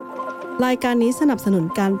รายการนี้สนับสนุน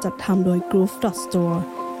การจัดทำโดย Groove.store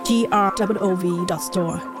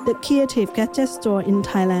grov.store the creative gadget store in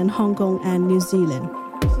Thailand, Hong Kong and New Zealand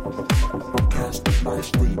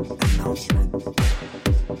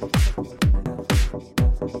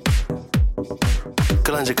ก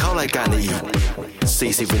ำลังจะเข้ารายการในอีก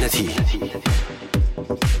40 วินาที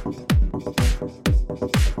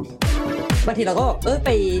บางทีเราก็ไป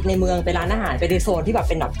ในเมืองไปร้านอาหารไปในโซนที่แบบ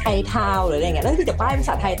เป็นแบบไทยทาวน์หรืออะไรเงี้ยแล้วคือจะป้ายภา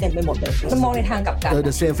ษาไทยเต็มไปหมดเลยมันมองในทางกลับกัน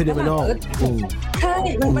the same phenomenon ใช่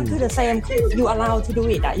มันคือ the same คือ you allow to do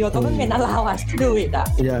it อ่ะ you government allow us to do it อ่ะ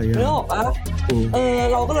นึกออกปะ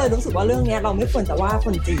เราก็เลยรู้สึกว่าเรื่องนี้เราไม่ควรจะว่าค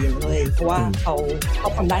นจีนเลยเพราะว่าเขา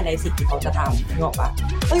ทำได้ในสิ่งที่เขาจะทำนึกออกปะ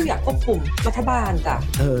อยากควบคุมรัฐบาลจ้ะ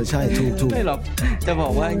ใช่ถูกไม่หรอกจะบอ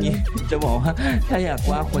กว่าอย่างงี้จะบอกว่าถ้าอยาก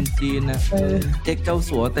ว่าคนจีนนะเจ๊กเจ้า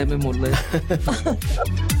สัวเต็มไปหมดเลยสวั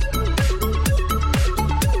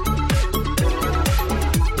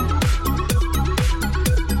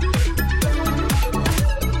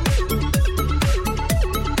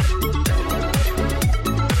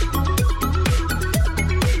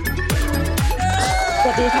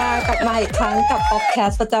สดีค่ะกลับมาอีกครั้งกับ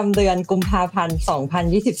POPcast ประจำเดือนกุมภาพันธ์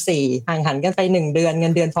 2024 ห่างหันกันไป1เดือนเงิ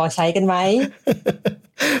นเดือนพอใช้กันไหม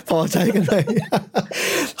พอใช้กันเลย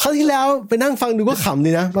คราวที่แล้วไปนั่งฟังดูก็ขำดี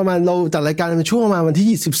นะประมาณเราจัดรายการในช่วงประมาณวันที่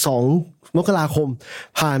22มกราคม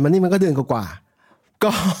ผ่านมานี่มันก็เดือนกว่าๆก็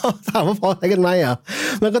ถามว่าพอใช้กันไหมอ่ะ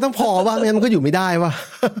มันก็ต้องพอว่าไม่งั้นมันก็อยู่ไม่ได้ว่ะ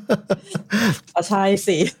ใช่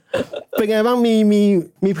สิเป็นไงบ้าง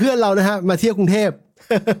มีเพื่อนเรานะฮะมาเที่ยวกรุงเทพ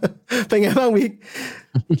เป็นไงบ้างวิก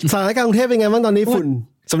สถานการณ์กรุงเทพเป็นไงบ้างตอนนี้ฝุ่น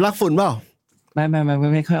สำลักฝุ่นเปล่า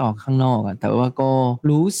ไม่ค่อยออกข้างนอกอ่ะแต่ว่าก็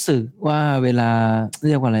รู้สึกว่าเวลาเ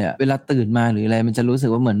รียกว่าอะไรอ่ะเวลาตื่นมาหรืออะไรมันจะรู้สึก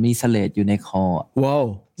ว่าเหมือนมีเสลดอยู่ในคอว้าว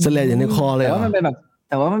เสลดอยู่ในคอเลยแต่ว่ามันเป็นแบบ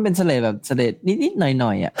แต่ว่ามันเป็นเสลดแบบเสลดนิดๆหน่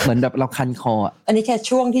อยๆอ่ะเหมือนแบบเราคันคออ่ะอันนี้แค่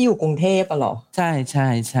ช่วงที่อยู่กรุงเทพอ่ะหรอใช่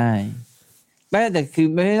ไม่แต่คือ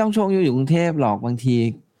ไม่ต้องช่วงอยู่กรุงเทพหรอกบางที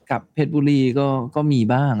กับเพชรบุรีก็มี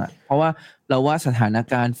บ้างอ่ะเพราะว่าเราว่าสถาน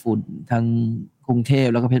การณ์ฝุ่นทางกรุงเทพ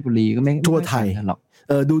แล้วก็เพชรบุรีก็ไม่ทั่วไทยหรอก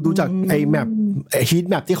ดูจากไอ้แมปฮีท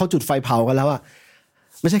แมปที่เขาจุดไฟเผากันแล้วอ่ะ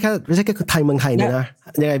ไม่ใช่แค่ไทยเมืองไทยเนี่ยนะ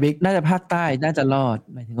ยังไงบิ๊กน่าจะภาคใต้น่าจะรอด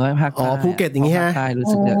หมายถึงว่าภาคใต้ภูเก็ตอย่างงี้ฮะภาคใต้รู้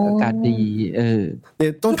สึกอากาศดี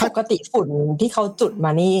ต้นปกติฝุ่นที่เขาจุดม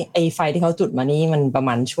านี่ไอ้ไฟที่เขาจุดมานี่มันประม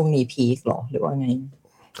าณช่วงนี้พีคหรอหรือว่าไง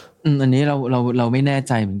อันนี้เราไม่แน่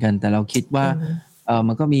ใจเหมือนกันแต่เราคิดว่า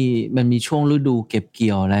มันมีช่วงฤดูเก็บเ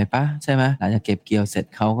กี่ยวอะไรปะใช่ไหมหลังจากเก็บเกี่ยวเสร็จ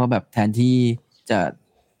เขาก็แบบแทนที่จะ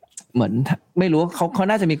เหมือนไม่รู้เขา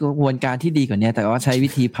น่าจะมีกระบวนการที่ดีกว่านี้แต่ว่าใช้วิ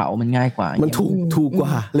ธีเผามันง่ายกว่ามันถูกกว่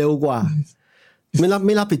าเร็วกว่าไ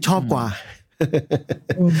ม่รับผิดชอบกว่า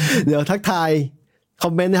เดี๋ยวทักทายคอ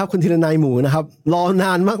มเมนต์นะครับคุณธีรนัยหมูนะครับรอน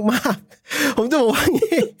านมากๆผมจะบอกว่า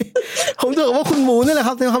งี้ผมจะบอกว่าคุณหมูนี่แหละค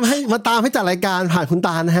รับที่ทำให้มาตามให้จัดรายการผ่านคุณต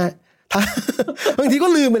าลนะฮะบางทีก็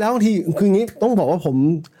ลืมไปแล้วบางทีคืออย่างนี้ต้องบอกว่าผ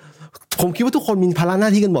มคิดว่าทุกคนมีภาระหน้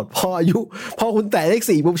าที่กันหมดพอคุณแตะเลข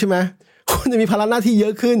4ปุ๊บใช่ไหมคุณจะมีภาระหน้าที่เยอ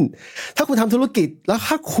ะขึ้นถ้าคุณทำธุรกิจแล้ว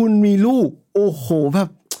ถ้าคุณมีลูกโอ้โหแบบ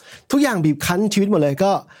ทุกอย่างบีบคั้นชีวิตหมดเลย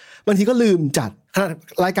ก็บางทีก็ลืมจัด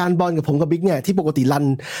รายการบอลกับผมกับบิ๊กเนี่ยที่ปกติ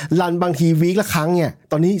รันบางทีวีคละครั้งเนี่ย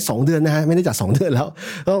ตอนนี้2เดือนนะฮะไม่ได้จัด2เดือนแล้ว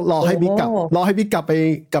ต้องรอให้บิ๊กกลับ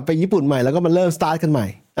ไปญี่ปุ่นใหม่แล้วก็มาเริ่มสตาร์ทกันใหม่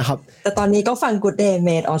นะครับแต่ตอนนี้ก็ฟัง Good Day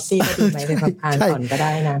Made Aussie ก็ดีไหมเป็นพักผ่านก่อนก็ไ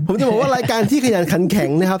ด้นะผมจะบอกว่ารายการที่ขยันขันแข็ง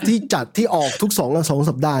นะครับที่จัดที่ออกทุก2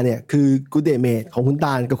สัปดาห์เนี่ยคือ Good Day Made ของคุณต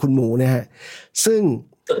าลกับคุณหมูนะฮะซึ่ง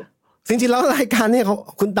จริงๆแล้วรายการเนี่ย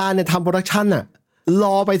คุณตาลเนี่ยทำโปรดักชั่นอะร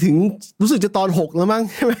อไปถึงรู้สึกจะตอน6แล้วมั้ง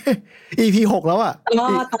ใช่ไหม EP 6แล้วอะ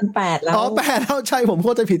ตอน8แล้ว8แล้วใช่ผม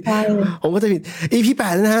ก็จะผิด EP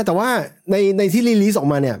 8นะฮะแต่ว่าในที่รีลีสออก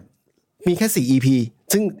มาเนี่ยมีแค่4 EP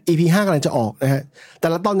ซึ่ง EP 5กำลังจะออกนะฮะแต่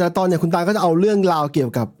ละตอนเนี่ยคุณตาก็จะเอาเรื่องราวเกี่ย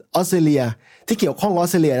วกับออสเตรเลียที่เกี่ยวข้องออส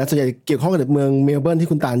เตรเลียนะส่วนใหญ่เกี่ยวข้องกับเมืองเมลเบิร์นที่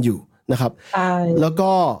คุณตาอยู่นะครับแล้ว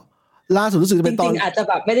ก็ล่าสุดรู้สึกจะเป็นตอนจริงๆอาจจะ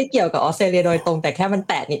แบบไม่ได้เกี่ยวกับออสเตรเลียโดยตรงแต่แค่มัน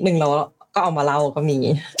แตะนิดนึงแล้วก็เอามาเล่าก็มี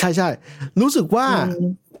ใช่ๆรู้สึกว่า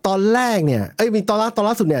ตอนแรกเนี่ยมีตอน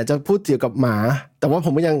ล่าสุดเนี่ยจะพูดเกี่ยวกับหมาแต่ว่าผ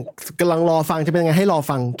มก็ยังกำลังรอฟังจะเป็นยังไงให้รอ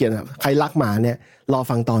ฟังเกี่ยวกับใครรักหมาเนี่ยรอ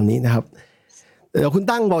ฟังตอนนี้นะครับเดี๋ยวคุณ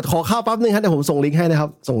ตั้งบอกขอเข้าแป๊บนึงครับเดี๋ยวผมส่งลิงก์ให้นะครับ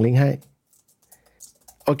ส่งลิงก์ให้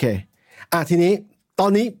โอเคทีนี้ตอ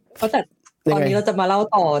นนี้เราจะมาเล่า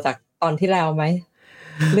ต่อจากตอนที่แล้วไหม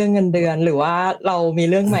เรื่องเงินเดือนหรือว่าเรามี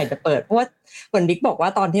เรื่องใหม่จะเปิดเพราะว่าเหมือนบิ๊กบอกว่า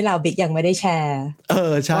ตอนที่เราบิ๊กยังไม่ได้แชร์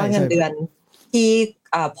ใช่ว่าเงินเดือนที่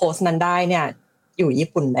โพสต์นั้นได้เนี่ยอยู่ญี่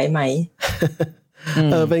ปุ่นได้ไหม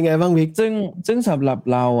เป็นไงบ้างบิ๊กซึ่งสำหรับ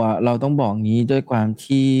เราอ่ะเราต้องบอกงี้ด้วยความ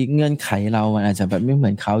ที่เงื่อนไขเรามันอาจจะแบบไม่เหมื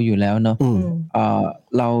อนเขาอยู่แล้วเนาะ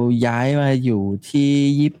เราย้ายมาอยู่ที่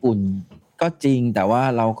ญี่ปุ่น ก็จริงแต่ว่า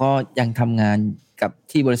เราก็ยังทำงานกับ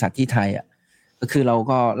ที่บริษัทที่ไทยอ่ะก็คือเรา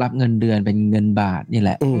ก็รับเงินเดือนเป็นเงินบาทนี่แ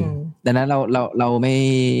หละดังนั้นเราไม่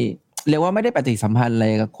เรียกว่าไม่ได้ปฏิสัมพันธ์อะไร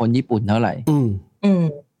กับคนญี่ปุ่นเท่าไหร่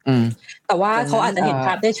แต่ว่าเขาอาจจะเห็นภ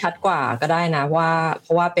าพได้ชัดกว่าก็ได้นะว่าเพ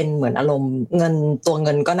ราะว่าเป็นเหมือนอารมณ์เงินตัวเ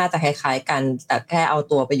งินก็น่าจะคล้ายๆกันแต่แค่เอา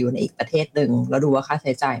ตัวไปอยู่ในอีกประเทศนึงแล้วดูว่าค่าใ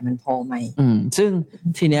ช้จ่ายมันพอไหมซึ่ง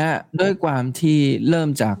ทีเนี้ยด้วยความที่เริ่ม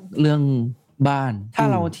จากเรื่องบ้านถ้า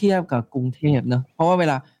เราเทียบกับกรุงเทพเนอะเพราะว่าเ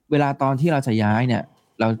วลาตอนที่เราจะย้ายเนี่ย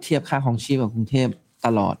เราเทียบค่าครองชีพกับกรุงเทพต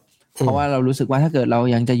ลอดเพราะว่าเรารู้สึกว่าถ้าเกิดเรา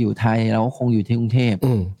ยังจะอยู่ไทยเราคงอยู่ที่กรุงเทพ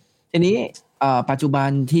ทีนี้ปัจจุบัน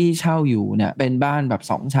ที่เช่าอยู่เนี่ยเป็นบ้านแบบ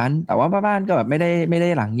2ชั้นแต่ว่าบ้านก็แบบไม่ได้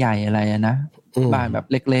หลังใหญ่อะไรนะบ้านแบบ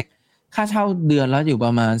เล็กๆค่าเช่าเดือนแล้วอยู่ป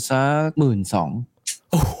ระมาณสัก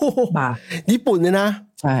 12,000 โอ้บาทญี่ปุ่นเนี่ยนะ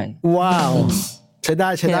ใช่ว้าวใช้ได้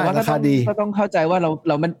ราคาดีก็ต้องเข้าใจว่าเ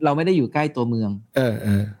ราไม่ได้อยู่ใกล้ตัวเมือง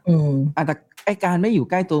แต่ไอ้การไม่อยู่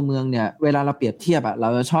ใกล้ตัวเมืองเนี่ยเวลาเราเปรียบเทียบเรา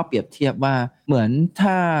จะชอบเปรียบเทียบว่าเหมือน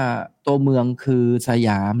ถ้าตัวเมืองคือสย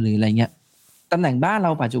ามหรืออะไรเงี้ยตำแหน่งบ้านเร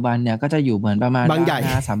าปัจจุบันเนี่ยก็จะอยู่เหมือนประมาณบาง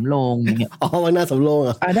นาสำโรงอย่างเงี้ยบางนาสำโรง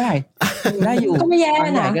ได้อยู่ก็ไม่แย่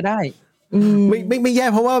นะก็ได้ไม่แย่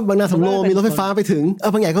เพราะว่าบางนาสำโรงมีรถไฟฟ้าไปถึง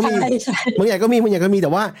บางใหญ่ก็มีบางใหญ่ก็มีแ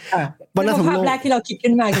ต่ว่าบางนาสำโรงภาพแรกที่เราคิด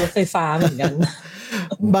ขึ้นมาคือรถไฟฟ้าเหมือนกัน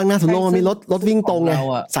บางนาสำโรงมีรถวิ่งตรงไง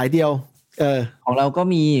สายเดียวของเราก็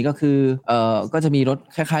มีก็คือก็จะมีรถ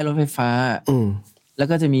คล้ายๆรถไฟฟ้าแล้ว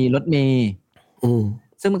ก็จะมีรถเมล์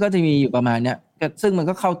ซึ่งมันก็จะมีอยู่ประมาณเนี้ยซึ่งมัน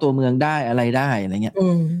ก็เข้าตัวเมืองได้อะไรได้อะไรเงี้ย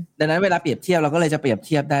ดังนั้นเวลาเปรียบเทียบเราก็เลยจะเปรียบเ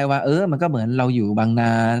ทียบได้ว่ามันก็เหมือนเราอยู่บางน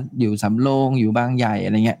าอยู่สำโรงอยู่บางใหญ่อ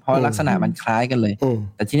ะไรเงี้ยเพราะลักษณะมันคล้ายกันเลย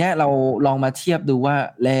แต่ทีเนี้ยเราลองมาเทียบดูว่า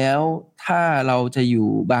แล้วถ้าเราจะอยู่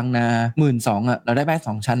บางนา 12,000 อ่ะเราได้บ้าน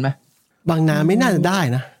2ชั้นไหมบางนาไม่น่าจะได้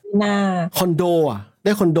นะคอนโดไ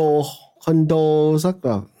ด้คอนโดสักแบ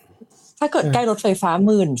บถ้าเกิดใกล้รถไฟฟ้า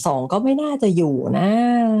 12,000 ก็ไม่น่าจะอยู่นะ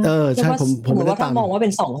ใช่ผมว่าถ้ามองว่าเป็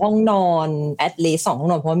น2ห้องนอน at least 2ห้อง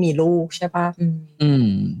นอนเพราะมีลูกใช่ป่ะ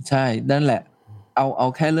ใช่นั่นแหละเอา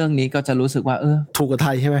แค่เรื่องนี้ก็จะรู้สึกว่าถูกกว่าไท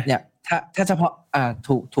ยใช่ไหมเนี่ยถ้าเฉพาะ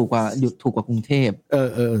ถูกกว่ากรุงเทพ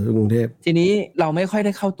กรุงเทพทีนี้เราไม่ค่อยไ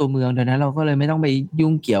ด้เข้าตัวเมืองดังนั้นเราก็เลยไม่ต้องไป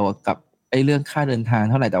ยุ่งเกี่ยวกับไอ้เรื่องค่าเดินทาง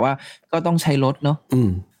เท่าไหร่แต่ว่าก็ต้องใช้รถเนาะ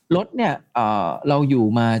รถเนี่ยเราอยู่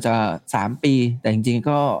มาจะ3 ปีแต่จริงๆ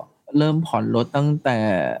ก็เริ่มผ่อนรถตั้งแต่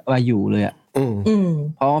ว่าอยู่เลยอ่ะ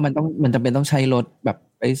เพราะว่ามันจำเป็นต้องใช้รถแบบ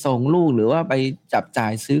ไปส่งลูกหรือว่าไปจับจ่า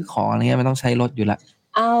ยซื้อของอะไรเงี้ยมันต้องใช้รถอยู่ละ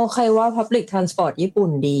ใครว่า public transport ญี่ปุ่น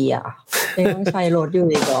ดีอ่ะไม่ต้องใช้รถอยู่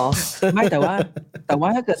อีกเหรอไม่แต่ว่า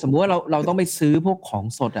ถ้าเกิดสมมุติว่าเราต้องไปซื้อพวกของ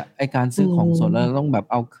สดอ่ะไอการซื้อของสดแล้วเราต้องแบบ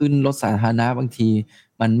เอาขึ้นรถสาธารณะบางที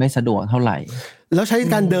มันไม่สะดวกเท่าไหร่แล้วใช้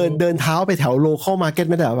การเดินเท้าไปแถว local market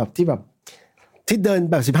ไม่ได้แบบที่เดิน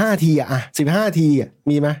แบบ15 นาที15 นาที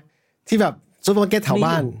มีไหมที่แบบซูเปอร์มาร์เก็ตแถว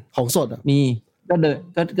บ้านของสดมี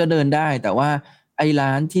ก็เดินได้แต่ว่าไอ้ร้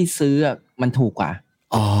านที่ซื้อมันถูกกว่า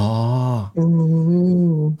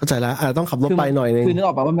เข้าใจแล้วต้องขับรถไปหน่อยนึงคือนึกอ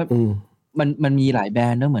อกป่ะว่ามันมีหลายแบร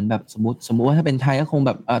นด์นะเหมือนแบบสมมติว่าถ้าเป็นไทยก็คงแ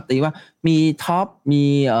บบตีว่ามีท็อปมี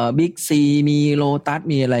บิ๊กซีมีโลตัส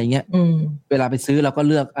มีอะไรเงี้ยเวลาไปซื้อเราก็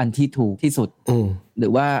เลือกอันที่ถูกที่สุดหรื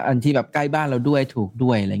อว่าอันที่แบบใกล้บ้านเราด้วยถูกด้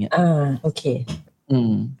วยอะไรเงี้ยโอเค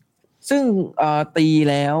ซึ่งตี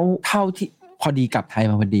แล้วเท่าที่พอดีกลับไทย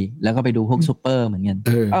มาพอดีแล้วก็ไปดูพวกซูเปอร์เหมือนกัน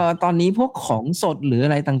ตอนนี้พวกของสดหรืออ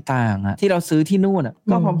ะไรต่างๆที่เราซื้อที่นู่น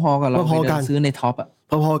ก็พอๆกับเราไปเดินซื้อในท็อป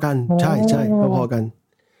พอๆกันใช่พอๆกัน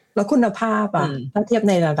แล้วคุณภาพถ้าเทียบ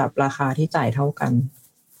ในระดับราคาที่จ่ายเท่ากัน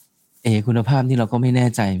คุณภาพนี่เราก็ไม่แน่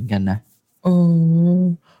ใจเหมือนกันนะ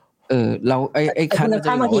เราไอ้คันเราจะ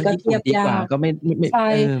บอกว่าญี่ปุ่นดีกว่าก็ไม่ใช่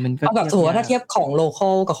เอาแบบถือว่าถ้าเทียบของโลคอ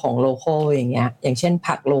ลกับของโลคอลอย่างเงี้ยอย่างเช่น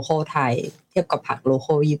ผักโลคอลไทยเทียบกับผักโลค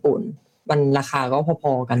อลญี่ปุ่นมันราคาก็พ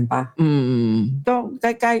อๆกันปะก็ใก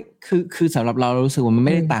ล้ๆคือสำหรับเรารู้สึกว่ามันไ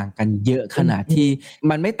ม่ได้ต่างกันเยอะขนาดที่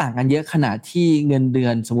มันไม่ต่างกันเยอะขนาดที่เงินเดือ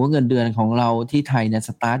นสมมุติเงินเดือนของเราที่ไทยเนี่ยส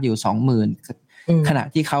ตาร์ทอยู่ 20,000 ขณะ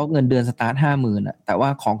ที่เขาเงินเดือนสตาร์ท 50,000 อ่ะแต่ว่า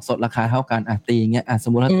ของสดราคาเท่ากันตีอย่างเงี้ยส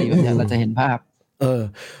มมุติเราตีแบบนี้เราจะเห็นภาพ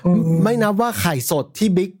ไม่นับว่าไข่สดที่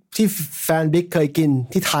บิ๊กที่แฟนบิ๊กเคยกิน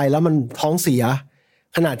ที่ไทยแล้วมันท้องเสีย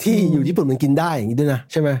ขณะที่อยู่ญี่ปุ่นมันกินได้อย่างนี้ด้วยนะ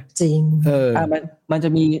ใช่ไหมจริงมันจะ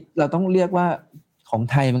มีเราต้องเรียกว่าของ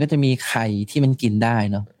ไทยมันก็จะมีไข่ที่มันกินได้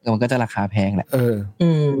เนาะมันก็จะราคาแพงแหละ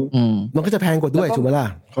มันก็จะแพงกว่าด้วยถูกไหมล่ะ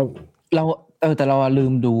เราแต่เราลื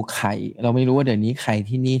มดูไข่เราไม่รู้ว่าเดี๋ยวนี้ไข่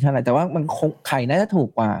ที่นี่เท่าไหร่แต่ว่ามันไข่น่าจะถูก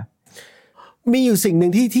กว่ามีอยู่สิ่งหนึ่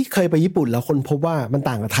งที่เคยไปญี่ปุ่นแล้วคนพบว่ามัน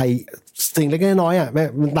ต่างกับไทยสิ่งเล็กน้อย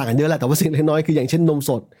มันต่างกันเยอะแหละแต่ว่าสิ่งเล็กน้อยคืออย่างเช่นนม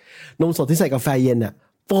สดที่ใส่กาแฟเย็น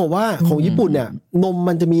บอกว่าของญี่ปุ่นเนี่ยนม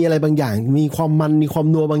มันจะมีอะไรบางอย่างมีความมันมีความ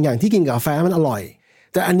นัวบางอย่างที่กินกับกาแฟมันอร่อย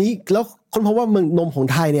แต่อันนี้แล้วคนพบว่าเมืองนมของ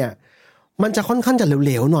ไทยเนี่ยมันจะค่อนข้างจะเห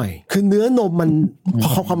ลวๆหน่อยคือเนื้อนมมัน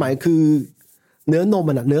ความหมายคือเนื้อนม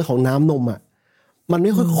มันอะเนื้อของน้ำนมอะมันไ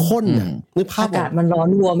ม่ค่อยข้นอ่ะนึกภาพอากาศมันร้อน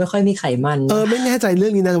วัวไม่ค่อยมีไขมันไม่แน่ใจเรื่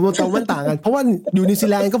องนี้นะแต่ว่ามันต่างกันเพราะว่าอยู่นิวซี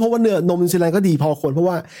แลนด์ก็เพราะว่าเนื้อนมนิวซีแลนด์ก็ดีพอควรเพราะ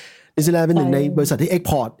ว่านิวซีแลนด์เป็นหนึ่งในบริษัทที่เอ็ก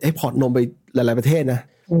พอร์ตนมไปหลายๆประเทศนะ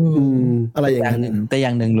อะไรอย่างนั้นแต่อย่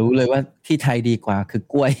างหนึ่งรู้เลยว่าที่ไทยดีกว่าคือ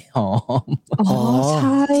กล้วยหอมใ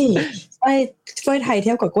ช่กล้วยไทยเ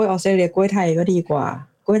ทียบกับกล้วยออสเตรเลียกล้วยไทยก็ดีกว่า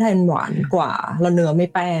กล้วยไทยมันหวานกว่าแล้วเนื้อไม่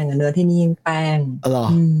แป้งเนื้อที่นี่แป้ง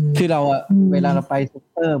คือเราอะเวลาเราไปซุป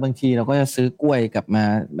เปอร์บางทีเราก็จะซื้อกล้วยกลับมา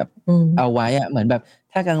แบบเอาไว้อะเหมือนแบบ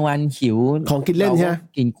ถ้ากลางวันหิวของกินเล่นใช่ไหม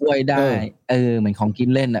กินกล้วยได้เหมือนของกิน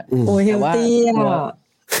เล่นอะโอ้ยเฮลตี้อะ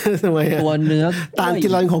ทำไมตัวเนื้อตาลกิน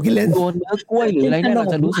อะไรของกินเล่นตัวเนื้อกล้วยหรืออะไรเนี่ยเรา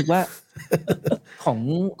จะรู้สึกว่า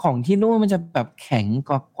ของที่นู่นมันจะแบบแข็ง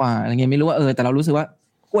กว่าอะไรเงี้ยไม่รู้ว่าแต่เรารู้สึกว่า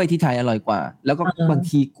กล้วยที่ไทยอร่อยกว่าแล้วก็บาง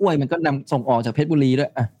ทีกล้วยมันก็นำส่งออกจากเพชรบุรีด้ว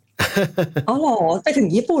ยอ่ะอ๋อเหรอไปถึง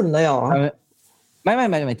ญี่ปุ่นเลยเหรอไม่ห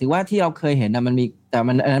มายถึงว่าที่เราเคยเห็นนะมันมีแต่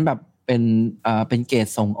มันอันนั้นแบบเป็นเกรด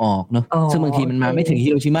ส่งออกเนอะซึ่งบางทีมันมาไม่ถึงฮิ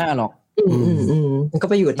โรชิมาหรอกมันก็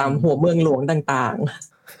ไปอยู่ตามหัวเมืองหลวงต่าง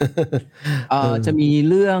ๆจะมี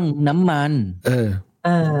เรื่องน้ำมัน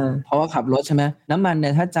เพราะว่าขับรถใช่ไหมน้ำมันเนี่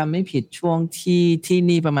ยถ้าจำไม่ผิดช่วงที่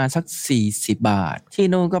นี่ประมาณสัก40 บาทที่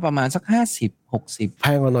นู่นก็ประมาณสัก50-60แพ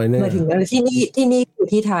งกว่าหน่อยนึงมาถึงที่นี่คือ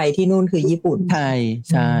ที่ไทยที่นู่นคือญี่ปุ่นไทย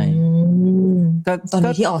ใช่ก็ตอน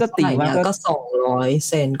นี้ที่ออสเตรเลียก็200 เ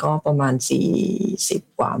ซนก็ประมาณ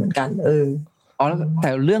40กว่าเหมือนกันแ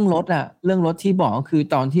ต่เรื่องรถที่บอกก็คือ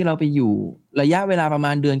ตอนที่เราไปอยู่ระยะเวลาประม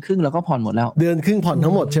าณเดือนครึ่งเราก็ผ่อนหมดแล้วเดือนครึ่งผ่อน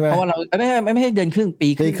ทั้งหมดใช่ไหมเพราะว่าเราไม่ใช่เดือนครึ่งปี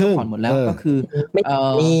ครึ่งผ่อนหมดแล้วก็คือ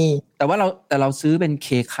แต่ว่าเราซื้อเป็นเค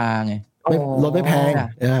คาไงรถไม่แพง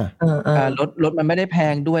รถมันไม่ได้แพ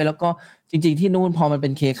งด้วยแล้วก็จริงๆที่นู่นพอมันเป็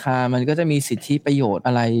นเคคามันก็จะมีสิทธิประโยชน์อ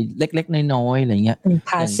ะไรเล็กๆน้อยๆอะไรเงี้ย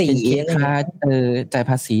ภาษีเคคาจ่าย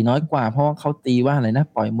ภาษีน้อยกว่าเพราะว่าเขาตีว่าอะไรนะ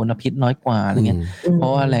ปล่อยมลพิษน้อยกว่าอะไรเงี้ยเพรา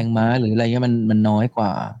ะว่าแรงม้าหรืออะไรเงี้ยมันน้อยกว่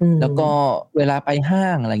าแล้วก็เวลาไปห้า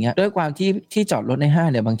งอะไรเงี้ยด้วยความที่จอดรถในห้าง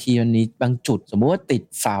เนี่ยบางทีมันมีบางจุดสมมุติว่าติด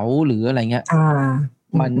เสาหรืออะไรเงี้ย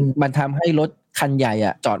มันทำให้รถคันใหญ่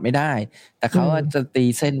จอดไม่ได้แต่เขาจะตี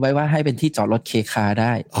เส้นไว้ว่าให้เป็นที่จอดรถเคคาไ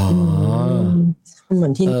ด้เหมื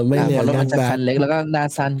อนที่ไม่เรียนรถมันจะคันเล็กแล้วก็หน้า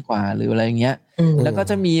สั้นกว่าหรืออะไรเงี้ยแล้วก็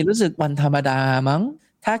จะมีรู้สึกวันธรรมดามั้ง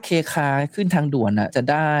ถ้าเคคาขึ้นทางด่วนจะ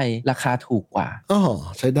ได้ราคาถูกกว่า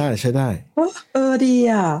ใช้ได้ดี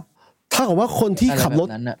อ่ะถ้ากับว่าคนที่ขับรถ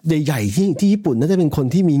ใหญ่ๆที่ญี่ปุ่นน่าจะเป็นคน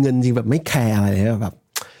ที่มีเงินจริงแบบไม่แคร์อะไรเลยแบบ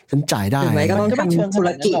ฉันจ่ายได้ก็ต้องทำธุร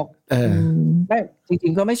กิจไม่จริ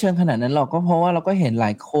งๆก็ไม่เชิงขนาดนั้นหรอกก็เพราะว่าเราก็เห็นหล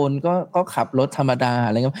ายคนก็ขับรถธรรมดาอ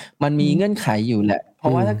ะไรเงี้ยมันมีเงื่อนไขอยู่แหละเพรา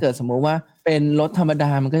ะว่าถ้าเกิดสมมติว่าเป็นรถธรรมดา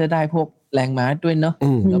มันก็จะได้พวกแรงม้าด้วยเนาะ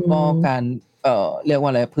แล้วก็การเรียกว่า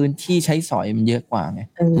อะไรพื้นที่ใช้สอยมันเยอะกว่าไง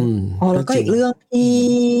แล้วก็อีกเรื่อง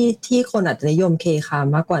ที่คนอาจจะนิยมเคคา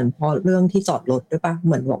มากกว่าเพราะเรื่องที่จอดรถด้วยป่ะเ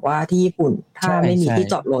หมือนบอกว่าที่ญี่ปุ่นถ้าไม่มีที่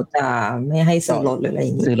จอดรถจะไม่ให้ซื้อรถหรืออะไรอ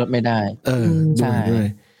ย่างงี้ซื้อรถไม่ได้ใช่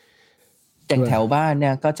อย่างแถวบ้านเนี่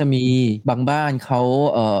ยก็จะมีบางบ้านเขา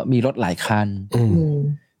มีรถหลายคัน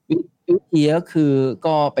วิธีก็คือ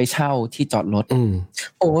ก็ไปเช่าที่จอดรถ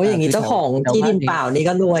โอ้ยอย่างนี้เจ้าของที่ดินเปล่านี่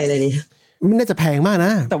ก็รวยเลยดิไม่น่าจะแพงมากน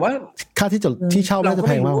ะแต่ว่าค่าที่จอดที่เช่าน่าจะแ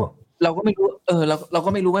พงมากเราก็ไม่รู้เราก็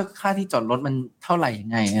ไม่รู้ว่าค่าที่จอดรถมันเท่าไหร่ยัง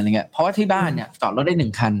ไงอะไรเงี้ยเพราะว่าที่บ้านเนี่ยจอดรถได้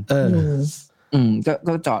1 คัน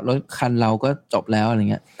ก็จอดรถคันเราก็จบแล้วอะไร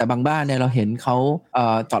เงี้ยแต่บางบ้านเนี่ยเราเห็นเขา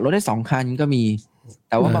จอดรถได้2 คันก็มี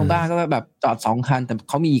แต่ว่าบางบ้านก็แบบจอด2 คันแต่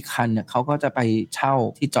เขามีอีกคันเนี่ยเขาก็จะไปเช่า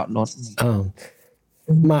ที่จอดรถ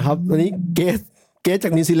มาครับวันนี้เกสจา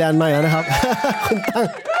กนิวซีแลนด์มาแล้วนะครับคุณ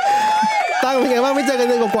ตั้งเป็นไงบ้างไม่เจอกัน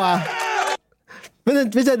เดือนกว่าไ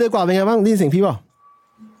ม่เจอเดือนกว่าเป็นไงบ้างได้ยินเสียงพี่ป่ะ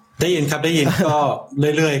ได้ยินครับได้ยินก็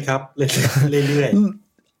เรื่อยๆครับเรื่อย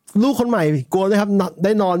ๆลูกคนใหม่กลัวไหมครับไ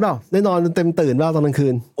ด้นอนเปล่าได้นอนเต็มตื่นเปล่าตอนกลางคื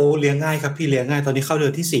นโอ้เลี้ยงง่ายครับพี่เลี้ยงง่ายตอนนี้เข้าเดื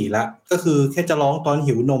อนที่4แล้วก็คือแค่จะร้องตอน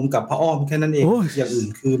หิวนมกับพระอ้อมแค่นั้นเองอย่างอื่น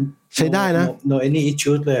คือใช้ได้นะ no any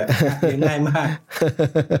issues เลยเลี้ยงง่ายมาก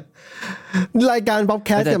รายการ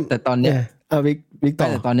POPcast แต่ตอนเนี้ยวิกต่อ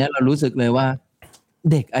แต่ตอนนี้เรารู้สึกเลยว่า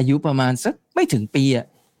เด็กอายุประมาณสักไม่ถึงปี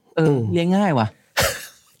เลี้ยงง่ายว่ะ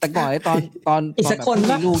แต่ก่อนตอนมี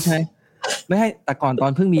ลูกใช่ไม่ให้แต่ก่อนตอ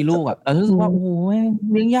นเพิ่งมีลูกเรารู้สึกว่าโอ้โห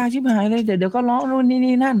เลี้ยงยากชิบหายเลยเดี๋ยวก็ร้องนู่น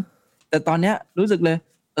นี่นั่นแต่ตอนเนี้ยรู้สึกเลย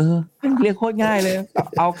เรียกโคตรง่ายเลย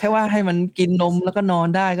เอาแค่ว่าให้มันกินนมแล้วก็นอน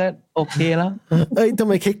ได้ก็โอเคแล้วทำ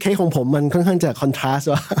ไมเค้กของผมมันค่อนข้างจะคอนทราสต์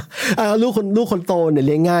วะลูกคนโตเนี่ยเ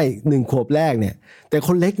ลี้ยงง่าย1 ขวบแรกเนี่ยแต่ค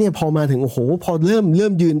นเล็กเนี่ยพอมาถึงโอ้โหพอเริ่ม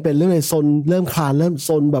ยืนเป็นเริ่มเลยซนเริ่มคลานเริ่มซ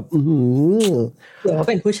นแบบเดี๋ยว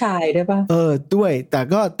เป็นผู้ชายได้ป่ะด้วยแ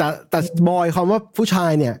ต่บอยคำว่าผู้ชา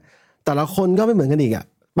ยเนี่ยแต่ละคนก็ไม่เหมือนกันอีกอ่ะ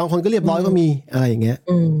บางคนก็เรียบร้อยก็มีอะไรอย่างเงี้ย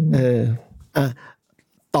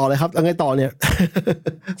ต่อเลยครับแล้วไงต่อเนี่ย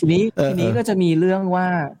ทีนี้ก็จะมีเรื่องว่า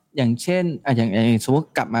อย่างเช่นอย่างสมมติ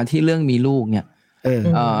กลับมาที่เรื่องมีลูกเนี่ย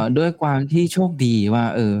ด้วยความที่โชคดีว่า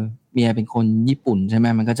เมียเป็นคนญี่ปุ่นใช่ไหม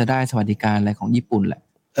มันก็จะได้สวัสดิการอะไรของญี่ปุ่นแหละ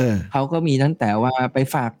เขาก็มีตั้งแต่ว่าไป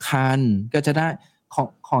ฝากคันก็จะได้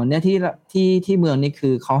ของเนี่ยที่เมืองนี่คื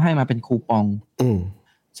อเขาให้มาเป็นคูปอง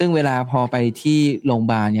ซึ่งเวลาพอไปที่โรงพย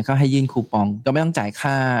าบาลเนี่ยเขาให้ยื่นคูปองก็ไม่ต้องจ่าย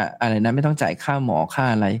ค่าอะไรนะไม่ต้องจ่ายค่าหมอค่า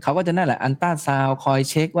อะไรเขาก็จะนั่นแหละอัลตราซาวด์คอย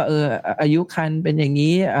เช็คว่าอายุครรภ์เป็นอย่าง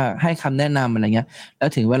นี้ให้คำแนะนำอะไรเงี้ยแล้ว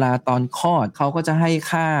ถึงเวลาตอนคลอดเขาก็จะให้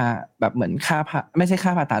ค่าแบบเหมือนค่าไม่ใช่ค่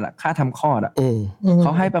าผ่าตัดค่าทำคลอดเข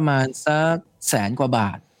าให้ประมาณสัก100,000 กว่าบ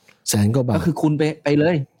าทก็คือคุณไปเล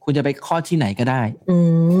ยคุณจะไปคลอดที่ไหนก็ได้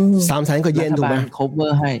300,000 กว่าเยนถูกไหม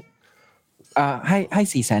cover ให้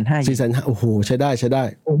 450,000 โอ้โหใช้ได้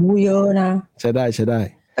โอ้โหเยอะนะใช้ได้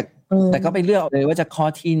แต่ก็ไปเลือกเลยว่าจะคลอ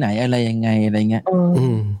ดที่ไหนอะไรยังไงอะไรเงี้ย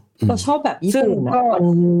เราชอบแบบญี่ปุ่นนะ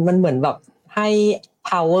มันเหมือนแบบให้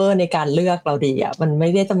power ในการเลือกเราดีอ่ะมันไม่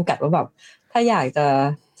ได้จำกัดว่าแบบถ้าอยากจะ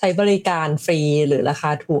ใช้บริการฟรีหรือราคา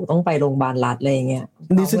ถูกต้องไปโรงพยาบาลรัฐอะไรเงี้ย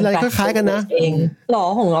ดีสุดเลยก็คล้ายกันนะเองหรอ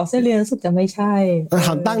ของออสเตรเลียรู้สึกจะไม่ใช่ถ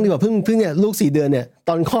ามตั้งดีกว่าเพิ่งเนี่ยลูก4 เดือนเนี่ยต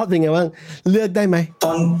อนคลอดเป็นไงบ้างเลือกได้ไหมต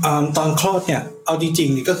อนคลอดเนี่ยเอาจริง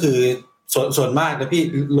ๆนี่ก็คือส่วนมากนะพี่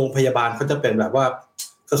โรงพยาบาลเขาจะเป็นแบบว่า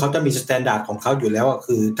คือเขาจะมีสแตนดาร์ดของเขาอยู่แล้วอ่ะ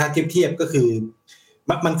คือถ้าเทียบก็คือ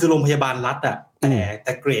มันคือโรงพยาบาลรัฐอ่ะแ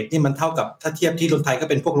ต่เกรดนี่มันเท่ากับถ้าเทียบที่คนไทยก็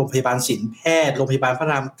เป็นพวกโรงพยาบาลศิลป์แพทย์โรงพยาบาลพระ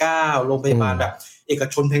ราม 9โรงพยาบาลแบบเอก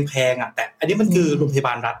ชนแพงๆอ่ะแต่อันนี้มันคือโรงพยาบ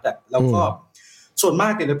าลรัฐอ่ะแล้วก็ส่วนมา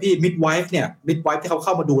กเนี่ยนะพี่มิดไวฟ์ที่เขาเข้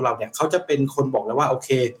ามาดูเราเนี่ยเขาจะเป็นคนบอกแล้วว่าโอเค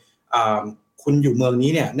คุณอยู่เมืองนี้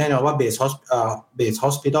เนี่ยแน่นอนว่าเบสฮอ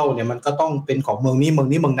สพิทอลเนี่ยมันก็ต้องเป็นของเมืองนี้เมื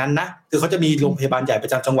องนั้นนะคือเขาจะมีโรงพยาบาลใหญ่ปร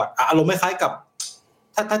ะจำจังหวัดอารมณ์คล้ายๆกับ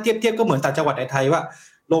ถ้าเทียบก็เหมือนต่างจังหวัดในไทยว่า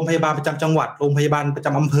โรงพยาบาลประจำจังหวัดโรงพยาบาลประจ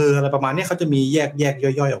ำอำเภออะไรประมาณนี้เขาจะมีแยกย่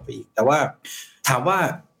อยๆออกไปอีกแต่ว่าถามว่า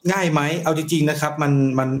ง่ายไหมเอาจริงๆนะครับมัน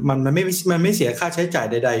ไม่เสียค่าใช้จ่าย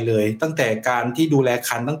ใดๆเลยตั้งแต่การที่ดูแลค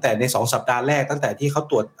รรภ์ตั้งแต่ใน2 สัปดาห์แรกตั้งแต่ที่เขา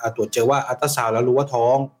ตรวจเจอว่าอัลตราซาวด์แล้วรู้ว่าท้อ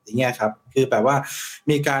งอย่างเงี้ยครับคือแบบว่า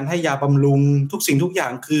มีการให้ยาบำรุงทุกสิ่งทุกอย่า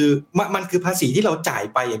งคือมันคือภาษีที่เราจ่าย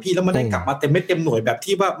ไปอ่ะพี่แล้วมันได้กลับมาเต็มเม็ดเต็มหน่วยแบบ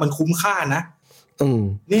ที่ว่ามันคุ้มค่านะ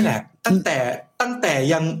นี่แหละตั้งแ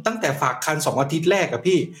ต่ฝากคัน2 อาทิตย์แรกอะ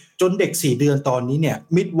พี่จนเด็ก4 เดือนตอนนี้เนี่ย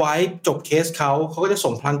มิดไวฟ์จบเคสเขาก็จะ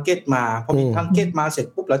ส่งพลังเกตมาพอมีพลังเกตมาเสร็จ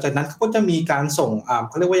ปุ๊บหลังจากนั้นเขาก็จะมีการส่ง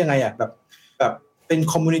เขาเรียกว่ายังไงอะแบบเป็น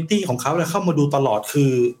คอมมูนิตี้ของเขาเลยเข้ามาดูตลอดคื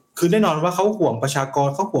อแน่นอนว่าเขาห่วงประชากร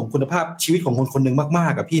เขาห่วงคุณภาพชีวิตของคนหนึ่งมา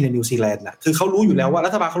กๆกับพี่ในนิวซีแลนด์น่ะคือเขารู้อยู่แล้วว่ารั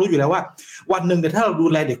ฐบาลเขารู้อยู่แล้วว่าวันนึงเนี่ยถ้าเราดู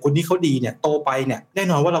แลเด็กคนนี้เขาดีเนี่ยโตไปเนี่ยแน่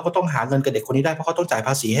นอนว่าเราก็ต้องหาเงินกับเด็กคนนี้ได้เพราะเขาต้องจ่ายภ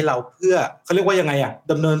าษีให้เราเพื่อเขาเรียกว่ายังไงอ่ะ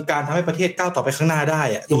ดำเนินการทำให้ประเทศก้าวต่อไปข้างหน้าได้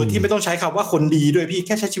อ่ะโดยที่ไม่ต้องใช้คำว่าคนดีด้วยพี่แ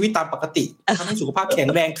ค่ใช้ชีวิตตามปกติทำให้สุขภาพแข็ง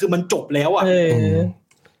แรงคือมันจบแล้วอ่ะ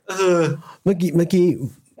เมื่อกี้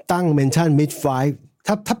ตั้งเมนชั่น midwife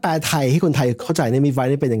ถ้าแปลไทยให้คนไทยเข้าใจใน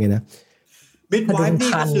midwife นี่เป็นยังไงนะมิดไวฟ์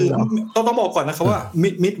นี่ก็คือต้องบอกก่อนนะครับว่า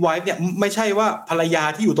มิดไวฟ์เนี่ยไม่ใช่ว่าภรรยา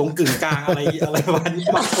ที่อยู่ตรงกึ่งกลางอะไรประมาณนี้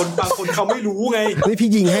บางคนเขาไม่รู้ไงนี่พี่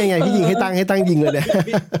ยิงให้ไงพี่ยิงให้ตั้งยิงเลยเนี่ย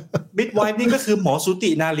มิดไวฟ์นี่ก็คือหมอสูติ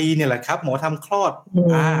นารีเนี่ยแหละครับหมอทำคลอด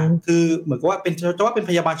คือเหมือนกับว่าเป็น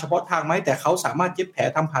พยาบาลเฉพาะทางไหมแต่เขาสามารถเย็บแผล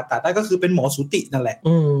ทำผ่าตัดได้ก็คือเป็นหมอสูตินั่นแหละ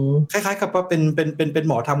คล้ายๆกับว่าเป็น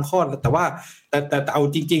หมอทำคลอดแต่ว่าแต่เอา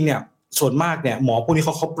จริงๆเนี่ยส่วนมากเนี่ยหมอพวกนี้เข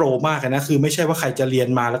าโปรมากนะคือไม่ใช่ว่าใครจะเรียน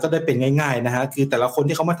มาแล้วก็ได้เป็นง่ายๆนะฮะคือแต่ละคน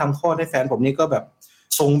ที่เขามาทำคลอดให้แฟนผมนี่ก็แบบ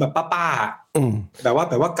ทรงแบบป้าๆแบบว่า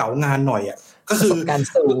เก๋างานหน่อยอ่ะก็คือการ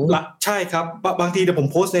สูงใช่ครับบางทีเดี๋ยวผม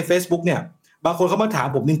โพสต์ใน Facebook เนี่ยบางคนเขามาถาม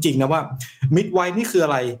ผมจริงๆนะว่ามิดไวท์นี่คืออะ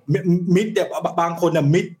ไรมิดเนี่ยบางคนน่ะ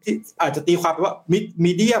มิดที่อาจจะตีความไปว่ามิด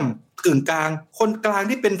มีเดียมกึ่งกลางคนกลาง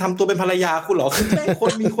ที่เป็นทำตัวเป็นภรรยาคุณเหรอคือได้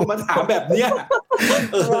มีคนมาถามแบบเนี้ย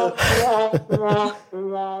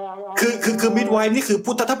คือมิดไวท์นี่คือ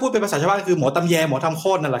ถ้าพูดเป็นภาษาชาวบ้านคือหมอตำแยหมอทำคล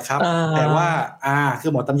อดนั่นแหละครับแต่ว่าคื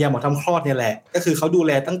อหมอตำแยหมอทำคลอดเนี่ยแหละก็คือเขาดูแ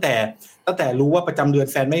ลตั้งแต่รู้ว่าประจำเดือน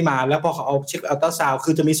แฟนไม่มาแล้วพอเขาเอาเช็คอัลตราซาวด์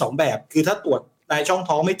คือจะมี2แบบคือถ้าตรวจในช่อง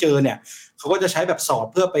ท้องไม่เจอเนี่ยเขาก็จะใช้แบบสอด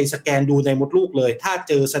เพื่อไปสแกนดูในมดลูกเลยถ้า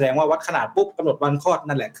เจอแสดงว่าวัดขนาดปุ๊บกำหนดวันคลอด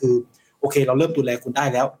นั่นแหละคือโอเคเราเริ่มดูแลคุณได้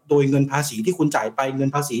แล้วโดยเงินภาษีที่คุณจ่ายไปเงิน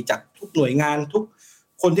ภาษีจากทุกหน่วยงานทุก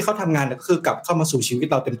คนที่เขาทำงานก็คือกลับเข้ามาสู่ชีวิต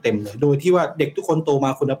เราเต็มๆเลยโดยที่ว่าเด็กทุกคนโตมา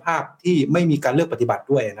คุณภาพที่ไม่มีการเลือกปฏิบัติ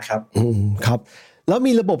ด้วยนะครับครับแล้ว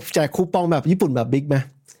มีระบบแจกคูปองแบบญี่ปุ่นแบบบิ๊กไหม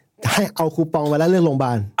ให้เอาคูปองมาแล้วเรื่องโรงพยาบ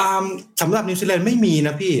าลสำหรับนิวซีแลนด์ไม่มีน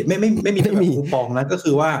ะพี่ไม่มีแบบคูปองนะก็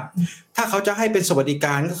คือว่าถ้าเขาจะให้เป็นสวัสดิก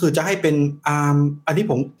ารก็คือจะให้เป็นอันนี้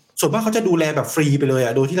ผมส่วนมากเขาจะดูแลแบบฟรีไปเลย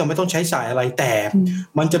โดยที่เราไม่ต้องใช้จ่ายอะไรแต่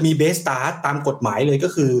มันจะมีเบสสตาร์ทตามกฎหมายเลยก็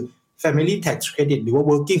คือ Family Tax Credit หรือว่า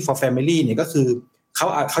Working for Family เนี่ยก็คือ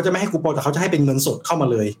เขาจะไม่ให้คูปองแต่เขาจะให้เป็นเงินสดเข้ามา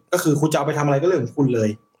เลยก็คือคุณจะเอาไปทำอะไรก็เรื่องของคุณเลย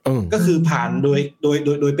ก็คือผ่านโ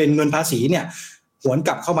ดยเป็นเงินภาษีเนี่ยหวนก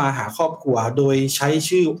ลับเข้ามาหาครอบครัวโดยใช้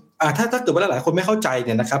ชื่อถ้าเกิดว่าหลายคนไม่เข้าใจเ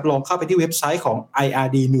นี่ยนะครับลองเข้าไปที่เว็บไซต์ของ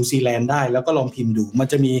IRD New Zealand ได้แล้วก็ลองพิมพ์ดูมัน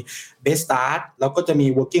จะมี Best Start แล้วก็จะมี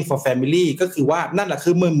Working for Family ก็คือว่านั่นแหละคื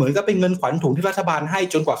อเหมือนก็เป็นเงินขวัญถุงที่รัฐบาลให้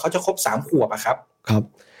จนกว่าเขาจะครบ3ขวบอะครับครับ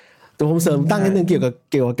แต่ผมเสริมตั้งนิดนึงเกี่ยวกับ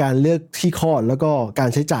การเลือกที่คลอดแล้วก็การ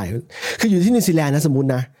ใช้จ่ายคืออยู่ที่นิวซีแลนด์นะสมมุติ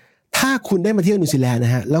นะถ้าคุณได้มาเที่ยวนิวซีแลนด์น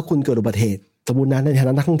ะฮะแล้วคุณเกิดอุบัติเหตุสมมุตินะในฐาน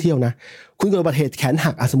ะนักท่องเที่ยวนะคุณเกิดอุบัติเหตุแขน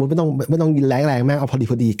หักสมมุติไม่ต้องยินแรงมากเอาพอ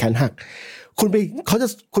ดีแขนหักคุ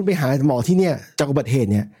ณไปหาหมอที่เนี่ยจากอุบัติเหตุ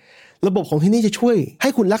เนี่ยระบบของที่นี่จะช่วยให้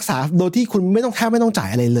คุณรักษาโดยที่คุณไม่ต้องจ่าย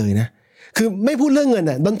อะไรเลยนะคือไม่พูดเรื่องเงิน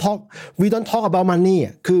don't talk about money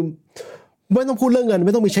คือไม่ต้องพูดเรื่องเงินไ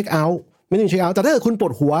ม่ต้องมีเช็คเอาท์ไม่ต้องมีเช็คเอาท์แต่ถ้าเกิดคุณปว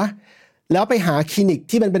ดหัวแล้วไปหาคลินิก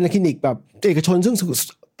ที่มันเป็นคลินิกแบบเอกชนซึ่ง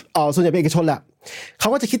ส่วนใหญ่เป็นเอกชนแหละเขา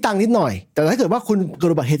ก็จะคิดตังค์นิดหน่อยแต่ถ้าเกิดว่าคุณเกิ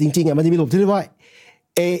ดอุบัติเหตุจริงๆมันจะมีระบบที่เรียกว่า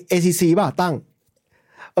ACC ป่ะตั้ง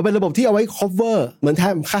เป็นระบบที่เอาไว้ cover เหมือน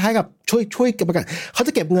คล้ายๆกับช่วยเก็บประกันเขาจ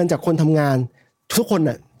ะเก็บเงินจากคนทำงานทุกคน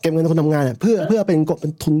น่ะเก็บเงินจากคนทำงานเพื่อเป็น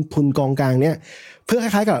ทุนกองกลางเนี่ยเพื่อค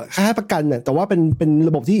ล้ายๆประกันน่ะแต่ว่าเป็น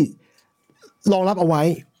ระบบที่รองรับเอาไว้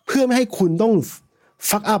เพื่อไม่ให้คุณต้อง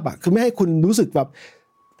ฟักอัพคือไม่ให้คุณรู้สึกแบบ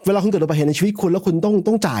เวลาคุณเกิดอุบัติเหตุในชีวิตคุณแล้วคุณ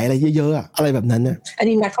ต้องจ่ายอะไรเยอะๆอะไรแบบนั้นเนี่ยอัน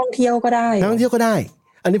นี้นักท่องเที่ยวก็ได้นักท่องเที่ยวก็ได้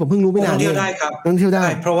อันนี้ผมเพิ่งรู้ไม่นานนักท่องเที่ยวได้ครับนักท่องเที่ยวได้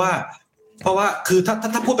เพราะว่าคือ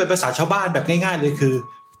ถ้าพูดเป็นภาษาชาวบ้านแบบง่ายๆเลยคือ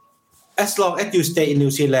as long as you stay in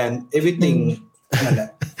New Zealand everything นั่นแหละ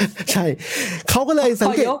ใช่เขาก็เลยสัง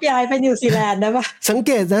เกตขอยกย้ายไปนิวซีแลนด์ได้ป่ะสังเ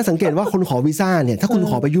กตว่าคนขอวีซ่าเนี่ยถ้าคุณ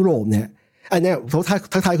ขอไปยุโรปเนี่ยอันนี้เขาทั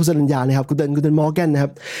กทายคุณสรัญญานะครับคุณเดินมอร์แกนนะครั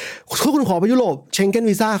บถ้าคุณขอไปยุโรปเชงเก้น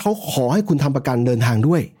วีซ่าเขาขอให้คุณทำประกันเดินทาง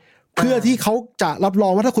ด้วยเพื่อที่เขาจะรับรอ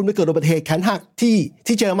งว่าถ้าคุณไปเกิดอุบัติเหตุแขนหัก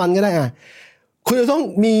ที่เยอรมันก็ได้คุณจะต้อง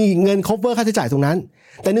มีเงิน cover ค่าใช้จ่ายตรงนั้น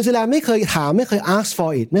แต่นิวซีแลนด์ไม่เคย ask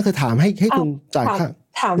for it ไม่เคยถามให้คุณจ่ายค่า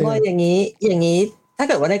ถามว่าอย่างนี้ถ้า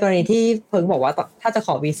เกิดว่าในกรณีที่เพิ่งบอกว่าถ้าจะข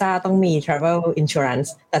อวีซ่าต้องมี travel insurance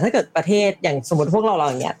แต่ถ้าเกิดประเทศอย่างสมมติพวกเรา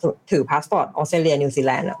อย่างเงี้ยถือพาสปอร์ตออสเตรเลียนิวซีแ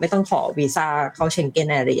ลนด์ไม่ต้องขอวีซ่าเข้าเชงเก้น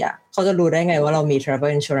แอเรียเขาจะรู้ได้ไงว่าเรามี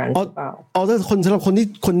travel insurance หรือเปล่าถ้าสำหรับคน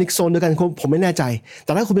นิกโซนด้วยกันผมไม่แน่ใจแ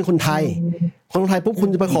ต่ถ้าคุณเป็นคนไทยปุ๊บคุณ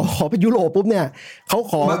จะไปขอไปยุโรปปุ๊บเนี่ยเขา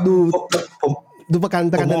ขอดูประกัน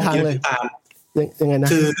เดินทางเลยยังไงนะ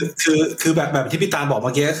คือแบบที่พี่ตาบอกเ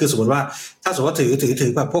มื่อกี้ก็คือสมมติว่าถ้าสมมติว่าถื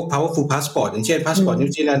อแบบพวก powerful passport อย่างเช่น passport นิ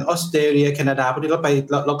วซีแลนด์ออสเตรเลียแคนาดาพวกนี้เ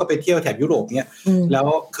ราก็ไปเที่ยวแถบยุโรปเนี่ยแล้ว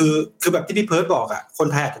คือแบบที่พี่เพิร์ทบอกคน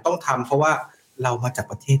ไทยอาจจะต้องทำเพราะว่าเรามาจาก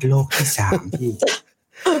ประเทศโลกที่3พี่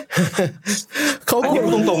เขาพูด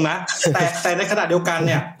ตรงๆนะแต่ในขณะเดียวกันเ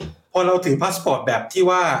นี่ยพอเราถือพาสปอร์ตแบบที่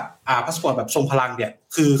ว่าพาสปอร์ตแบบทรงพลังเนี่ย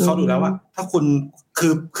คือเขาดูแล้วว่าถ้าคุณ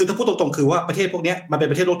คือถ้าพูดตรงๆคือว่าประเทศพวกนี้มันเป็น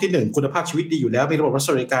ประเทศโลกที่1คุณภาพชีวิตดีอยู่แล้วมีระบบรัฐส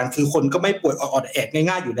วัสดิการคือคนก็ไม่ป่วยออดแอดง่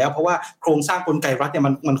ายๆอยู่แล้วเพราะว่าโครงสร้างกลไกรัฐเนี่ย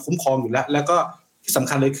มันคุ้มครองอยู่แล้วก็ที่สำ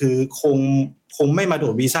คัญเลยคือคงไม่มาโด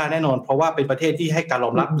ดวีซ่าแน่นอนเพราะว่าเป็นประเทศที่ให้การร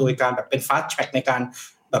องรับโดยการแบบเป็น fast track ในการ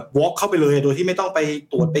แบบ walk เข้าไปเลยโดยที่ไม่ต้องไป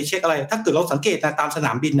ตรวจไปเช็คอะไรถ้าเกิดเราสังเกตนะตามสน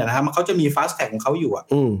ามบินนะฮะมันเขาจะมี fast track ของเขาอยู่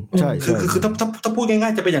ใช่คือถ้าพูดง่า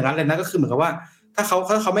ยๆจะเป็นอย่างนั้นเลยนะก็คือเหมือนกับว่าถ้า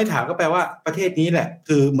เขาไม่ถามก็แปลว่าประเทศนี้แหละ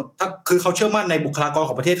คือเขาเชื่อมั่นในบุคลากรข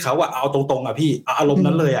องประเทศเขาเอาตรงๆพี่อารมณ์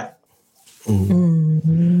นั้นเลย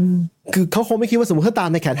คือเขาคงไม่คิดว่าสมมติถ้าตาม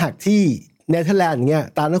ในแขนหักที่เนเธอร์แลนด์อย่างเงี้ย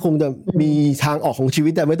ตามนั้นคงจะมีทางออกของชีวิ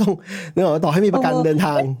ตแต่ไม่ต้องเนื่องจากต่อให้มีประกันเดินท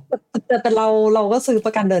างแต่เราก็ซื้อป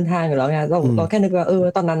ระกันเดินทางอยู่แล้วไงเราแค่นึกว่า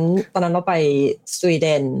ตอนนั้นเราไปสวีเด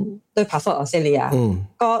นด้วยพาสปอร์ตออสเตรเลีย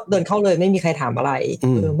ก็เดินเข้าเลยไม่มีใครถามอะไร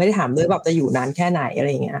ไม่ได้ถามด้วยแบบจะอยู่นานแค่ไหนอะไ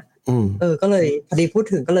รอย่างเงี้ยก็เลยพอดีพูด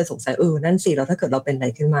ถึงก็เลยสงสัยนั่นสิแล้วถ้าเกิดเราเป็นอะไร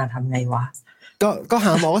ขึ้นมาทำไงวะก็ห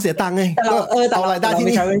าหมอก็เสียตังค์ไงแต่เรารายได้ที่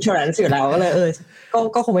นี่ travel insurance อยู่แล้วก็เลย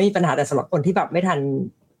ก็คงไม่มีปัญหาแต่สำหรับคนที่แบบไม่ทัน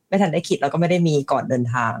ได้คิดแล้วก็ไม่ได้มีก่อนเดิน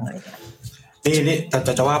ทางอะไรอย่างเงี้ยนี่แ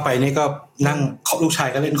ต่จะว่าไปนี่ก็นั่งลูกชาย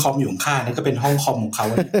ก็เล่นคอมอยู่ข้างนี่ก็เป็นห้องคอมของเขา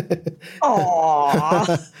อ๋อ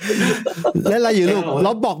เล่นอะไรอยู่ลูกล็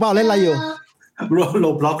อบบอกเปล่าเล่นอะไรอยู่โล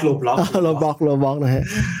บล็อกนะฮะ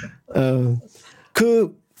คือ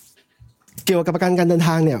เกี่ยวกับประกันการเดินท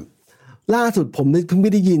างเนี่ยล่าสุดผมเพิ่ง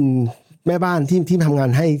ได้ยินแม่บ้านที่ทำงาน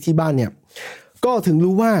ให้ที่บ้านเนี่ย ก็ถึง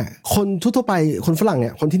รู้ว่าคนทั่วไปคนฝรั่งเนี่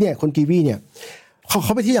ยคนที่เนี่ยคนกีวีเนี่ยเข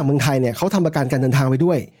าไปที่อย่างเมืองไทยเนี่ยเขาทำประกันการเดินทางไป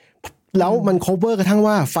ด้วยแล้วมัน cover กระทั่ง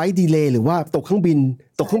ว่าไฟล์ดีเลย์หรือว่าตกเครื่องบิน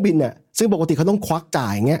เนี่ยซึ่งปกติเขาต้องควักจ่า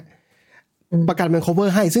ยเงี้ยประกันมัน cover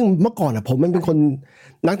ให้ซึ่งเมื่อก่อนผมมันเป็นคน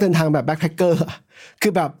นักเดินทางแบบแบ็คแพคเกอร์คื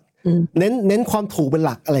อแบบเน้นความถูกเป็นห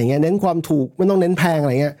ลักอะไรเงี้ยเน้นความถูกไม่ต้องเน้นแพงอะไ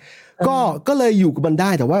รเงี้ยก็เลยอยู่กับมันได้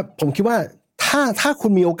แต่ว่าผมคิดว่าถ้าคุ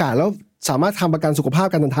ณมีโอกาสแล้วสามารถทำประกันสุขภาพ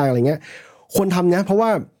การเดินทางอะไรเงี้ยควรทำนะเพราะว่า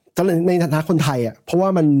ในฐานะคนไทยอ่ะเพราะว่า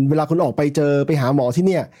มันเวลาคุณออกไปเจอไปหาหมอที่เ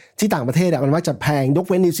นี่ยที่ต่างประเทศอ่ะมันว่าจะแพงยก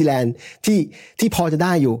เว้นนิวซีแลนด์ที่พอจะไ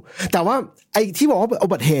ด้อยู่แต่ว่าไอ้ที่บอกว่าอุ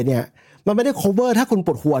บัติเหตุเนี่ยมันไม่ได้ cover ถ้าคุณป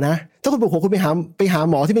วดหัวนะถ้าคุณปวดหัวคุณไปหา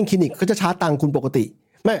หมอที่เป็นคลินิกก็จะชาร์จตังค์คุณปกติ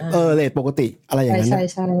ไม่เรทปกติอะไรอย่างนั้นใช่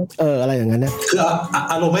อะไรอย่างนั้นนะคือ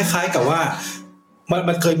อารมณ์คล้ายๆกับว่า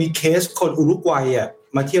มันเคยมีเคสคนอุรุกวัยอ่ะ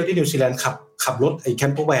มาเที่ยวที่นิวซีแลนด์ขับรถไอ้แค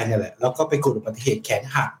มเปอร์แวนเนี่ยแหละแล้วก็ไปเกิดอุบัติเหตุแขน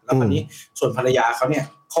หักแล้วคราวนี้ส่วนภรรยาเขาเนี่ย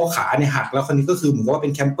ข้อขาเนี่ยหักแล้วคราวนี้ก็คือเหมือนกับว่าเป็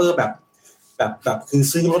นแคมเปอร์แบบคือ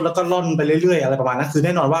ซื้อรถแล้วก็ล่อนไปเรื่อยๆอะไรประมาณนั้นคือแ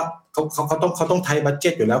น่นอนว่าเขาต้องไทยบัดเจ็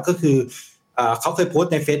ตอยู่แล้วก็คือเขาเคยโพส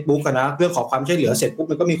ต์ใน Facebook กันนะเรื่องขอความช่วยเหลือเสร็จปุ๊บ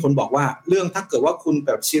มันก็มีคนบอกว่าเรื่องถ้าเกิดว่าคุณแ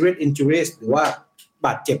บบ serious injuries หรือว่าบ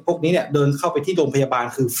าดเจ็บพวกนี้เนี่ยเดินเข้าไปที่โรงพยาบาล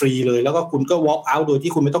คือฟรีเลยแล้วก็คุณก็ walk out โดย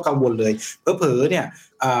ที่คุณไม่ต้องกังวลเลยเผลอๆเนี่ย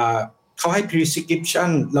เขาให้ prescription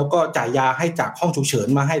แล้วก็จ่ายยาให้จากห้องฉุกเฉิน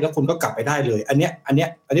มาให้แล้วคุณก็กลับไปได้เลยอัน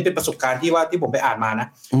นี้เป็นประสบการณ์ที่ผมไปอ่านมานะ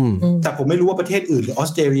แต่ผมไม่รู้ว่าประเทศอื่นหรือออ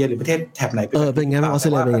สเตรเลียหรือประเทศแถบไหนเป็นไงบ้างออสเตร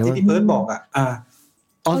เลียเป็นไงบ้างที่เพิร์ทบอกอ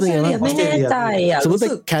ออสเตรเลียไม่แน่ใจสมมติ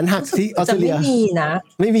แขนหักที่ออสเตรเลียไม่มีนะ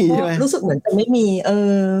ไม่มีใช่ไหมรู้สึกเหมือนจะไม่มี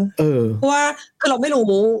เพราะว่าคือเราไม่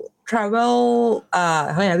รู้ travel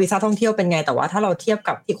เขาเรียกวีซ่าท่องเที่ยวเป็นไงแต่ว่าถ้าเราเทียบ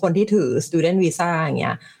กับที่คนที่ถือ student visa อย่างเ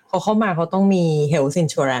งี้ยเขาเข้ามาเขาต้องมี health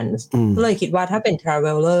insurance ก็เลยคิดว่าถ้าเป็น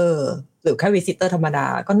traveler หรือแค่ visitor ธรรมดา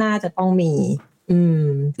ก็น่าจะต้องมี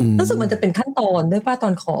รู้สึกมันจะเป็นขั้นตอนด้วยป่ะตอ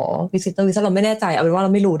นขอ visitor visa เราไม่แน่ใจเอาเป็นว่าเร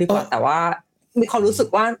าไม่รู้ดีกว่าแต่ว่ามีความรู้สึก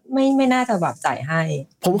ว่าไม่น่าจะแบบจ่ายให้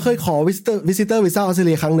ผมเคยขอ visitor visa ออสเตรเ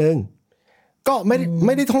ลียครั้งนึงก็ไ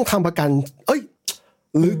ม่ได้ต้องทำประกัน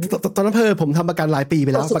หรือตอนนั้นผมทำประกันรายปีไป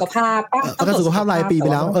แล้วสุขภาพประกันสุขภาพรายปีไป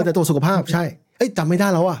แล้วแต่ตัวสุขภาพใช่จำไม่ได้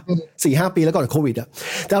แล้ว4-5 ปีแล้วก่อนโควิด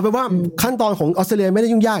แต่เอาเป็นว่าขั้นตอนของออสเตรเลียไม่ได้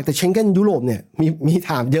ยุ่งยากแต่เชงเก้นยุโรปเนี่ยมี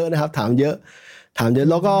ถามเยอะนะครับถามเยอะ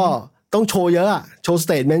แล้วก็ต้องโชว์เยอะโชว์สเ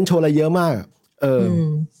ตทเมนต์โชว์อะไรเยอะมาก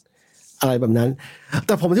อะไรแบบนั้นแ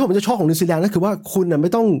ต่ที่ผมจะชอบของนิวซีแลนด์ก็คือว่าคุณไ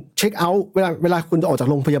ม่ต้องเช็คเอาท์เวลาคุณจะออกจาก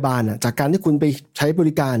โรงพยาบาลจากการที่คุณไปใช้บ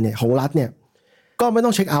ริการเนี่ยของรัฐเนี่ยก็ไม่ต้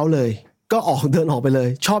องเช็คเอาท์เลยก็เดินออกไปเลย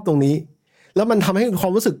ชอบตรงนี้แล้วมันทำให้ควา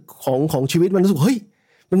มรู้สึกของชีวิตมันรู้สึกเฮ้ย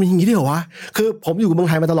มันมีอย่างนี้ด้วยเหรอวะคือผมอยู่กับเมือง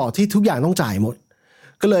ไทยมาตลอดที่ทุกอย่างต้องจ่ายหมด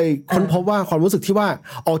ก็เลยค้นพบว่าความรู้สึกที่ว่า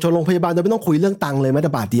ออกจากโรงพยาบาลโดยไม่ต้องคุยเรื่องตังค์เลยแม้แ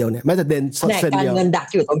ต่บาทเดียวเนี่ยแม้แต่เดนเซนเดียวเงินดัก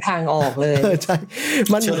อยู่ตรงทางออกเลยใช่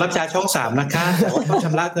มันเชิญรับจ่ายช่อง3นะคะแต่ว่าต้องช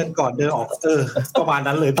ำระเงินก่อนเดินออกประมาณ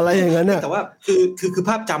นั้นเลยอะไรอย่างนั้นเนี่ยแต่ว่าคือ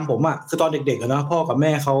ภาพจำผมคือตอนเด็กๆนะพ่อกับแ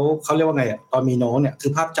ม่เขาเรียกว่าไงตอนมีน้องเนี่ยคื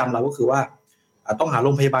อภาพจำเราก็คือว่าต้องหาโร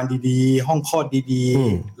งพยาบาลดีๆห้องคลอดดี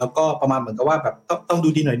ๆแล้วก็ประมาณเหมือนกับว่าแบบต้องดู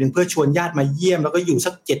ดีหน่อยนึงเพื่อชวนญาติมาเยี่ยมแล้วก็อยู่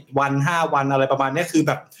สัก7 วัน5 วันอะไรประมาณนี้คือแ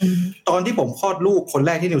บบตอนที่ผมคลอดลูกคนแ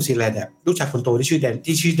รกที่นิวซีแลนด์เนี่ยลูกชายคนโตที่ชื่อแ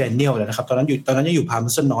ดเนียลเลยนะครับตอนนั้นยังอยู่พาร์เม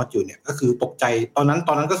สันนอร์ทอยู่เนี่ยก็คือตกใจตอนนั้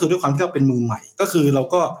นก็คือด้วยความที่เราเป็นมือใหม่ก็คือเรา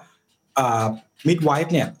ก็มิดไว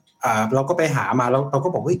ฟ์เนี่ยเราก็ไปหามาแล้วเราก็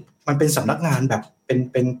บอกเฮ้ยมันเป็นสำนักงานแบบเ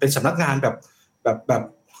ป็นสำนักงานแบบ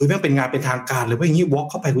คือแม่งเป็นงานเป็นทางการเลยว่าอย่างนี้วอล์ก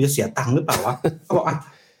เข้าไปกูจะเสียตังค์หรือเปล่าวะเขาบอก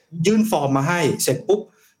ยื่นฟอร์มมาให้เสร็จปุ๊บ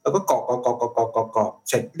แล้วก็กรอก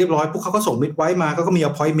เสร็จเรียบร้อยปุ๊บเขาก็ส่งมิดไว้มาก็มี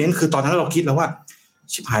appointment คือตอนนั้นเราคิดแล้วว่า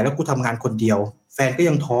ชิบหายแล้วกูทำงานคนเดียวแฟนก็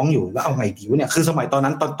ยังท้องอยู่แล้วเอาไงดีวะเนี่ยคือสมัยตอน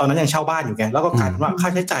นั้นยังเช่าบ้านอยู่ไงแล้วก็กลายเป็นว่าค่า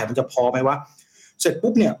ใช้จ่ายมันจะพอไหมวะเสร็จ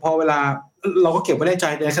ปุ๊บเนี่ยพอเวลาเราก็เก็บไว้ในใจ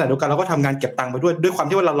ในขณะเดียวกันเราก็ทำงานเก็บตังค์ไปด้วยความ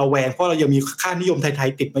ที่ว่าเราระแวงเพราะเรายังมีค่านิยมไทย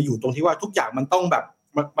ๆติดมาอยู่ตรงที่ว่าทุกอย่างมันต้องแบบ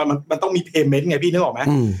มันต้องมี payment ไงพี่นึกออกไหม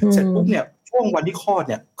เสร็จปุ๊บเนี่ยช่วงวันที่คลอด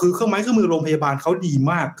เนี่ยคือเครื่องไม้เครื่องมือโรงพยาบาลเขาดี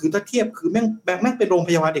มากคือถ้าเทียบคือแม่งเป็นโรงพ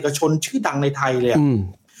ยาบาลเอกชนชื่อดังในไทยเลย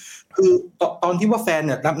คือตอนที่ว่าแฟนเ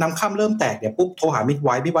นี่ยน้ำค่ำเริ่มแตกเนี่ยปุ๊บโทรหามิดไว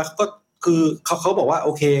ฟ์ก็คือเขาบอกว่าโอ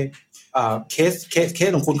เคเค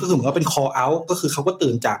สของคุณก็คือเหมือนว่าเป็น call out ก็คือเขาก็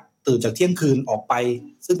ตื่นจากเที่ยงคืนออกไป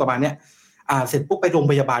ซึ่งประมาณเนี้ยเสร็จปุ๊บไปโรง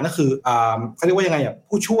พยาบาลก็คือเขาเรียกว่ายังไง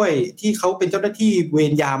ผู้ช่วยที่เขาเป็นเจ้าหน้าที่เว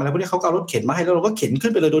รยามอะไรพวกนี้เขาเอารถเข็นมาให้แล้วเราก็เข็นขึ้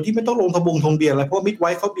นไปเลยโดยที่ไม่ต้องลงทะเบียนอะไรเพราะมิดไว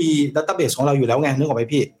ฟ์เขามีดัตต้าเบสของเราอยู่แล้วไงนึกออกไหม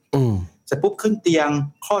พี่เสร็จปุ๊บขึ้นเตียง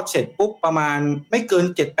คลอดเสร็จปุ๊บประมาณไม่เกิน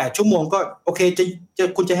 7-8 ชั่วโมงก็โอเคจะ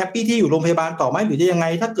คุณจะแฮปปี้ที่อยู่โรงพยาบาลต่อไหมหรือจะยังไง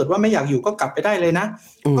ถ้าเกิดว่าไม่อยากอยู่ก็กลับไปได้เลยนะ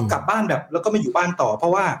ก็กลับบ้านแบบแล้วก็ไม่อยู่บ้านต่อเพรา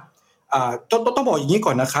ะว่า ต้องบอกอย่างนี้ก่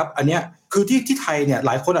อนนะครับอันเนี้ยคือที่ไทยเนี่ยห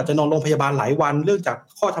ลายคนอาจจะนอนโรงพยาบาลหลายวันเรื่องจาก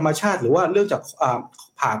ข้อธรรมชาติหรือว่าเรื่องจาก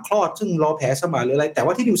ผ่าคลอดซึ่งรอแผลสมานหรืออะไรแต่ว่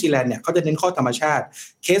าที่นิวซีแลนด์เนี่ยเขาจะเน้นข้อธรรมชาติ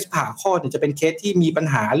เคสผ่าคลอดเนี่ยจะเป็นเคสที่มีปัญ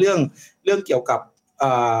หาเรื่องเกี่ยวกับ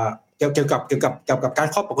การ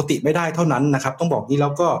คลอดปกติไม่ได้เท่านั้นนะครับต้องบอกนี้แล้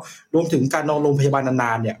วก็รวมถึงการนอนโรงพยาบาลน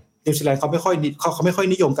านๆเนี่ยนิวซีแลนด์เขาไม่ค่อย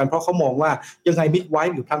นิยมกันเพราะเขามองว่ายังไงมิดไว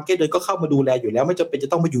ฟ์หรือพลังเกตเลยก็เข้ามาดูแลอยู่แล้วไม่จำเป็นจะ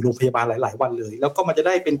ต้องมาอยู่โรงพยาบาลหลายๆวันเลยแล้วก็มันจะไ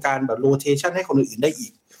ด้เป็นการแบบโรเทชันให้คนอื่นๆได้อี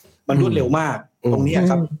กมันรวดเร็วมากตรงนี้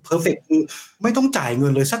ครับเพอร์เฟคคือไม่ต้องจ่ายเงิ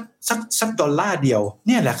นเลยสักดอลลาร์เดียวเ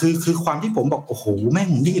นี่ยแหละคือความที่ผมบอกโอ้โหแม่ง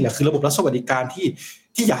นี่แหละคือระบบรัฐสวัสดิการ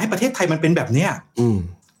ที่อยากให้ประเทศไทยมันเป็นแบบเนี้ย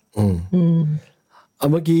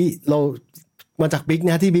เมื่อกี้เรามาจากบิ๊ก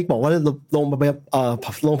นะที่บิ๊กบอกว่าโ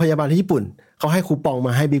รงพยาบาลที่ญี่ปุ่นเขาให้คูปองม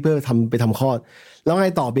าให้บิ๊กเพื่อไปทำคลอดแล้วไง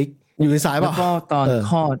ต่อบิ๊กอยู่ในสายป่ะแล้วก็ตอ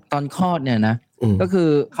นคลอดเนี่ยนะก็คือ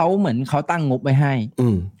เขาเหมือนเขาตั้งงบไว้ให้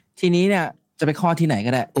ทีนี้เนี่ยจะไปคลอดที่ไหนก็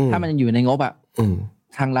ได้ถ้ามันอยู่ในงบอ่ะ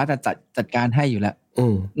ทางรัฐจะจัดการให้อยู่แล้ว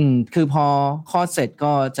คือพอคลอดเสร็จ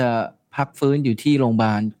ก็จะพักฟื้นอยู่ที่โรงพยาบ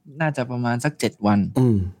าลน่าจะประมาณสัก7 วัน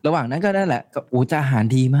ระหว่างนั้นก็ได้แหละก็จะอาหาร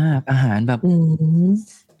ดีมากอาหารแบบ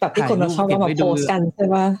ที่คนมาเข้ามาโพสกันใช่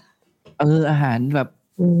ป่ะอาหารแบบ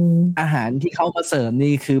อาหารที่เขามาเสิร์ฟ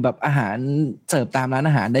นี่คือแบบอาหารเสิร์ฟตามร้าน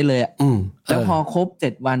อาหารได้เลยอ่ะแล้วพอครบ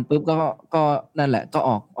7 วันปุ๊บก็นั่นแหละก็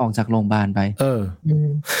ออกจากโรงพยาบาลไป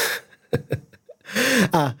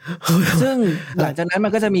ซึ่งหลังจากนั้นมั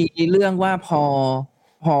นก็จะมีเรื่องว่าพ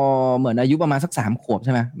อเหมือนอายุประมาณสัก3 ขวบใ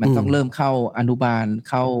ช่ไหมมันต้องเริ่มเข้าอนุบาล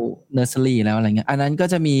เข้าเนอร์เซอรี่แล้วอะไรเงี้ยอันนั้นก็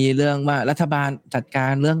จะมีเรื่องว่ารัฐบาลจัดกา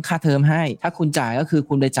รเรื่องค่าเทอมให้ถ้าคุณจ่ายก็คือ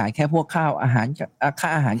คุณไปจ่ายแค่พวกค่าอาหา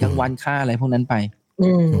รกลางวันค่าอะไรพวกนั้นไป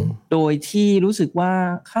โดยที่รู้สึกว่า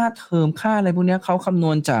ค่าเทอมค่าอะไรพวกนี้เขาคำน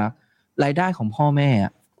วณจากรายได้ของพ่อแม่อ่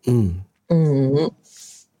ะ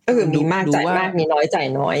ก็คือมีมากจ่ายมากมีน้อยจ่าย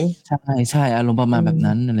น้อยใช่อารมณ์ประมาณแบบ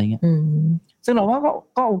นั้นอะไรเงี้ยซึ่งเราว่า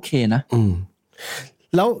ก็โอเคนะ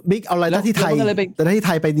แล้วบิ๊กเอาอะไรแล้วที่ไทยแต่ที่ไ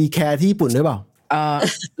ทยไปดีแคร์ที่ญี่ปุ่นหรือเปล่า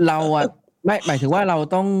เราอ่ะไม่หมายถึงว่าเรา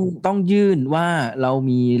ต้องยื่นว่าเรา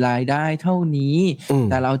มีรายได้เท่านี้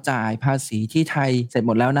แต่เราจ่ายภาษีที่ไทยเสร็จห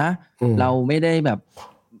มดแล้วนะเราไม่ได้แบบ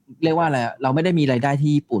เรียกว่าอะไรเราไม่ได้มีรายได้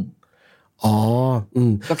ที่ญี่ปุ่น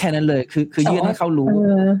ก็แค่นั้นเลยคือยื่นให้เขารู้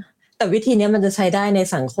แต่วิธีนี้มันจะใช้ได้ใน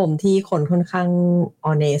สังคมที่คนค่อนข้าง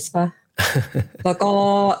honest ป่ะ แล้ว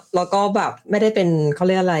ก็แบบไม่ได้เป็นเขาเ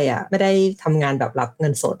รียกอะไรอ่ะไม่ได้ทำงานแบบรับเงิ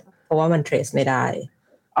นสดเพราะว่ามัน trace ไม่ได้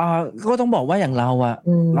ก็ต้องบอกว่าอย่างเราอ่ะ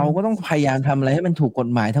เราก็ต้องพยายามทำอะไรให้มันถูกกฎ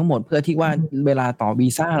หมายทั้งหมดเพื่อที่ว่าเวลาต่อวี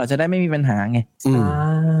ซ่าเราจะได้ไม่มีปัญหาไง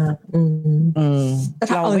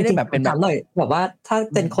เราไม่ได้แบบเป็นแบบหน่อยแบบว่าถ้า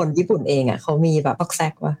เป็นคนญี่ปุ่นเองอ่ะเขามีแบบพอกแซ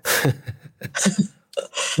กว่ะ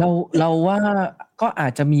เราว่าก็อา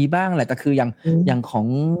จจะมีบ้างแหละแต่คืออย่างของ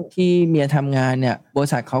ที่เมียทำงานเนี่ยบริ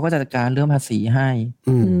ษัทเขาก็จัดการเรื่องภาษีให้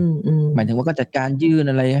หมายถึงว่าก็จัดการยื่น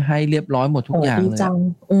อะไรให้เรียบร้อยหมดทุกอย่างเลย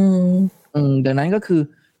ดังนั้นก็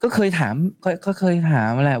เคยถาม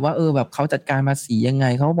แหละว่าแบบเขาจัดการภาษียังไง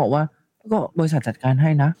เขาบอกว่าก็บริษัทจัดการใ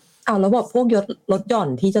ห้นะแล้วแบบพวกลดหย่อน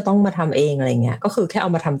ที่จะต้องมาทำเองอะไรเงี้ยก็คือแค่เอา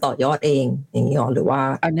มาทำต่อยอดเองอย่างนี้หรอหรือว่า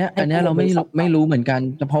อันเนี้ยเราไม่รู้เหมือนกัน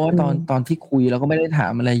เพราะว่าตอนที่คุยเราก็ไม่ได้ถา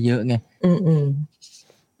มอะไรเยอะไง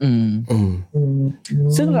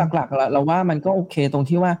ซึ่งหลักๆเราว่ามันก็โอเคตรง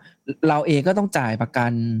ที่ว่าเราเองก็ต้องจ่ายประกั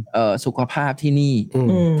นสุขภาพที่นี่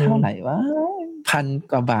เท่าไหร่วะ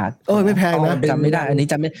1,000 กว่าบาทไม่แพงนะจำไม่ได้อันนี้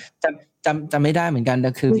จำไม่ได้เหมือนกันแ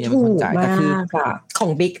ต่คือมีคนจ่ายแต่คือขอ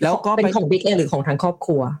งบิ๊กแล้วก็เป็นของบิ๊กเองหรือของทั้งครอบค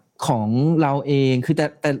รัวของเราเองคือ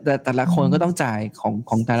แต่ละคนก็ต้องจ่าย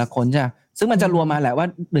ของแต่ละคนใช่ซึ่งมันจะรวมมาแหละว่า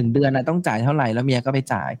1 เดือนนะต้องจ่ายเท่าไหร่แล้วเมียก็ไป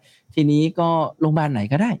จ่ายทีนี้ก็โรงพยาบาลไหน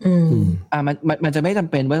ก็ได้มันจะไม่จำ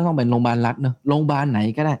เป็นว่าต้องเป็นโรงพยาบาลรัฐเนอะโรงพยาบาาลไหน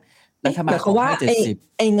ก็ได้รัฐบาลเขาว่า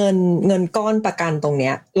ไอ้เงินก้อนประกันตรงเนี้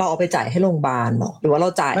ยเราเอาไปจ่ายให้โรงพยาบาลหรอหรือว่าเรา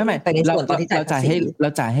จ่ายไปในส่วนตอนที่จ่ายเราจ่า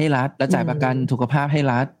ยให้รัฐเราจ่ายประกันสุขภาพให้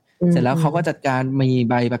รัฐเสร็จแล้วเขาก็จัดการมี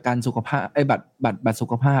ใบประกันสุขภาพบัตรสุ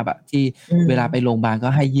ขภาพอะที่เวลาไปโรงพยาบาลก็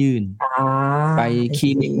ให้ยื่นไปคลิ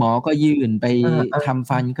นิกหมอก็ยื่นไปทำ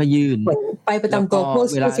ฟันก็ยื่นไปประจำตัวผู้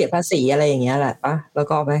เสียภาษีอะไรอย่างเงี้ยแหละปะแล้ว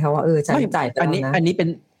ก็ไปเขาว่าจ่ายไปแล้วนะอันนี้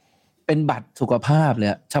เป็นบัตรสุขภาพเลย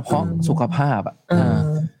เฉพาะสุขภาพอะ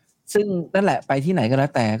ซึ่งนั่นแหละไปที่ไหนก็แล้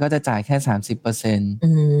วแต่ก็จะจ่ายแค่ 30%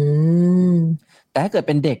แต่ถ้าเกิดเ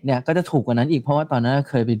ป็นเด็กเนี่ยก็จะถูกกว่านั้นอีกเพราะว่าตอนนั้น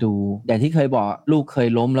เคยไปดูอย่างที่เคยบอกลูกเคย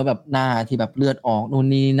ล้มแล้วแบบหน้าที่แบบเลือดออกนู่น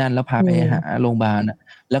นี่นั่นแล้วพาไปหาโรงพยาบาล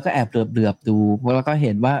แล้วก็แอบเหลือบดูแล้วก็เ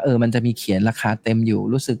ห็นว่ามันจะมีเขียนราคาเต็มอยู่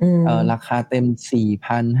รู้สึกราคาเต็ม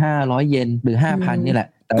 4,500 เยนหรือ 5,000 นี่แหละ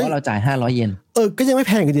แต่ว่าเราจ่าย500 เยนก็ยังไม่แ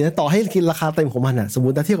พงกันดีนะต่อให้คิดราคาเต็มของมันสมมุ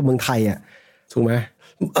ติถ้าเทียบกับเมืองไทย ถูกไหม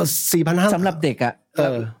4,500 สำหรับเด็กอ่ะ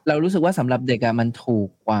เรารู้สึกว่าสำหรับเด็กอ่ะมันถูก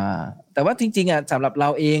กว่าแต่ว่าจริงๆอ่ะสำหรับเรา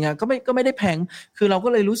เองอ่ะก็ไม่ได้แพงคือเราก็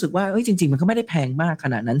เลยรู้สึกว่าจริงๆมันก็ไม่ได้แพงมากข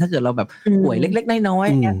นาดนั้นถ้าเกิดเราแบบป่วยเล็กๆน้อย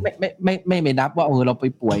ๆเนี่ยไม่นับว่าเราไป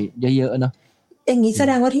ป่วยเยอะๆเนาะอย่างนี้แส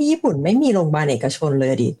ดงว่าที่ญี่ปุ่นไม่มีโรงพยาบาลเอกชนเลย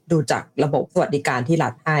ดิดูจากระบบสวัสดิการที่รั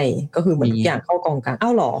ฐให้ก็คือเหมือนทุกอย่างเข้ากองกลางอ้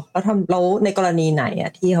าวหรอแล้วในกรณีไหนอ่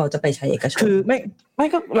ะที่เขาจะไปใช้เอกชนคือไม่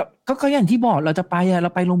ก็อย่างที่บอกเราจะไปเร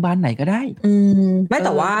าไปโรงพยาบาลไหนก็ได้ไม่แ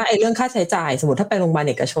ต่ว่าไอ้เรื่องค่าใช้จ่ายสมมติถ้าไปโรงพยาบาล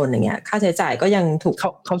เอกชนอย่างเงี้ยค่าใช้จ่ายก็ยังถูก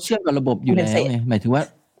เขาเชื่อมกับระบบอยู่แล้วไงหมายถึงว่า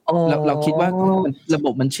เราคิดว่าระบ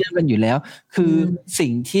บมันเชื่อมกันอยู่แล้วคือสิ่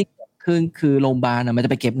งที่คือโรงพยาบาลมันจะ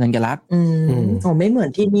ไปเก็บเงินกับรัฐไม่เหมือน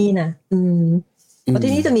ที่นี่นะเพราะ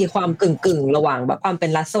ที่นี่จะมีความกึ่งระหว่างแบบความเป็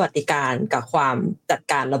นรัฐสวัสดิการกับความจัด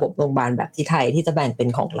การระบบโรงพยาบาลแบบที่ไทยที่จะแบ่งเป็น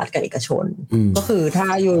ของรัฐกับเอกชนก็คือถ้า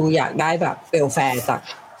อยู่อยากได้แบบเวลแฟร์จาก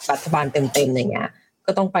รัฐบาลเต็มๆอย่างเงี้ย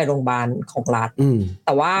ก็ต้องไปโรงพยาบาลของรัฐแ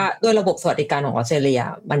ต่ว่าด้วยระบบสวัสดิการของออสเตรเลีย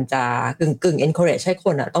มันจะกึ่ง encourage ให้ค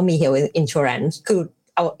นต้องมี health insurance คือ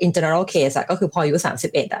เอา in general case ก็คือพออายุ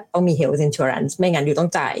31ต้องมี health insurance ไม่งั้นอยู่ต้อง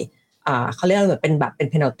จ่ายเขาเรียกว่าเหมือนเป็นแบบเป็น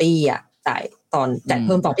penalty จ่ายเ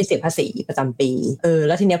พิ่มตอนที่เสียภาษีประจำปีแ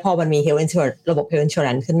ล้วทีเนี้ยพอมันมี health insurance ระบบ health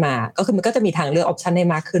insurance ขึ้นมาก็คือมันก็จะมีทางเลือก option ให้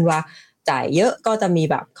มากขึ้นว่าจ่ายเยอะก็จะมี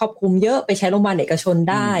แบบครอบคลุมเยอะไปใช้โรงพยาบาลเอกชน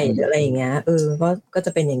ได้หรืออะไรอย่างเงี้ยก็จ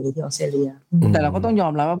ะเป็นอย่างนี้ที่ออสเตรเลียแต่เราก็ต้องยอ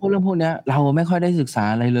มรับว่าพวกเรื่องพวกเนี้ยเราไม่ค่อยได้ศึกษา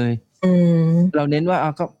อะไรเลยเราเน้นว่า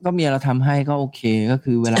ก็เมียเราทำให้ก็โอเคก็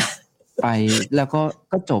คือเวลา ไปแล้ว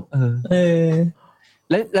ก็จบ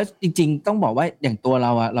แล้วจริงๆต้องบอกว่าอย่างตัวเร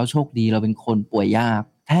าเราโชคดีเราเป็นคนป่วยยาก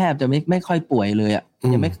แทบจะไม่ค่อยป่วยเลย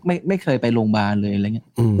ยังไม่เคยไปโรงพยาบาลเลยอะไรเงี้ย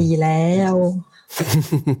ดีแล้ว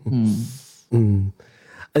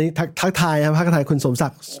อันนี้ทักทายครับทักทายคุณสมศั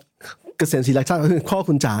กดิ์เกษมศรีรักชาติคือข้อ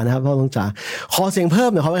คุณจ๋านะครับพ่อต้องจ๋าขอเสียงเพิ่ม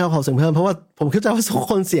หน่อยครับขอเสียงเพิ่มเพราะว่าผมคิดว่าทุก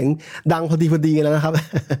คนเสียงดังพอดีแล้วนะครับ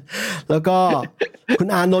แล้วก็คุณ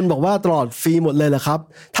อานนท์บอกว่าตลอดฟรีหมดเลยเหรอครับ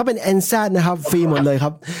ถ้าเป็น NZ นะครับฟรีหมดเลยค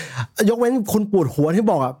รับยกเว้นคุณปวดหัวที่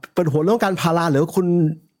บอกปวดหัวเรื่องการพาราหรือคุณ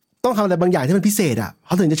ต้องทำอะไรบางอย่างที่มันพิเศษเข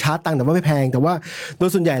าถึงจะชาร์จตังค์แต่ว่าไม่แพงแต่ว่าโดย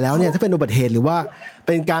ส่วนใหญ่แล้วเนี่ยถ้าเป็นอุบัติเหตุหรือว่าเ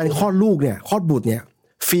ป็นการคลอดลูกเนี่ยคลอดบุตรเนี่ย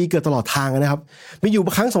ฟรีเกิดตลอดทางนะครับมีอยู่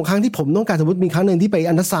ครั้ง2ครั้งที่ผมต้องการสมมติมีครั้งนึงที่ไป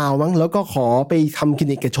อัลตราซาวด์มั้งแล้วก็ขอไปทำคลิ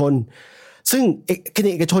นิกเอกชนซึ่งคลินิ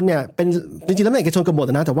กเอกชนเนี่ยเป็นจริงๆแล้วเป็นเอกชนกันหมด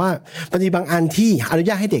นะแต่ว่ามันมีบางอันที่อนุ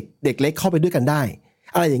ญาตให้เด็กเล็กเข้าไปด้วยกันได้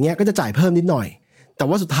อะไรอย่างเงี้ยก็จะจ่ายเพิ่มนิดหน่อยแต่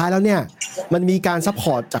ว่าสุดท้ายแล้วเนี่ยมันมีการซัพพ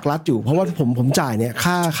อร์ตจากรัฐอยู่เพราะว่าผมจ่ายเนี่ย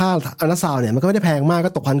ค่าอัลตราซาวด์เนี่ยมันก็ไม่ได้แพงมาก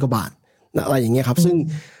ก็ตก1,000 กว่าบาทอะไรอย่างเงี้ยครับซึ่ง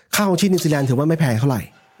ค่าของชีพนิวซีแลนด์ถือว่าไม่แพงเท่าไหร่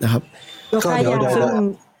นะครับก็เดี๋ยว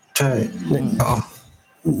ใช่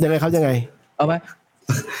ยังไงครับยังไงเอาไหม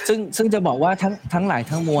ซึ่งจะบอกว่าทั้งหลาย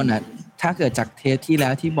ทั้งมวลถ้าเกิดจากเทปที่แล้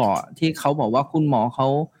วที่เขาบอกว่าคุณหมอเขา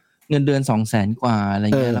เงินเดือน 200,000 กว่าอะไร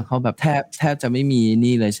เงี้ยแล้วเขาแบบแทบจะไม่มี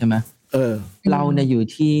นี่เลยใช่ไหมเราเนี่ยอยู่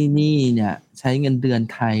ที่นี่เนี่ยใช้เงินเดือน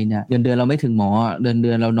ไทยเนี่ยเงินเดือนเราไม่ถึงหมอเดื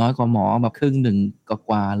อนเราน้อยกว่าหมอแบบครึ่งหนึ่ง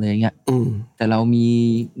กว่าเลยเงี้ยแต่เรามี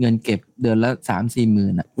เงินเก็บเดือนละ 3-4 หมื่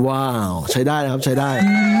นว้าวใช้ได้นะครับใช้ได้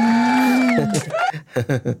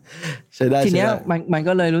ใช้ได้ทีเนี้ยมัน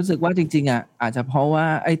ก็เลยรู้สึกว่าจริงๆอาจจะเพราะว่า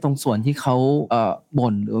ไอ้ตรงส่วนที่เขา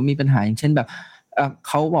บ่นหรือว่ามีปัญหาอย่างเช่นแบบเ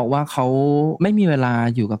ขาบอกว่าเขาไม่มีเวลา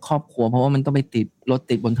อยู่กับครอบครัวเพราะว่ามันต้องไปรถ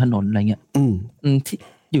ติดบนถนนอะไรเงี้ย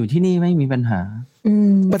อยู่ที่นี่ไม่มีปัญหา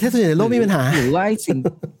ประเทศส่วนใหญ่ในโลกมีปัญหาหรือว่าไอ้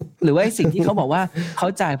สิ่งที่เขาบอกว่าเขา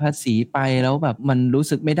จ่ายภาษีไปแล้วแบบมันรู้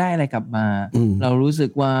สึกไม่ได้อะไรกลับมาเรารู้สึก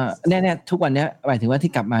ว่าแน่ๆทุกวันนี้หมายถึงว่า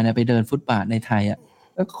ที่กลับมาเนี่ยไปเดินฟุตบาทในไทย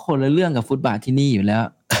ก็คนละเรื่องกับฟุตบาทที่นี่อยู่แล้ว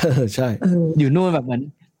ใช่อยู่นู่นแบบเห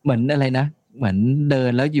มือนอะไรนะเหมือนเดิ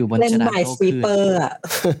นแล้วอยู่บนกระดาษโต้คลื่น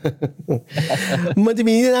มันจะ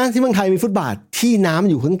มีนี่นะที่เมืองไทยมีฟุตบาทที่น้ำ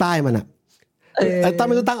อยู่ข้างใต้มันตั้งไ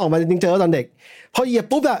ม่รู้ตั้งออกมาจริงๆเจอตอนเด็กพอเหยียบ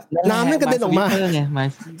ปุ๊บน้ำมันกระเด็นออกมา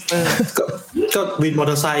ก็วินมอเ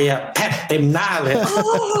ตอร์ไซค์แพะเต็มหน้าเลย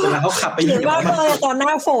เวลาเขาขับไปเหยียบเลยตอนหน้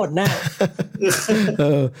าฝนน่ะ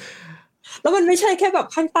แล้วมันไม่ใช่แค่แบบ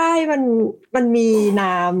ข้างใต้มันมี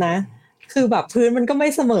น้ำนะคือแบบพื้นมันก็ไม่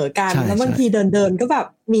เสมอกันแล้วบางทีเดินก็แบบ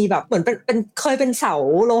มีแบบเหมือนเป็นเคยเป็นเสา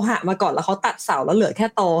โลหะมาก่อนแล้วเขาตัดเสาแล้วเหลือแค่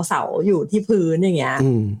ตอเสาอยู่ที่พื้นอย่างเงี้ย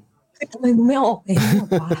ทำไมมึงไม่ออกเอง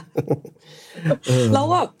วะแล้ว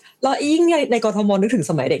แบบเรายิ่งในกทมนึกถึง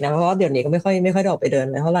สมัยเด็กนะเพราะว่าเดี๋ยวนี้ก็ไม่ค่อยได้ออกไปเดิน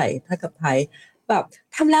เลยเท่าไหร่ถ้ากับไทยแบบ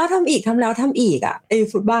ทำแล้วทำอีกไอ้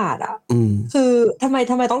ฟุตบาทคือทำไม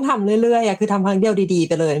ต้องทำเรื่อยๆคือทำครั้งเดียวดีๆไ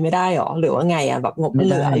ปเลยไม่ได้หรอหรือว่าไงแบบงบไม่เ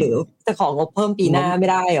หลือหรือจะของงบเพิ่มปีหน้าไม่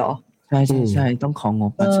ได้หรอใช่ต้องของง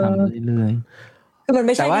บประจำเรื่อยๆคื คือมันไ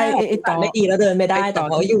ม่ใช่ว่าไอ้ตอนไม่ดีแล้วเดินไม่ได้แต่เ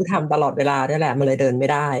พราะอยู่ทำตลอดเวลาด้วยแหละมันเลยเดินไม่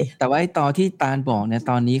ได้แต่ว่าไอ้ตอนที่ตาลบอกเนี่ย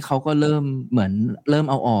ตอนนี้เขาก็เริ่มเหมือนเริ่ม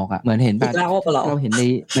เอาออกอ่ะเหมือนเห็นแบบเราเห็นใน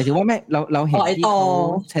หมายถึงว่าไม่เราเห็นที่เขา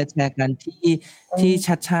แชร์กันที่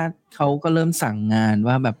ชัดเขาก็เริ่มสั่งงาน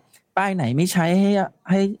ว่าแบบป้ายไหนไม่ใช้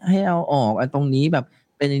ให้เอาออกตรงนี้แบบ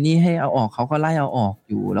เป็นอย่างนี้ให้เอาออกเขาก็ไล่เอาออก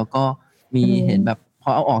อยู่แล้วก็มีเห็นแบบพ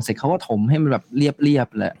อเอาออกเสร็จเขาก็ถมให้มันแบบเรียบ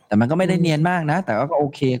แหละแต่มันก็ไม่ได้เนียนมากนะแต่ก็โอ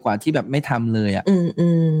เคกว่าที่แบบไม่ทำเลยอ่ะ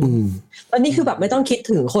ตอนนี้คือแบบไม่ต้องคิด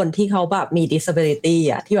ถึงคนที่เขาแบบมี disability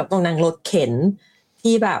อ่ะที่แบบต้องนั่งรถเข็น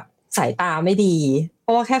ที่แบบสายตาไม่ดีเพร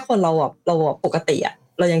าะว่าแค่คนเราปกติอ่ะ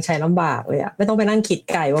เรายังใช้ลำบากเลยอ่ะไม่ต้องไปนั่งคิด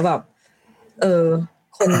ไกลว่าแบบ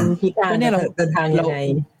คนพิการเนี่ยเดินทางยังไง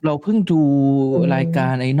เราเพิ่งดูรายกา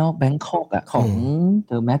รไอ้นอกแบงคอกอ่ะของ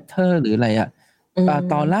The Matter หรืออะไรอ่ะ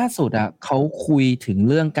ตอนล่าสุดอ่ะเขาคุยถึง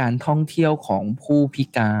เรื่องการท่องเที่ยวของผู้พิ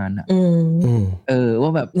การอ่ะว่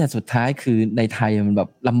าแบบเนี่ยสุดท้ายคือในไทยมันแบบ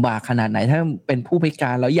ลำบากขนาดไหนถ้าเป็นผู้พิก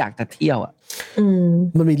ารแล้วอยากจะเที่ยวอ่ะ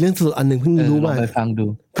มันมีเรื่องสดอันนึงเพิ่งรู้มาไปฟังดู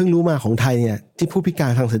เพิ่งรู้มาของไทยเนี่ยที่ผู้พิกา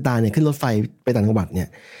รทางสายตาเนี่ยขึ้นรถไฟไปต่างจังหวัดเนี่ย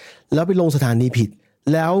แล้วไปลงสถานีผิด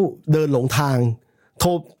แล้วเดินหลงทาง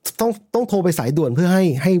ต้องโทรไปสายด่วนเพื่อ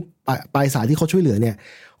ให้ปลายสายที่เขาช่วยเหลือเนี่ย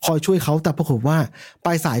คอยช่วยเขาแต่ปรากฏว่าป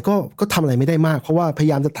ลายสายก็ทำอะไรไม่ได้มากเพราะว่าพย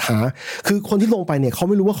ายามจะหาคือคนที่ลงไปเนี่ยเขา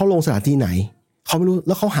ไม่รู้ว่าเขาลงสถานที่ไหนเขาไม่รู้แ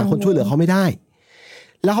ล้วเขาหาคนช่วยเหลือเขาไม่ได้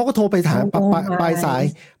แล้วเขาก็โทรไปถามปลาย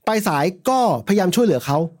สายก็พยายามช่วยเหลือเ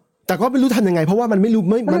ขาแต่ก็ไม่รู้ทำยังไงเพราะว่ามันไม่รู้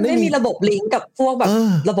มันไม่มีระบบลิงก์กับพวกแบบ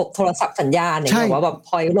ระบบโทรศัพท์สัญญาณเนี่ยว่าแบบ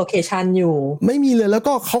point location อยู่ไม่มีเลยแล้ว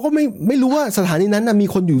ก็เขาก็ไม่รู้ว่าสถานีนั้นมี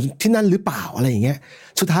คนอยู่ที่นั่นหรือเปล่าอะไรอย่างเงี้ย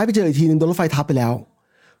สุดท้ายไปเจออีกทีนึงโดนรถไฟทับไปแล้ว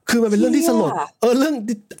คือมันเป็นเรื่องที่สลดเรื่อง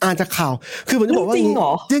อ่านจากข่าวคือผมจะบอกว่าจ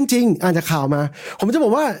ริงอ่านจากข่าวมาผมจะบอ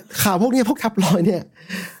กว่าข่าวพวกนี้พวกทับลอยเนี่ย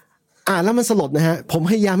อ่านแล้วมันสลดนะฮะผม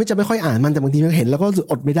พยายามที่จะไม่ค่อยอ่านมันแต่บางทีมันเห็นแล้วก็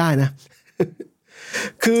อดไม่ได้นะ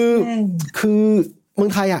คือเมือ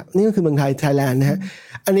งไทยอ่ะนี่ก็คือเมืองไทยไทยแลนด์นะฮะ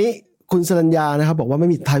อันนี้คุณสรัญญานะครับบอกว่าไม่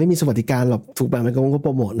มีไทยไม่มีสวัสดิการหรอกถูกแบบมันก็โป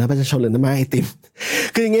รโมทนะประชาชนหรือน้ำไม้ไอติม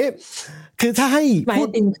คืออย่างงี้คือถ้าให้ไม้ไอ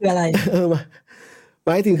ติมคืออะไรไ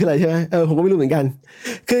ม้ไอติมคืออะไรใช่ไหมผมก็ไม่รู้เหมือนกัน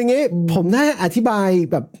คืออย่างงี้ผมได้อธิบาย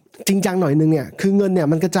แบบจริงจังหน่อยนึงเนี่ยคือเงินเนี่ย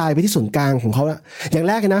มันกระจายไปที่ส่วนกลางของเขาละอย่าง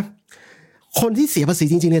แรกเลยนะคนที่เสียภาษี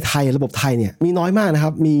จริงๆในไทยระบบไทยเนี่ยมีน้อยมากนะค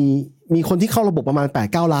รับมีคนที่เข้าระบบประมาณ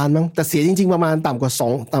 8-9 ล้านมั้งแต่เสียจริงๆประมาณต่ำกว่า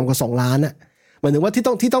2ล้านน่ะหมายถึงว่าที่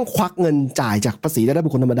ต้องควักเงินจ่ายจากภาษีได้บุ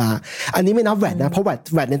คคลธรรมดาอันนี้ไม่นับแวตนะเพราะ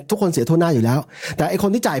แวตเนี่ยทุกคนเสียทั่วหน้าอยู่แล้วแต่ไอคน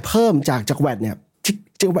ที่จ่ายเพิ่มจากแวตเนี่ย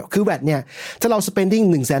คือแวตเนี่ยถ้าเรา spending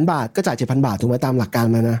 100,000 บาทก็จ่าย 7,000 บาทถูกไหมตามหลักการ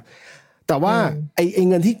มานะแต่ว่าไอ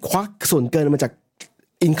เงินที่ควักส่วนเกินมาจาก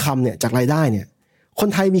income เนี่ยจากรายได้เนี่ยคน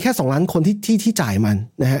ไทยมีแค่2ล้านคนที่จ่ายมัน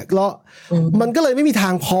นะฮะแล้วมันก็เลยไม่มีทา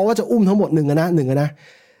งพอว่าจะอุ้มทั้งหมดหนึ่งนะ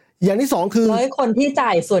อย่างที่2คือคนที่จ่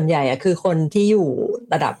ายส่วนใหญ่อะคือคนที่อยู่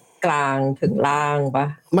ระดับกลางถึงล่างปะ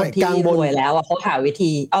ไม่กลางบนแล้วอะเขาหาวิ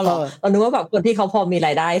ธีเอาหรอเรานึกว่าแบบคนที่เขาพอมีร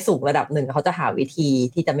ายได้สูงระดับหนึ่งเขาจะหาวิธี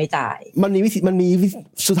ที่จะไม่จ่ายมันมีวิธี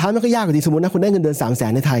สุดท้ายมันก็ยากกว่าที่สมมตินะคุณได้เงินเดือน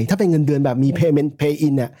 300,000 ในไทยถ้าเป็นเงินเดือนแบบมี pay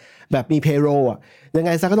in เนี่ยแบบมี payroll อ่ะยังไ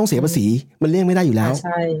งซะก็ต้องเสียภาษีมันเลี่ยงไม่ได้อยู่แล้ว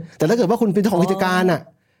แต่ถ้าเกิดว่าคุณเป็นเจ้าของกิจการอ่ะ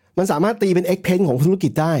มันสามารถตีเป็น expense ของธุรกิ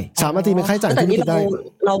จได้สามารถตีเป็นค่าใช้จ่ายธุรกิจได้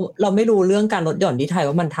เราไม่รู้เรื่องการลดหย่อนที่ไทย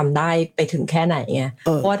ว่ามันทำได้ไปถึงแค่ไหนไงเ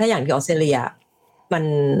พราะว่าถ้าอย่างที่ออสเตรเลีย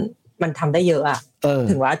มันทำได้เยอะอ่ะ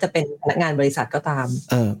ถึงว่าจะเป็นพนักงานบริษัทก็ตาม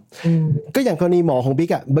ก็อย่างกรณีหมอของบิ๊ก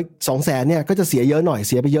อ่ะ200,000เนี่ยก็จะเสียเยอะหน่อยเ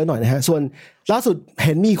สียไปเยอะหน่อยนะฮะส่วนล่าสุดเ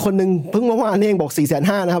ห็นมีคนนึงเพิ่งเมื่อวานเองบอก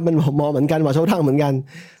 450,000 นะครับมันหมอเหมือนกันหมอเช่าทางเหมือนกัน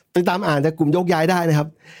ไปตามอ่านจากกลุ่มยกย้ายได้นะครับ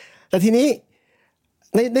แต่ทีนี้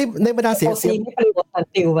ในบรรดาเสียไม่ปริวัติ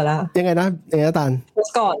ติวไปแล้วยังไงนะตาลโพส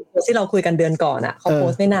ก่อนที่เราคุยกันเดือนก่อนอ่ะเขาโพ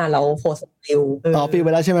สไม่นานเราโพสติวปิวไป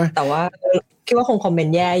แล้วใช่ไหมแต่ว่าคิดว่าคงคอมเมน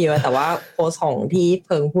ต์แย่เยอะแต่ว่าโพสของที่เ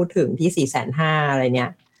พิงพูดถึงที่ 450,000 อะไรเนี่ย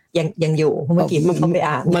ยังอยู่เมื่อกี้มันเข้าไป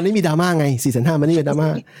อ่านมันไม่มีดราม่าไง 450,000 มันไม่มีดราม่า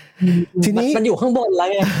ทีนี้มันอยู่ข้างบนแล้ว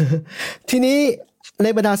ไงทีนี้ใน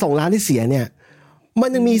บรรดา2ล้านที่เสียเนี่ยมัน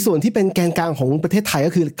ยังมีส่วนที่เป็นแกนกลางของประเทศไทย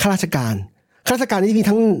ก็คือข้าราชการที่มี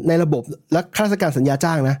ทั้งในระบบและข้าราชการสัญญา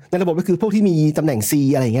จ้างนะในระบบก็คือพวกที่มีตำแหน่ง C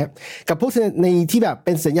อะไรอย่างเงี้ยกับพวกในที่แบบเ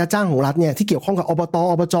ป็นสัญญาจ้างของรัฐเนี่ยที่เกี่ยวข้องกับอบ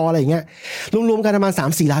จอะไรอย่างเงี้ยรวมๆกันประมาณ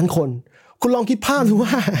 3-4 ล้านคนคุณลองคิดภาพดู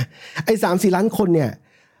ว่าไอ้ 3-4 ล้านคนเนี่ย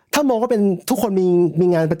ถ้ามองว่าเป็นทุกคนมี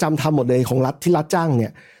งานประจำทำหมดเลยของรัฐที่รัฐจ้างเนี่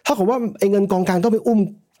ยเท่ากับว่าไอ้เงินกองกลางต้อ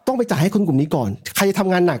งไปจ่ายให้คนกลุ่มนี้ก่อนใครจะท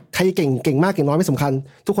ำงานหนักใครเก่งมากเก่งน้อยไม่สำคัญ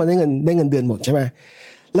ทุกคนได้เงินเดือนหมดใช่ไหม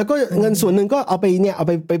แล้วก็เงินส่วนหนึ่งก็เอาไ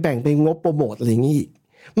ปแบ่งไปงบโปรโมทอะไรอย่างนี้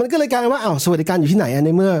มันก็เลยกลายว่าสวัสดิการอยู่ที่ไหนใน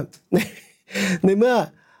เมื่อ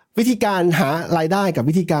วิธีการหารายได้กับ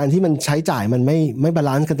วิธีการที่มันใช้จ่ายมันไม่บาล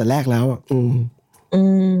านซ์กันแต่แรกแล้ว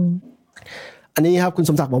อันนี้ครับคุณ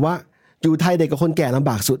สมศักดิ์บอกว่า อยู่ไทยเด็กกับคนแก่ลำ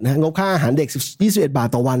บากสุดนะงบค่าอาหารเด็ก21 บาท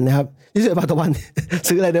ต่อวันนะครับ21 บาทต่อวัน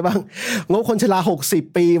ซื้ออะไรได้บ้างงบคนชรา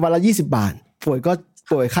60 ปีวันละ20 บาทป่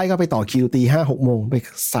วยไข้ก็ไปต่อคิวตี 5-6 โมงไป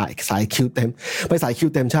สายคิวเต็มไปสายคิว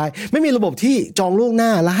เต็มใช่ไม่มีระบบที่จองล่วงหน้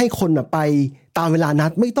าแล้วให้คนไปตามเวลานั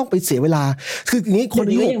ดไม่ต้องไปเสียเวลาคืออย่างนี้คน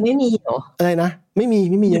อายุยังไม่มีเหรออะไรนะไม่มียั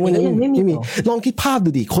งไม่มีลองคิดภาพดู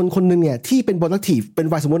ดิคนนึงเนี่ยที่เป็น productive เป็น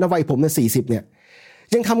วัยสมมติวัยผมเนี่ย40เนี่ย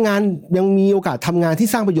ยังทำงานยังมีโอกาสทำงานที่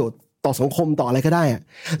สร้างประโยชน์ต่อสังคมต่ออะไรก็ได้อะ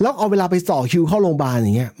แล้วเอาเวลาไปต่อคิวเข้าโรงพยาบาลอ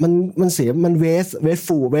ย่างเงี้ยมันเสียมัน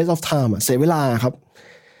waste of time เสียเวลาครับ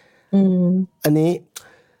อันนี้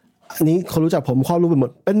คนรู้จักผมข้อรู้ไปหมด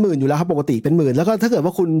เป็นหมื่นอยู่แล้วครับปกติเป็นหมื่นแล้วก็ถ้าเกิดว่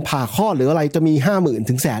าคุณผ่าคลอดหรืออะไรจะมี 50,000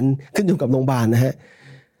 ถึง100,000ขึ้นอยู่กับโรงพยาบาลนะฮะ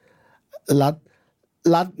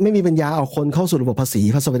รัฐไม่มีปัญญาเอาคนเข้าสู่ระบบภาษี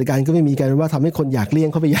สวัสดิการก็ไม่มีกันว่าทำให้คนอยากเลี่ยง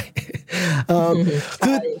เข้าไปใหญ่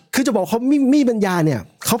คือจะบอกเขาไม่มีปัญญาเนี่ย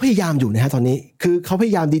เขาพยายามอยู่นะฮะตอนนี้คือเขาพย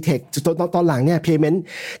ายามดีเทคตอนหลังเนี่ย payment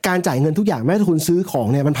การจ่ายเงินทุกอย่างแม้ถ้าคุณซื้อของ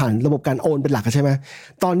เนี่ยมันผ่านระบบการโอนเป็นหลักใช่ไหม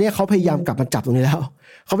ตอนนี้เขาพยายามกลับมาจับตรงนี้แล้ว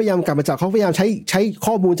เขาพยายามกลับมาจับเขาพยายามใช้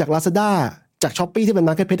ข้อมูลจาก Lazada จาก Shopee ที่เป็น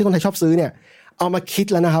Marketplace ที่คนไทยชอบซื้อเนี่ยเอามาคิด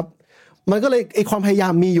แล้วนะครับมันก็เลยไอ้ความพยายา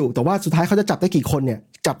มมีอยู่แต่ว่าสุดท้ายเขาจะจับได้กี่คนเนี่ย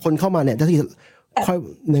จับคนเข้ามาเนี่ยจะค่อ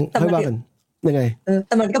ยว่ากันยังไงแ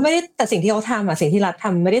ต่มันก็ไม่ได้แต่สิ่งที่เขาทำสิ่งที่รัฐท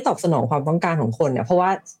ำไม่ได้ตอบสนองความต้องการของคนเนี่ยเพราะว่า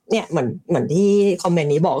เนี่ยเหมือนที่คอมเมน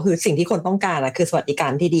ต์นี้บอกคือสิ่งที่คนต้องการคือสวัสดิกา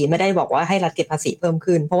รที่ดีไม่ได้บอกว่าให้รัฐเก็บภาษีเพิ่ม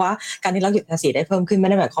ขึ้นเพราะว่าการที่รัฐเก็บภาษีได้เพิ่มขึ้นไม่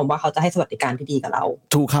ได้หมายความว่าเขาจะให้สวัสดิการที่ดีกับเรา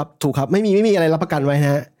ถูกครับไม่มีอะไรรับประกันไว้น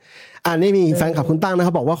ะฮะนี่มีแฟนคลับคุณตั้งนะค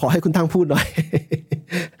รับบอกว่าขอให้คุณตั้งพูดหน่อย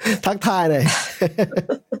ทักทายหน่อย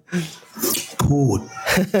พูด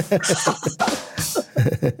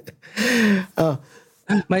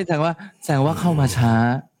ไม่แสดงว่าเข้ามาช้า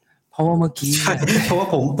เพราะว่าเมื่อกี้เพราะว่า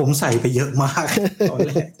ผมใส่ไปเยอะมากตอนแ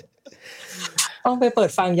รกต้องไปเปิด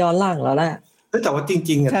ฟังย้อนหลังแล้วแหละแต่ว่าจริง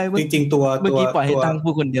ๆจริงๆตัวเมื่อกี้ปล่อยให้ตั้งพู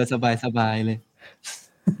ดคนเดียวสบายเลย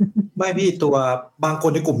ไม่พี่ตัวบางค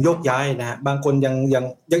นในกลุ่มโยกย้ายนะฮะบางคนยัง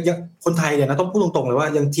คนไทยเนี่ยนะต้องพูดตรงๆเลยว่า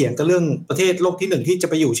ยังเถียงกันเรื่องประเทศโลกที่1ที่จะ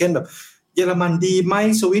ไปอยู่เช่นแบบเยอรมันดีไหม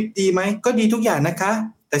สวิตดีไหมก็ดีทุกอย่างนะคะ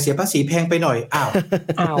แต่เสียภาษีแพงไปหน่อยอ้าว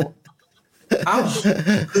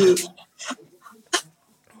คือ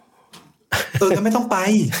ก็ไม่ต้องไป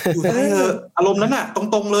อยู่ได้อารมณ์นั้นน่ะต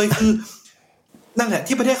รงๆเลยคือนั่นแหละ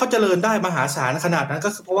ที่ประเทศเขาเจริญได้มหาศาลขนาดนั้นก็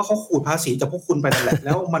คือเพราะว่าเขาขูดภาษีจากพวกคุณไปนั่นแหละแ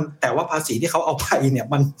ล้วมันแต่ว่าภาษีที่เขาเอาไปเนี่ย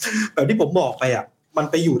มันแบบที่ผมบอกไปมัน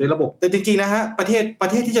ไปอยู่ในระบบแต่จริงๆนะฮะประเท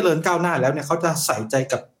ศที่เจริญก้าวหน้าแล้วเนี่ยเขาจะใส่ใจ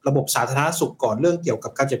กับระบบสาธารณสุขก่อนเรื่องเกี่ยวกั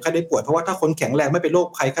บการเจ็บไข้ได้ป่วยเพราะว่าถ้าคนแข็งแรงไม่เป็นโรค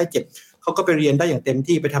ภัยไข้เจ็บเขาก็ไปเรียนได้อย่างเต็ม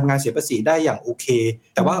ที่ไปทำงานเสียภาษีได้อย่างโอเค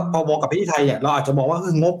แต่ว่าพอมองกับประเทศไทยเนี่ยเราอาจจะมองว่า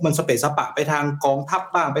งบมันสเปซสปะไปทางกองทัพ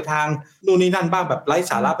บ้างไปทางนู่นนี่นั่นบ้างแบบไร้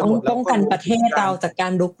สาระไปหมดแล้วป้องกันประเทศเราจากกา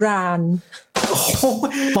รรุกราน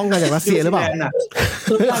ป้องกันจากรัสเซียหรือเปล่า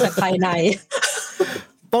รุกรานจากภายใน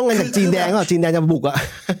ป้องกันจากจีนแดงจีนแดงจะบุก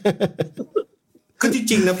คือจ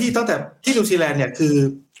ริงๆนะพี่ตั้งแต่ที่นิวซีแลนด์เนี่ยคือ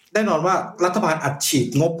แน่นอนว่ารัฐบาลอัดฉีด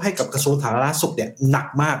งบให้กับกระทรวงสาธารณสุขเนี่ยหนัก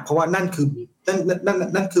มากเพราะว่านั่นคือ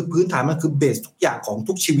พื้นฐานมันคือเบสทุกอย่างของ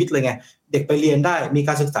ทุกชีวิตเลยไงเด็กไปเรียนได้มีก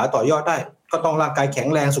ารศึกษาต่อยอดได้ก็ต้องร่างกายแข็ง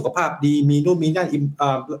แรงสุขภาพดีมีนู่นมีนั่น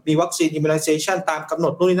มีวัคซีน immunization ตามกำหน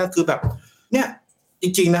ดนู่นนี่นั่นคือแบบเนี่ยจ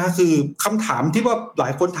ริงๆนะคือคำถามที่ว่าหลา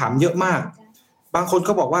ยคนถามเยอะมากบางคน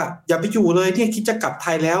ก็บอกว่าอย่าไปอยู่เลยที่คิดจะกลับไท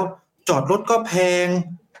ยแล้วจอดรถก็แพง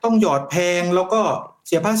ต้องหยอดแพงแล้วก็เ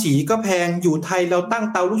สียภาษีก็แพงอยู่ไทยเราตั้ง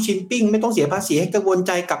เตาลูกชิ้นปิ้งไม่ต้องเสียภาษีให้กังวลใ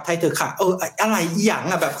จกลับไทยเถอะค่ะอะไรอย่าง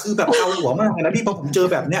แบบคือแบบเอาหัวมากนะพี่พอผมเจอ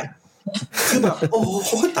แบบเนี้ยคือแบบโอ้โ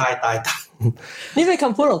หตายนี่เป็นค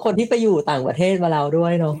ำพูดของคนที่ไปอยู่ต่างประเทศมาแล้วด้ว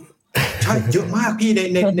ยเนาะใช่เยอะมากพี่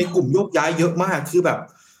ในกลุ่มโยกย้ายเยอะมากคือแบบ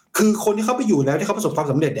คือคนที่เขาไปอยู่แล้วที่เขาประสบความ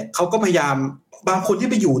สำเร็จเนี่ยเขาก็พยายามบางคนที่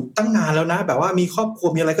ไปอยู่ตั้งนานแล้วนะแบบว่ามีครอบครัว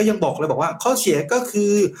มีอะไรก็ยังบอกเลยบอกว่าข้อเสียก็คื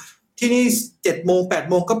อที่นี่ 7:00 น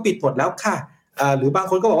 8:00 นก็ปิดหมดแล้วค่ะหรือบาง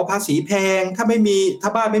คนก็บอกว่าภาษีแพงถ้า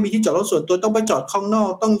บ้านไม่มีที่จอดรถส่วนตัวต้องไปจอดข้างนอก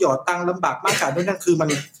ต้องหยอดตังค์ลำบากมากค่ะด้วยนั่นคือมัน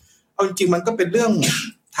เอาจริงๆมันก็เป็นเรื่อง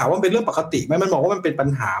ถามว่าเป็นเรื่องปกติไหมมันมองว่ามันเป็นปัญ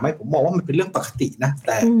หาไหมผมมองว่ามันเป็นเรื่องปกตินะ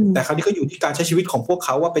แต่คราวนี้ก็อยู่ที่การใช้ชีวิตของพวกเข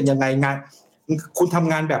าว่าเป็นยังไงงานคุณท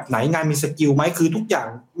ำงานแบบไหนงานมีสกิลไหมคือทุกอย่าง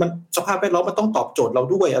มันสภาพแวดล้อมมันต้องตอบโจทย์เรา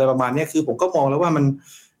ด้วยอะไรประมาณนี้คือผมก็มองแล้วว่ามัน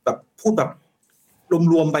แบบพูดแบบ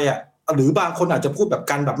รวมๆไปหรือบางคนอาจจะพูดแบบ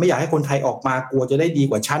กันแบบไม่อยากให้คนไทยออกมากลัวจะได้ดี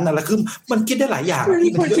กว่าฉันอะไรคือมันคิดได้หลายอย่างมี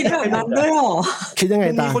คนคิดแบบนั้นด้วยหรอคิดยังไง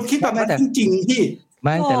ตามีคนคิดแบบนั้นจริงๆพี่ไ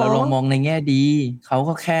ม่แต่เราลองมองในแง่ดีเขา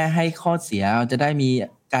ก็แค่ให้ข้อเสียจะได้มี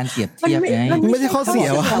การเปรียบเทียบไงไม่ใช่ข้อเสีย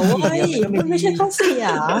วะมันไม่ใช่ข้อเสีย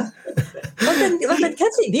มันเป็นแค่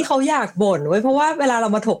สิ่งที่เขาอยากบ่นไว้เพราะว่าเวลาเรา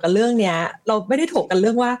มาถกกันเรื่องเนี้ยเราไม่ได้ถกกันเ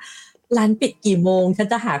รื่องว่า ร้านปิดกี่โมงฉัน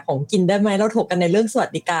จะหาของกินได้ไหมเราถกกันในเรื่องสวัส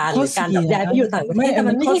ดิการหรือการย้ายไปอยู่ต่างประเทศแต่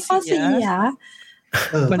มันไม่ใช่ข้อเสีย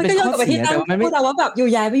มันก็ย้อนกลับไปที่ตั้งพูดเอาว่าแบบอยู่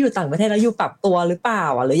ย้ายไปอยู่ต่างประเทศแล้วอยู่ปรับตัวหรือเปล่า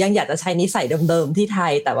หรือยังอยากจะใช้นิสัยเดิมๆที่ไท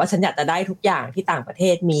ยแต่ว่าฉันอยากจะได้ทุกอย่างที่ต่างประเท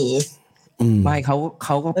ศมีไม่เข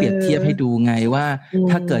าก็เปรียบเทียบให้ดูไงว่า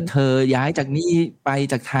ถ้าเกิดเธอย้ายจากนี่ไป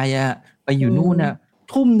จากไทยอะไปอยู่นู่นน่ะ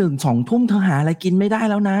ทุ่ม 1-2 ทุ่มเธอหาอะไรกินไม่ได้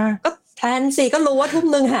แล้วนะก็แพลนสิก็รู้ว่าทุ่ม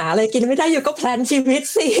นึงหาอะไรกินไม่ได้อยู่ก็แพลนชีวิต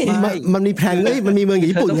สิมันมีแพลนมันมีเมือง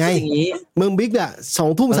ญี่ปุ่นไงเมืองบิ๊กอ่ะ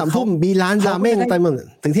 2 ทุ่ม 3 ทุ่มมีร้านราเมงไปเมือง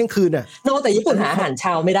ถึงเที่ยงคืนอ่ะโนแต่ญี่ปุ่นหาอาหารเ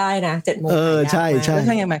ช้าไม่ได้นะ7 โมงใช่ใช่ใ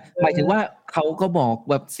ช่ไงหมายถึงว่าเขาก็บอก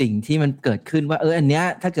แบบสิ่งที่มันเกิดขึ้นว่าอันเนี้ย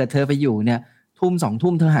ถ้าเกิดเธอไปอยู่เนี่ยทุ่ม 2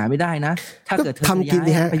 ทุ่มเธอหาไม่ได้นะถ้าเกิดเธอ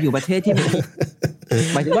ย้ายไปอยู่ประเทศที่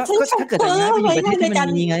หมายถึงว่าก็ถ้าเกิดเธอย้ายไปอยู่ประเทศที่มั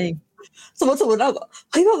นมีไงสมมติเรา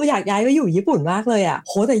เฮ้ยเราอยากย้ายไปอยู่ญี่ปุ่นมากเลยอ่ะโ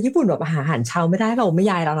หแต่ญี่ปุ่นแบบอาหารเช้าไม่ได้เราไม่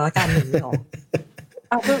ย้ายแล้วละกันอย่างนี้หรอ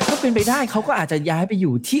ก็เป็นไปได้เขาก็อาจจะย้ายไปอ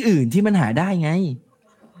ยู่ที่อื่นที่มันหาได้ไง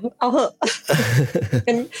เอาเหอะ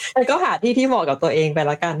งั้นก็หาที่เหมาะกับตัวเองไป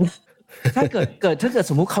ละกันถ้าเกิด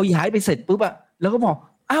สมมุติเขาย้ายไปเสร็จปุ๊บอะแล้วก็บอก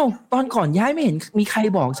อ้าวตอนก่อนย้ายไม่เห็นมีใคร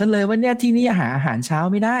บอกฉันเลยว่าเนี่ยที่นี่หาอาหารเช้า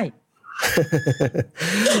ไม่ได้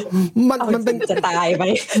มันเป็นจะตายไป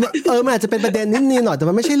มันอาจจะเป็นประเด็นนิดหน่อยแต่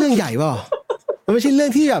มันไม่ใช่เรื่องใหญ่ป่ะมันไม่ใช่เรื่อ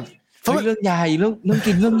งที่แบบเรื่องใหญ่เรื่อง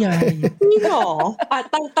กินเรื่องใหญ่นี่หรอ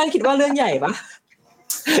ตั้งคิดว่าเรื่องใหญ่ปะ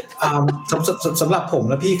สำหรับผม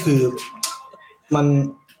นะพี่คือมัน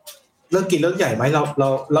เรื่องกินเรื่องใหญ่ไหมเรา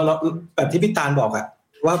แบบที่พี่ตาลบอกอะ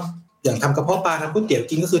ว่าอย่างทำกระเพาะปลาทำก๋วยเตี๋ยว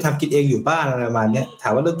กินก็คือทำกินเองอยู่บ้านอะไรประมาณนี้ถา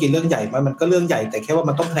มว่าเรื่องกินเรื่องใหญ่มันก็เรื่องใหญ่แต่แค่ว่า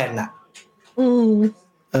มันต้องแพลนน่ะ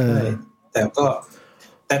แต่ก็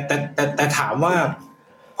แต่ถามว่า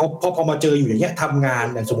พอมาเจออยู่อย่างเงี้ยทำงาน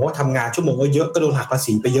อย่างสมมติว่าทำงานชั่วโมงก็เยอะก็โดนหักภา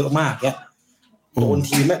ษีไปเยอะมากเงี้ยโดน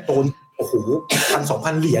ทีแม่โดนโอ้โห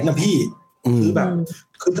 1,000-2,000 เหรียญนะพี่คือแบบ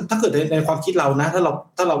คือถ้าเกิดในความคิดเรานะถ้าเ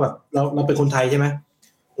ราแบบเราเป็นคนไทยใช่ไหม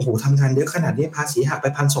โอ้โหทำงานเยอะขนาดนี้ภาษีหักไป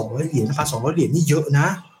 1,200 เหรียญ 1,200 เหรียญนี่เยอะนะ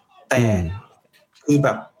แต่คือแบ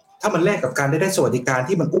บถ้ามันแลกกับการได้สวัสดิการ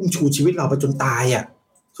ที่มันอุ้มชูชีวิตเราไปจนตายอ่ะ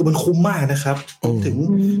คือมันคุ้มมากนะครับถึง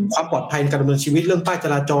ความปลอดภัยในการดำเนินชีวิตเรื่องป้ายจ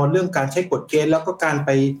ราจรเรื่องการใช้กฎเกณฑ์แล้วก็การไป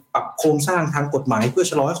ปรับโครงสร้างทางกฎหมายเพื่อ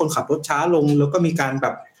ชะลอให้คนขับรถช้าลงแล้วก็มีการแบ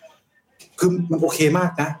บคือมันโอเคมาก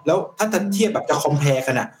นะแล้วถ้าจะเทียบแบบจะคอมแพร์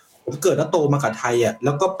กันอ่ะผมเกิดแล้วโตมากับไทยอ่ะแ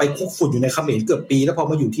ล้วก็ไปคุกฝุ่นอยู่ในเขมรเกือบปีแล้วพอ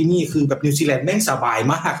มาอยู่ที่นี่คือแบบนิวซีแลนด์แม่งสบาย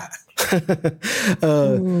มากอ่ะ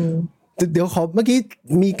เดี๋ยวขอเมื่อกี้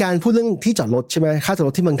มีการพูดเรื่องที่จอดรถใช่ไหมค่าจอดร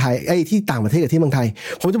ถที่เมืองไทยที่ต่างประเทศกับที่เมืองไทย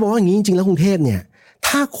ผมจะบอกว่าอย่างนี้จริงๆแล้วกรุงเทพเนี่ย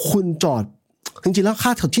ถ้าคุณจอดจริงๆแล้วค่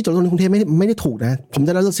าที่จอดรถในกรุงเทพไม่ได้ถูกนะผมจ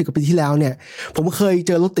ะเล่า10 กว่าปีที่แล้วเนี่ยผมเคยเ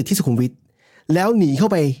จอรถติดที่สุขุมวิทแล้วหนีเข้า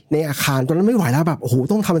ไปในอาคารตอนนั้นไม่ไหวแล้วแบบโอ้โห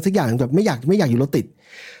ต้องทำอะไรสักอย่างแบบไม่อยากอยู่รถติด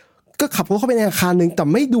ก็ขับรถเข้าไปในอาคารนึงแต่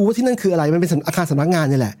ไม่ดูว่าที่นั่นคืออะไรมันเป็นอาคารสำนักงาน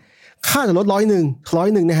นี่แหละค่าจอดรถ100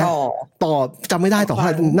นะฮะต่อจำไม่ได้ต่อเท่าไห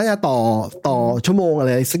ร่น่าจะต่อชั่วโมงอะไ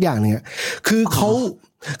รสักอย่างนึงคือเขา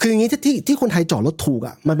คืออย่างงี้ที่คนไทยจอดรถถูก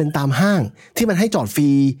อ่ะมันเป็นตามห้างที่มันให้จอดฟรี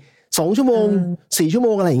2 ชั่วโมง4 ชั่วโม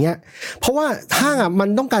งอะไรอย่างเงี้ยเพราะว่าห้างอ่ะมัน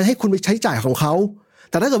ต้องการให้คุณไปใช้จ่ายของเขา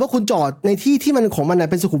แต่ถ้าเกิดว่าคุณจอดในที่มันของมันน่ะ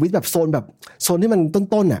เป็นสุขุมวิทแบบโซนที่มัน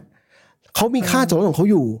ต้นๆน่ะเขามีค่าจอดรถของเขา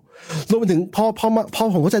อยู่รวมไปถึงพอ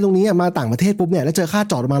ผมเข้าใจตรงนี้มาต่างประเทศปุ๊บเนี่ยแล้วเจอค่า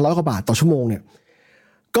จอดประมาณ100 กว่าบาทต่อชั่วโมงเนี่ย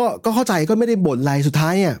ก็เข้าใจก็ไม่ได้บ่นอะไรสุดท้า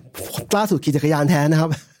ยเนี่ยล่าสุดขี่จักรยานแทนนะครับ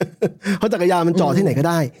เพราะจักรยานมันจอดที่ไหนก็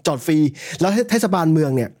ได้จอดฟรีแล้วเทศบาลเมือ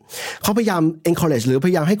งเนี่ยเขาพยายาม encourage หรือพ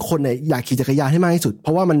ยายามให้คนเนี่ยอยากขี่จักรยานให้มากที่สุดเพร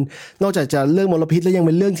าะว่ามันนอกจากจะเรื่องมลพิษแล้วยังเ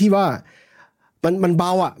ป็นเรื่องที่ว่ามันเบ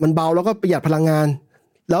าอ่ะมันเบาแล้วก็ประหยัดพลังงาน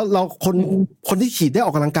แล้วเราคนที่ขี่ได้อ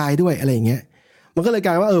อกกำลังกายด้วยอะไรอย่างเงี้ยมันก็เลยก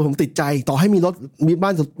ลายว่าผมติดใจต่อให้มีบ้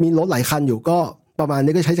านมีรถหลายคันอยู่ก็ประมาณ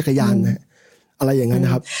นี้ก็ใช้จักรยานนะอะไรอย่างนั้นน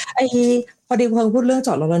ะครับพอดีเพิ่งพูดเรื่องจ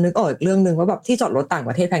อดรถแล้วนึกออกอีกเรื่องนึงว่าแบบที่จอดรถต่างป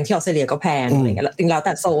ระเทศแพงที่ออสเตรเลียก็แพงอะไรเงี้ยจริงแล้วแ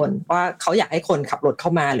ต่โซนว่าเขาอยากให้คนขับรถเข้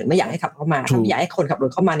ามาหรือไม่อยากให้ขับเข้ามาถ้าไม่อยากให้คนขับรถ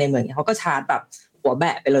เข้ามาในเมืองเขาก็ชาร์จแบบหัวแบ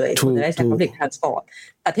ะไปเลยคุณจะได้ใช้ public transport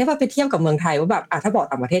แต่ถ้าไปเทียบกับเมืองไทยว่าแบบถ้าบอก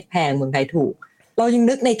ต่างประเทศแพงเมืองไทยถูกเรายัง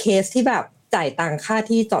นึกในเคสที่แบบจ่ายตังค่า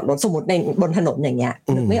ที่จอดรถสมมติในบนถนนอย่างเงี้ย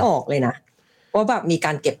นึกไม่ออกเลยนะว่าแบบมีก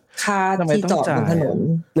ารเก็บค่าที่จอดบนถนน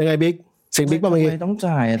ยังไงบิ๊กสิ่งบิ๊กป่ะเมื่อกี้ต้อง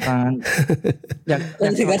จ่ายอาจารย์อยาก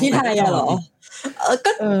ถึงที่ไทยอะเหรอ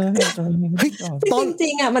ก็จริ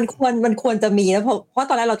งๆมันควรจะมีนะเพราะ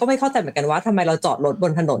ตอนแรกเราก็ไม่เข้าใจเหมือนกันว่าทำไมเราจอดรถบ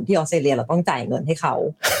นถนนที่ออสเตรเลียเราต้องจ่ายเงินให้เขา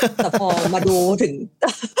แต่พอมาดูถึง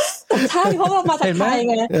ใช่เพราะเรามาจากไทย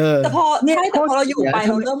ไงแต่พอเราอยู่ไป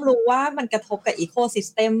เราเริ่มรู้ว่ามันกระทบกับอีโคซิส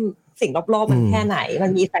เต็มสิ่งรอบๆมันแค่ไหนมั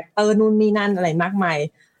นมีแฟกเตอร์นู่นนี่นั่นอะไรมากมาย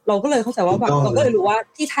เราก็เลยเข้าใจว่าแบบเราก็เลยรู้ว่า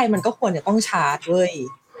ที่ไทยมันก็ควรจะต้องชาร์จเว้ย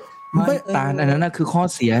ไม่ตาลอันนั้นน่ะคือข้อ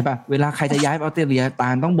เสียป่ะเวลาใครจะย้ายไปออสเตรเลียตา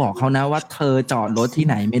ลต้องบอกเขานะว่าเธอจอดรถที่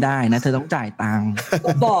ไหนไม่ได้นะเธอต้องจ่ายตังค์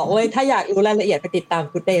บอกเว้ยถ้าอยากรู้รายละเอียดไปติดตาม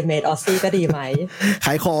Good Day Made Aussie ก็ดีไหมข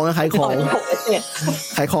ายของนะขายขอ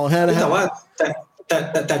งแค่นะแต่ว่า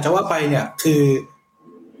แต่จะว่าไปเนี่ยคื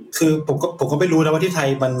อผมก็ไม่รู้นะว่าที่ไทย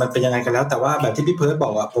มันเป็นยังไงกันแล้วแต่ว่าแบบที่พี่เพิร์ทบ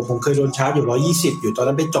อกอ่ะผมเคยโดนชาร์จอยู่120อยู่ตอน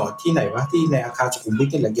นั้นไปจอดที่ไหนวะที่ในอาคารสุขุมวิท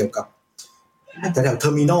นี่แหละเกี่ยวกับแถวเทอ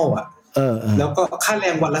ร์มินอลอ่ะแล้วก็ค่าแร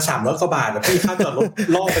งวันละ300กว่าบาทพี่ค่าจอดรถ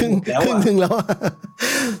ล่อไปหมดแล้วอ่ะถึงแล้ว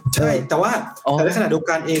ใช่แต่ในขณะเดียว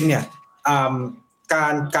กันเองเนี่ย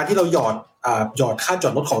การที่เราหยอดค่าจอ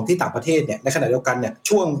ดรถของที่ต่างประเทศเนี่ยในขณะเดียวกันเนี่ย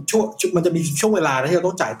ช่วงมันจะมีช่วงเวลาที่เรา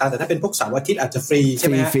ต้องจ่ายตังค์แต่ถ้าเป็นพวกเสาร์อาทิตย์อาจจะฟรีใช่ไ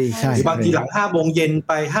หมฟรีใช่หรือบางทีหลัง 5:00 น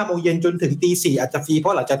ไป 5:00 นจนถึง 4:00 นอาจจะฟรีเพรา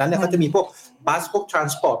ะหลังจากนั้นเนี่ยเขาจะมีพวกบัสพวก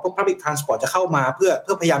transport พวก public transport จะเข้ามาเพื่อ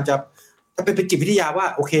พยายามจะถ้าเป็นจิตวิทยาว่า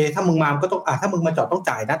โอเคถ้ามึงมาก็ต้องถ้ามึงมาจอดต้อง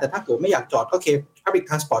จ่ายนะแต่ถ้าเกิดไม่อยากจอดก็โอเค public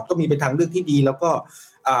transport ก็มีเป็นทางเลือกที่ดีแล้วก็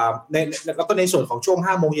ในส่วนของช่วง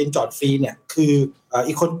 5:00 นจอดฟรีเนี่ยคือ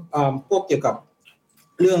อีกคนพวกเกี่ยวกับ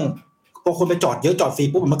เรื่องพอคนไปจอดเยอะจอดฟรี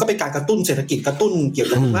ปุ๊บมันก็เป็นการกระตุ้นเศรษฐกิจกระตุ้นเกี่ยว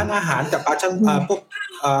กับร้านอาหารกับพวก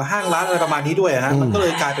ห้างร้านอะไรประมาณนี้ด้วยนะมันก็เล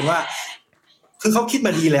ยกลายเป็นว่าคือเขาคิดม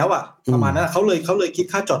าดีแล้วอ่ะประมาณนั้นเขาเลยคิด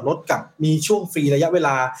ค่าจอดรถกับมีช่วงฟรีระยะเวล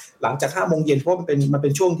าหลังจาก 5:00 นเพราะมันเป็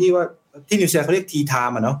นช่วงที่ว่าที่นิวซีแลนด์เขาเรียกทีไท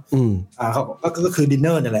ม์อ่ะเนาะก็คือดินเน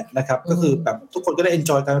อร์นี่แหละนะครับก็คือแบบทุกคนก็ได้เอน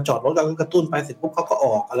จอยการจอดรถแล้วก็กระตุ้นไปเสร็จปุ๊บเขาก็อ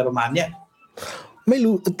อกอะไรประมาณเนี้ยไม่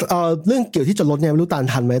รู้เรื่องเกี่ยวที่จอดรถเนี่ยไม่รู้ตาม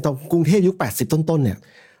ทันไหมตอนกรุงเทพยุค80ต้นๆเนี่ย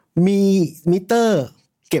มีมิเตอร์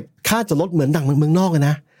เก็บค่าจอดรถเหมือนดังเมืองนอก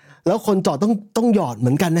นะแล้วคนจอดต้องหยอดเห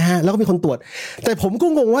มือนกันนะฮะแล้วก็มีคนตรวจแต่ผมก็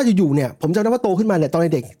งงว่าอยู่ๆเนี่ยผมจำได้ว่าโตขึ้นมาเนี่ยตอน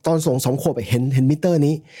เด็กตอน2 ขวบเห็นมิเตอร์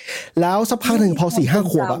นี้แล้วสักพักหนึ่งพอ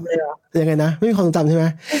 4-5 ขวบอะยังไงนะไม่มีความทรงจำใช่ไหม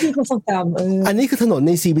ไม่มีความทรงจำอันนี้คือถนนใ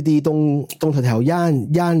น CBD ตรงแถวๆ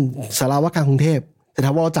ย่านสาราว่าการกรุงเทพแถ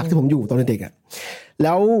ววจักรที่ผมอยู่ตอนเด็กอะแ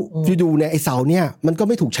ล้วอยู่ๆเนี่ยไอ้เสาเนี่ยมันก็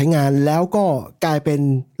ไม่ถูกใช้งานแล้วก็กลายเป็น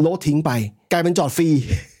โละทิ้งไปกลายเป็นจอดฟรี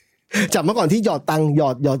จากเมื่อก่อนที่หยอดตังค์หยอ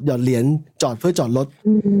ดเหรียญจอดเพื่อจอดรถ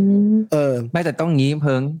ไม่แต่ต้องงี้เ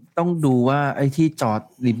พิงต้องดูว่าไอ้ที่จอด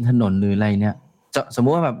ริมถนนหรืออะไรเนี่ยสมมุ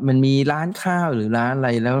ติว่าแบบมันมีร้านข้าวหรือร้านอะไร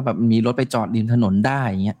แล้วแบบมีรถไปจอดริมถนนได้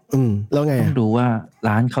อย่างเงี้ยแล้วไงต้องดูว่า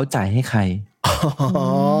ร้านเขาจ่ายให้ใคร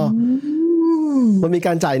มันมีก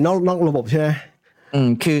ารจ่ายนอกระบบใช่ไหม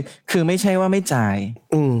คือไม่ใช่ว่าไม่จ่าย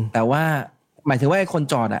แต่ว่าหมายถึงว่าไอ้คน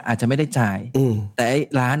จอดอ่ะอาจจะไม่ได้จ่ายแต่ไอ้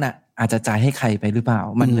ร้านอ่ะอาจจะจ่ายให้ใครไปหรือเปล่า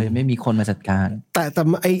มันเลยไม่มีคนมาจัดการแต่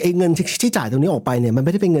ไอ้เงินที่จ่ายตรงนี้ออกไปเนี่ยมันไ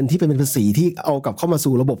ม่ได้เป็นเงินที่เป็นภาษีที่เอากลับเข้ามา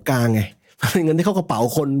สู่ระบบกลางไงมันเป็นเงินที่เข้ากระเป๋า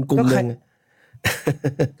คนกลุ่มนึง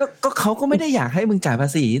ก็เขาก็ไม่ได้อยากให้มึงจ่ายภา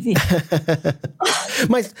ษีสิ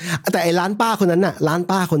ไม่แต่ไอ้ร้านป้าคนนั้นน่ะ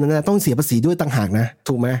ต้องเสียภาษีด้วยต่างหากนะ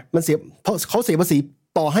ถูกไหมมันเสียเพราะเขาเสียภาษี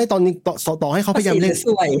ต่อให้ตอนนี้ต่อให้เขาพยายามเร่ง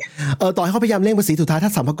ต่อให้เขาพยายามเร่งภาษีสุดท้ายถ้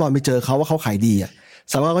าสรรพากรไปเจอเขาว่าเขาขายดีอ่ะ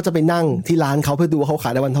สรรพากรก็จะไปนั่งที่ร้านเขาเพื่อดูว่าเขาข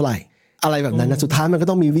ายได้วันเท่าไหร่อะไรแบบนั้นนะสุดท้ายมันก็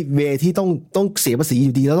ต้องมีเวที่ต้องเสียภาษีอ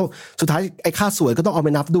ยู่ดีแล้วต้องสุดท้ายไอ้ค่าสวยก็ต้องเอาไป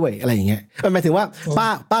นับด้วยอะไรอย่างเงี้ยหมายถึงว่า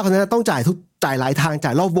ป้าคนนั้นต้องจ่ายหลายทางจ่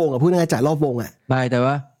ายรอบวงอ่ะพูดง่ายๆจ่ายรอบวงอ่ะไม่แต่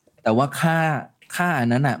ว่าค่าอัน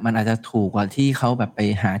นั้นอ่ะมันอาจจะถูกกว่าที่เขาแบบไป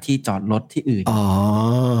หาที่จอดรถที่อื่น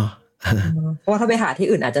เพราะว่าถ้าไปหาที่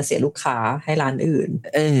อื่นอาจจะเสียลูกค้าให้ร้านอื่น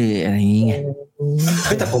อะไรอย่างเงี้ย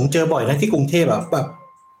แต่ผมเจอบ่อยนะที่กรุงเทพแบบ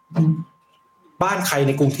บ้านใครใ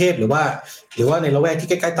นกรุงเทพหรือว่าในละแวกที่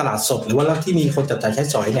ใกล้ๆตลาดสดหรือว่าที่มีคนจับจ่ายใช้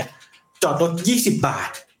สอยเนี่ยจอดรถ20 บาท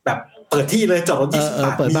แบบเปิดที่เลยจอดรถ20 บา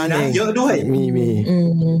ทเปิดบ้านเยอะด้วย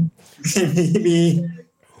มี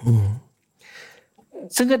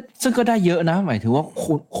ซึ่งก็ได้เยอะนะหมายถึงว่า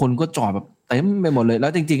คนก็จอดแบบเต็มไปหมดเลยแล้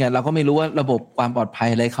วจริงๆอ่ะเราก็ไม่รู้ว่าระบบความปลอดภัย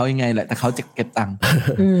อะไรเขายังไงแหละแต่เขาจะเก็บตังค์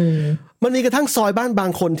มันมีกระทั่งซอยบ้านบา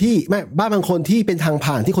งคนที่บ้านบางคนที่เป็นทาง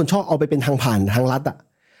ผ่านที่คนชอบเอาไปเป็นทางผ่านทางลัดอ่ะ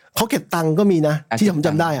เขาเก็บตังค์ก็มีนะที่ผมจ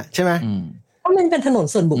ำได้อ่ะใช่ไหมเพราะมันเป็นถนน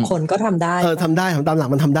ส่วนบุคคลก็ทำได้ทำได้ตามหลัก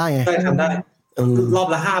มันทำได้ไงใช่ทำได้รอบ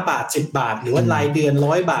ละ5 บาท10 บาทหรือว่ารายเดือน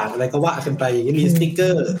100 บาทอะไรก็ว่ากันไปมีสติ๊กเกอ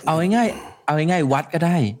ร์เอาง่ายวัดก็ไ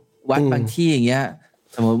ด้วัดบางที่อย่างเงี้ย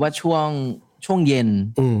สมมติว่าช่วงเย็น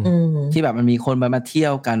ที่แบบมันมีคนมาเที่ย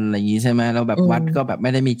วกันอะไรอย่างงี้ใช่ไหมแล้วแบบวัดก็แบบไ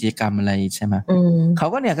ม่ได้มีกิจกรรมอะไรใช่ไหมเขา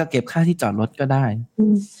ก็เนี่ยก็เก็บค่าที่จอดรถก็ได้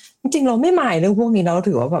จริงๆเราไม่หมายเรื่องพวกนี้เรา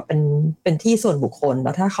ถือว่าแบบเป็นที่ส่วนบุคคลแ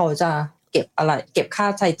ล้วถ้าเขาจะเก็บอะไรเก็บค่า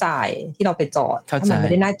ใช้จ่ายที่เราไปจอดถ้ามันไม่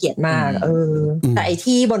ได้น่าเกลียดมากแต่ไอ้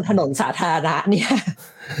ที่บนถนนสาธารณะเนี่ย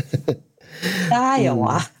ได้เหรอว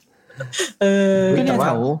ะก็เนี่ย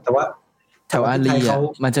แถวอารีอ่ะ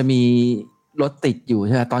มันจะมี รถติดอยู่ใ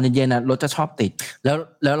ช่ไหมตอนเย็นๆนะรถจะชอบติดแ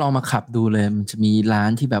ล้วลองมาขับดูเลยมันจะมีร้า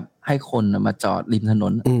นที่แบบให้คนมาจอดริมถน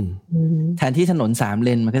นแทนที่ถนน3เล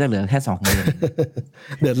นมันก็จะเหลือแค่2เลน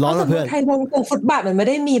เดือดร้อนเพื่อนไทยตรงฟุตบาทมันไม่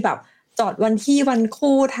ได้มีแบบจอดวันที่วัน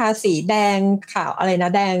คู่ทาสีแดงขาวอะไรนะ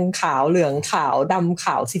แดงขาวเหลืองขาวดำข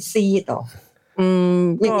าวซีดๆหรอ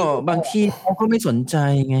ก็บางที่เขาก็ไม่สนใจ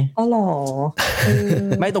ไงอ๋อหรอ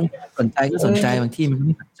ไม่ตรงสนใจก็สนใจบางที่มันไ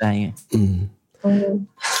ม่สนใจไง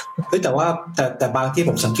แต่ว่าแต่บางที่ผ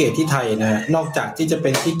มสังเกตที่ไทยนะนอกจากที่จะเป็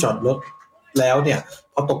นที่จอดรถแล้วเนี่ย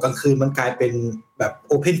พอตกกลางคืนมันกลายเป็นแบบ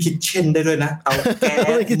โอเพนคิทเช่นได้ด้วยนะเอาแก๊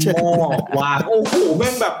สหม้อวางโอ้โหแ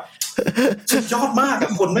ม่งแบบสุดยอดมากอ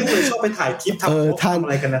ะคนไม่เคยชอบไปถ่ายคลิปทำอะ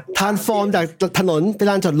ไรกันนะทานฟอร์มจากถนนเป็น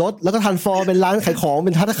ลานจอดรถแล้วก็ทานฟอร์มเป็นร้านขายของเ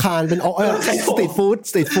ป็นภัตตาคารเป็นสตรีทฟู้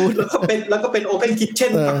ดแล้วก็เป็นโอเพนคิทเช่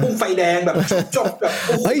นผักบุ้งไฟแดงแบบจบแบบ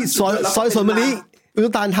เฮ้ยซอยสวนมะลิ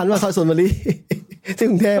รู้ตาลทันว่าซอยสวนมะลิที่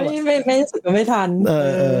กรุงเทพไม่สุดก็ไม่ทัน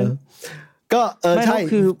ก็ใช่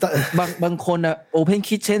คือบางคนอะโอเพน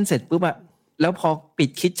คิทเช่นเสร็จปุ๊บอะแล้วพอปิด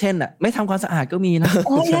คิทเช่นอะไม่ทำความสะอาดก็มีนะโ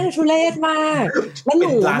อ้ยน่าทุเรศมากมันห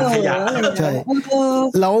นูเลยใช่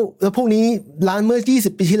แล้วพวกนี้ร้านเมื่อ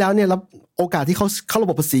20ปีที่แล้วเนี่ยรับโอกาสที่เขาเข้าระ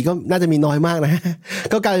บบภาษีก็น่าจะมีน้อยมากนะ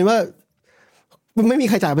ก็กลายเป็นว่าไม่มี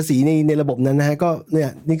ใครจ่ายภาษีในระบบนั้นนะฮะก็เนี่ย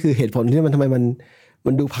นี่คือเหตุผลที่มันทำไม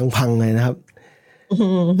มันดูพังๆเลยนะครับ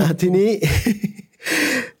ที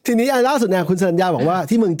นี้ล่าสุดเนี่ยคุณสัญญาบอกว่า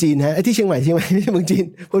ที่เมืองจีนฮะที่เชียงใหม่ไม่ใช่เมืองจีน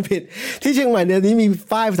พูดผิดที่เชียงใหม่เนี่ยนี้มี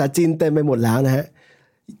ป้ายภาษาจีนเต็มไปหมดแล้วนะฮะ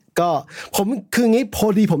ก็ผมคืองี้พอ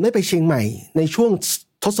ดีผมได้ไปเชียงใหม่ในช่วง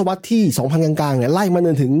ทศวรรษที่ 2000 กลางๆเนี่ยไล่มาจ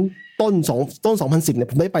นถึงต้น 2010เนี่ย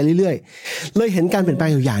ผมได้ไปเรื่อยๆเลยเห็นการเปลี่ยนแปล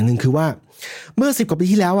งอยู่อย่างนึงคือว่าเมื่อ10กว่าปี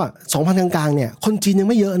ที่แล้วอ่ะ 2000 กลางๆเนี่ยคนจีนยัง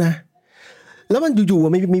ไม่เยอะนะแล้วมันอยู่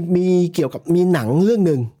ๆมีเกี่ยวกับมีหนังเรื่อง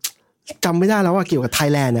นึงจำไม่ได้แล้วว่าเกี่ยวกับไทย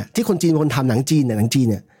แลนด์เนี่ยที่คนจีนเป็นคนทำหนังจีนเนี่ย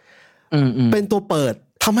เป็นตัวเปิด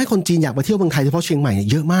ทำให้คนจีนอยากมาเที่ยวเมืองไทยเฉพาะเชียงใหม่เนี่ย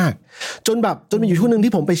เยอะมากจนมีอยู่ช่วงนึง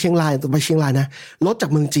ที่ผมไปเชียงรายนะรถจาก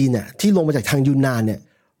เมืองจีนเนี่ยที่ลงมาจากทางยูนนานเนี่ย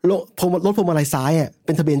รถพวงมาลัยซ้ายอ่ะเ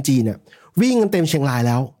ป็นทะเบียนจีนเนี่ยวิ่งกันเต็มเชียงรายแ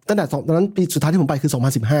ล้วตั้งแต่ตอนนั้นปีสุดท้ายที่ผมไปคือ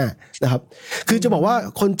2015นะครับคือจะบอกว่า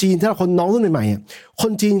คนจีนถ้าคนน้องรุ่นใหม่ๆอ่ะค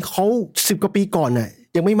นจีนเขา10กว่าปีก่อนน่ะ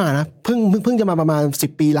ยังไม่มานะเพิ่งจะมาประมาณ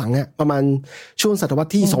10ปีหลังเนี่ยประมาณช่วงศตวรร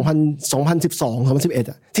ษที่2012 2011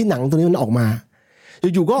อ่ะที่หนังตัวนี้มันออกมา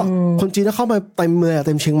อยู่ๆก็คนจีนเข้ามาเต็มเมืองเ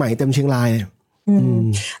ต็มเชียงใหม่เต็มเชียงราย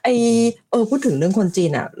พูดถึงเรื่องคนจีน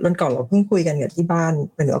อ่ะวันก่อนเราเพิ่งคุยกันกับที่บ้าน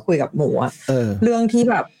เหมือนว่าคุยกับหมูอ่ะเรื่องที่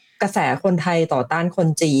แบบกระแสคนไทยต่อต้านคน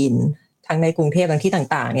จีนทั้งในกรุงเทพทั้งที่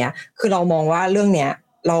ต่างๆเนี่ยคือเรามองว่าเรื่องเนี้ย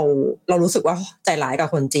เรารู้สึกว่าใจร้ายกับ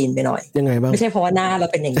คนจีนไปหน่อยยังไงบ้างไม่ใช่เพราะว่าหน้าเรา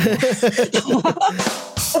เป็นอย่างนี้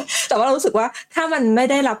แต่ว่าเรารู้สึกว่าถ้ามันไม่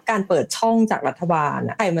ได้รับการเปิดช่องจากรัฐบาล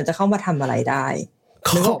ใครมันจะเข้ามาทำอะไรได้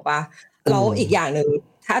นึกออกปะเราอีกอย่างนึง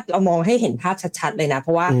ถ้าเรามองให้เห็นภาพชัดๆเลยนะเพร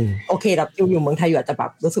าะว่าโอเคเราอยู่เมืองไทยอยู่อาจจะแบ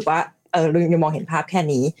บรู้สึกว่ายังมองเห็นภาพแค่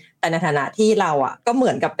นี้แต่ในฐานะที่เราอ่ะก็เหมื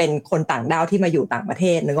อนกับเป็นคนต่างด้าวที่มาอยู่ต่างประเท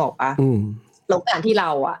ศนึกออกปะแล้วการที่เร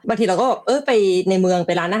าอ่ะบางทีเราก็ไปในเมืองไ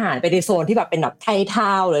ปร้านอาหารไปในโซนที่แบบเป็นแบบไทยท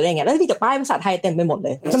าวน์หรืออะไรเงี้ยแล้วมีแต่ป้ายภาษาไทยเต็มไปหมดเล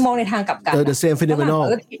ยมันมองในทางกลับกันthe same phenomenon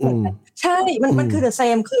ใช่มันคือ the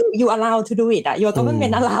same คือ you allowed to do it อ่ะ your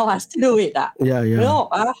government allow us to do it อ่ะนึกออก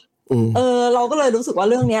ปะเราก็เลยรู้สึกว่า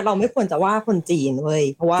เรื่องนี้เราไม่ควรจะว่าคนจีนเว้ย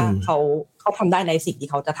เพราะว่าเขาทำได้ในสิ่งที่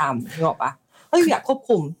เขาจะทำนึกออกปะอยากควบ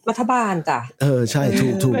คุมรัฐบาลจ้ะใช่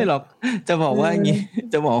ถูกไม่หรอกจะบอกว่าอย่างงี้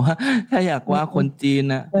จะบอกว่าถ้าอยากว่าคนจีน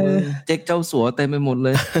นะเจ๊กเจ้าสัวเต็มไปหมดเล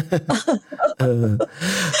ย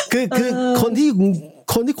คือคน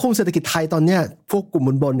ที่คุมเศรษฐกิจไทยตอนเนี้ยพวกกลุ่ม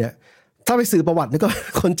บนเนี่ยถ้าไปสื่อประวัตินี่ก็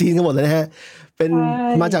คนจีนกันหมดเลยนะฮะเป็น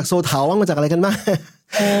มาจากโซเถามาจากอะไรกันบ้าง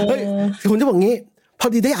เฮ้ยคุณจะบอกงี้พอ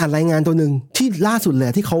ดีได้อ่านรายงานตัวนึงที่ล่าสุดเล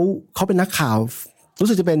ยที่เขาเป็นนักข่าวรู้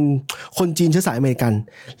สึกจะเป็นคนจีนเชื้อสายอเมริกัน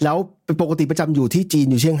แล้วเป็นปกติประจำอยู่ที่จีน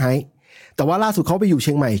อยู่เซี่ยงไฮ้แต่ว่าล่าสุดเขาไปอยู่เ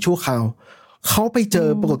ชียงใหม่ชั่วคราวเขาไปเจอ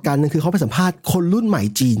ปรากฏการณ์นึงคือเขาไปสัมภาษณ์คนรุ่นใหม่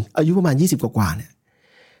จีนอายุประมาณ20กว่าๆเนี่ย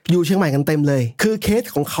อยู่เชียงใหม่กันเต็มเลยคือเคส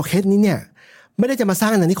ของเขาเคสนี้เนี่ยไม่ได้จะมาสร้า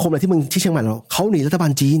งอาณานิคมอะไรที่เมืองที่เชียงใหม่หรอกเขาหนีรัฐบา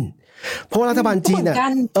ลจีนเพราะว่ารัฐบาลจีนเนี่ย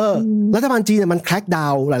รัฐบาลจีนเนี่ยมันแคร็กดา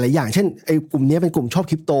วน์หลายๆอย่างเช่นไอ้กลุ่มนี้เป็นกลุ่มชอบ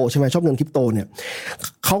คริปโตใช่ไหมชอบเงินคริปโตเนี่ย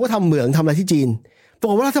เขาก็ทำเหมืองทำอะไรที่จีนปรา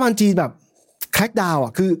กฏว่ารัฐบาลจีนแบบแคร็กดาวน์อ่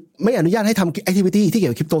ะคือไม่อนุญาตให้ทำแอคทิวิตี้ที่เกี่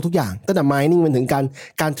ยวกับคริปโตทุกอย่างตั้งแต่ mining มันถึง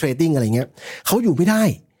การเทรดดิ้งอะไรเงี้ยเขาอยู่ไม่ได้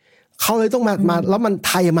เขาเลยต้องมาแล้วมันไ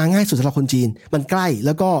ทยมาง่ายสุดสำหรับคนจีนมันใกล้แ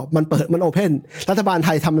ล้วก็มันเปิดมันโอเพนรัฐบาลไท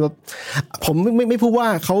ยทำแบบผมไม่พูดว่า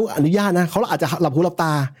เขาอนุญาตนะเขาอาจจะหลับหูหลับต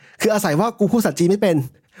าคืออาศัยว่ากูพูดภาษาจีนไม่เป็น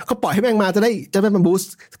เขาปล่อยให้แม่งมาจะได้มันบูส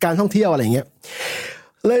ต์การท่องเที่ยวอะไรเงี้ย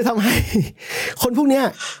เลยทำให้คนพวกเนี้ย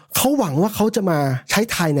เขาหวังว่าเขาจะมาใช้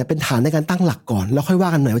ไทยเนี่ยเป็นฐานในการตั้งหลักก่อนแล้วค่อยว่า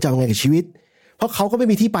กันหน่อยว่าจะเอาไงกับชีวิต เพราะเขาก็ไม่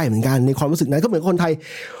มีที่ไปเหมือนกันในความรู้สึกนั้นก็เหมือนคนไทย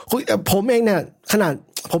ผมเองเนี่ยขนาด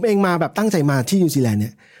ผมเองมาแบบตั้งใจมาที่นิวซีแลนด์เนี่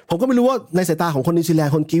ยผมก็ไม่รู้ว่าในสายตาของคนนิวซีแลน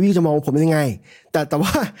ด์คนกีวีจะมองผมยังไงแต่ว่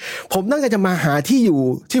าผมตั้งใจจะมาหาที่อยู่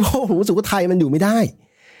ที่เพราะผมรู้สึกว่าไทยมันอยู่ไม่ได้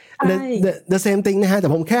the same thing นะฮะแต่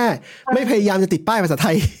ผมแค่ไม่พยายามจะติดป้ายภาษาไท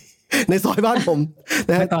ยในซอยบ้านผม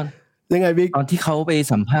นะฮะยังไงบิ๊กตอนที่เขาไป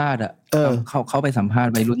สัมภาษณ์เขาไปสัมภาษ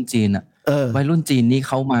ณ์วัยรุ่นจีนวัยรุ่นจีนนี่เ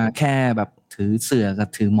ขามาแค่แบบถือเสื่อกับ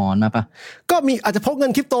ถือหมอนมาปะก็มีอาจจะพกเงิ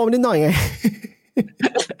นคริปโตนิดหน่อยไง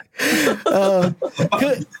คื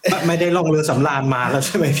อไม่ได้ล่องเรือสำราญมาแล้วใ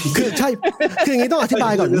ช่ไหมพี่คือใช่คืออย่างนี้ต้องอธิบา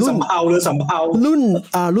ยก่อนรุ่นเรือสำเภารุ่น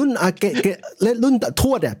รุ่นท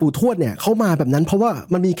วดเนี่ยปู่ทวดเนี่ยเขามาแบบนั้นเพราะว่า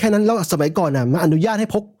มันมีแค่นั้นแล้วสมัยก่อนน่ะมันอนุญาตให้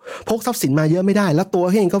พกทรัพย์สินมาเยอะไม่ได้แล้วตัว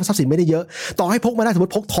เองก็ทรัพย์สินไม่ได้เยอะต่อให้พกมาได้สมม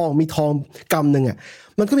ติพกทองมีทองกำนึงอ่ะ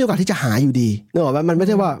มันก็มีโอกาสที่จะหาอยู่ดีนึกออกมั้ยมันไม่ใ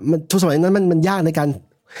ช่ว่ามันสมัยนั้นมันยากในการ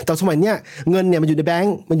แต่สมัยเนี้ยเงินเนี่ยมันอยู่ในแบง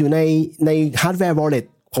ก์มันอยู่ในฮาร์ดแวร์วอลเล็ต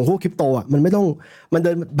ของพวกคริปโตอ่ะมันไม่ต้องมันเ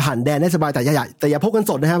ดินผ่านแดนได้สบายแต่อย่าพกเงิน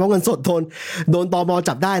สดนะฮะเพราะเงินสดโดนตม.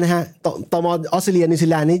จับได้นะฮะตม.ออสเตรเลียนิวซี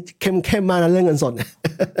แลนด์นี่เข้มมากนะเรื่องเงินสด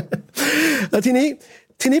แล้วที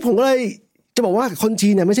นี้ผมก็เลยจะบอกว่าคนจี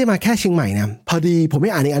นเนี่ยไม่ใช่มาแค่เชียงใหม่นะพอดีผมไ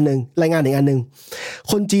ม่อ่านอีกอันนึงรายงานอีกอันนึง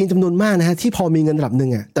คนจีนจำนวนมากนะฮะที่พอมีเงินระดับนึ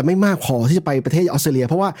งอ่ะแต่ไม่มากพอที่จะไปประเทศออสเตรเลีย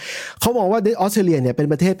เพราะว่าเขามองว่าออสเตรเลียเนี่ยเป็น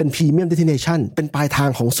ประเทศเป็นพรีเมียมเดสติเนชั่นเป็นปลายทาง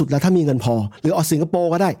ของสุดแล้วถ้ามีเงินพอหรือสิงคโป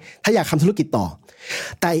ร์ก็ได้ถ้าอยากทำธุรกิจต่อ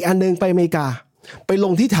แต่อีกอันนึงไปอเมริกาไปล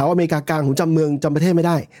งที่แถวอเมริกากลางผมจำประเทศไม่ไ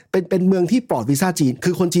ด้เป็นเมืองที่ปลอดวีซ่าจีนคื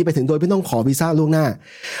อคนจีนไปถึงโดยไม่ต้องขอวีซ่าล่วงหน้า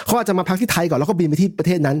เขาอาจจะมาพักที่ไทยก่อนแล้วก็บินไปที่ประเ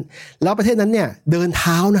ทศนั้นแล้วประเทศนั้นเนี่ยเดินเ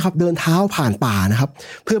ท้านะครับเดินเท้าผ่านป่านะครับ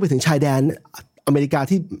เพื่อไปถึงชายแดนอเมริกา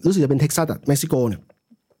ที่รู้สึกจะเป็นเท็กซัสเม็กซิโกเนี่ย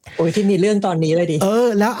โอ้ยที่มีเรื่องตอนนี้เลยดิ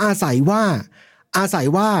แล้วอาศัย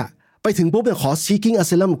ว่าไปถึงปุ๊บเนี่ยขอ seeking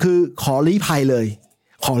asylum คือขอลี้ภัยเลย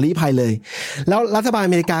แล้วรัฐบาล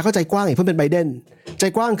อเมริกาก็ใจกว้างอีกเพื่อเป็นไบเดนใจ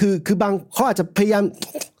กว้างคือบางเขาอาจจะพยายาม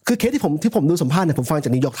คือเคสที่ผมดูสัมภาษณ์เนี่ยผมฟังจา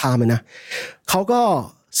กนิวยอร์กไทม์นะเขาก็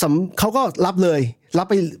รับ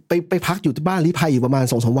ไปพักอยู่ที่บ้านลี้ภัยอยู่ประมาณ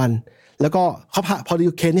 2-3 วันแล้วก็เขาพอดี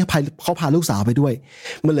เคสเนี่ยเขาพาลูกสาวไปด้วย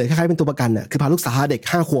มันเลยคล้ายๆเป็นตัวประกันน่ะคือพาลูกสาวเด็ก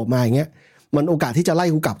5 ขวบมาอย่างเงี้ยมันโอกาสที่จะไล่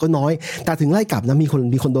กูกลับก็น้อยแต่ถึงไล่กลับนะมี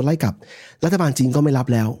คนโดนไล่กลับรัฐบาลจีนก็ไม่รับ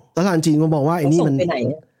แล้วรัฐบาลจีนก็บอกว่าไอ้นี่มัน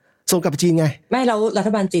ส่งกลับจีนไงไม่เรารัฐ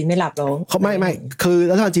บาลจีนไม่รับแล้วเขาไม่คือ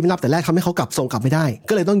รัฐบาลจีนไม่รับแต่แรกทำให้เขากลับส่งกลับไม่ได้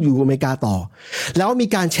ก็เลยต้องอยู่อเมริกาต่อแล้วมี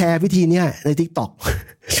การแชร์วิธีเนี้ยใน TikTok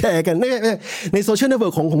แชร์กันในโซเชียลเน็ตเวิ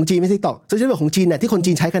ร์คของจีนไม่ใช่ TikTok โซเชียลเน็ตเวิร์คของจีนเนี่ยที่คน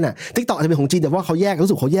จีนใช้กันน่ะ TikTok อาจจะเป็นของจีนแต่ว่าเขาแยกรู้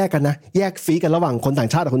สึกเขาแยกกันนะแยกฟีกันระหว่างคนต่าง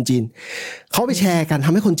ชาติกับคนจีนเขาไปแชร์กันท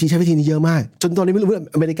ำให้คนจีนใช้วิธีนี้เยอะมากจนตอนนี้ไม่รู้ว่า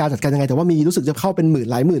อเมริกาจัดการยังไงแต่ว่ามีรู้สึกจะเข้าเป็น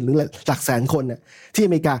หลายหมื่นหรือหลักแสนคนน่ะที่อ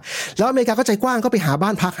เมริกาแล้วอเมริกาก็ใจกว้างก็ไปหาบ้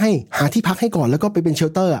านพักให้หาที่พักให้ก่อนแล้วก็ไปเป็นเช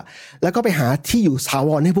ลเตอร์แล้วก็ไปหาที่อยู่ถาว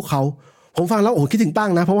รให้พวกเขาผมฟังแล้วโอ้คิดถึงตั้ง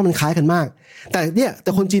นะเพราะว่ามันคล้ายกันมากแ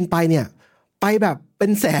ต่คนจีนไปเนี่ยไปแบบเป็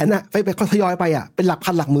นแสนอะไปทยอยไปอะเป็นหลัก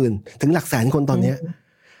พันหลักหมื่นถึงหลักแสนคนตอนนี้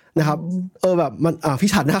นะครับแบบมันพี่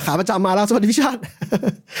ชัดนะขาประจำมาแล้วสวัสดีพี่ชัด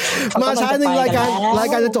มาช้าหนึ่งราย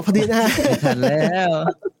การจะจบพอดีนะฮะทั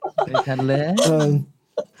นแล้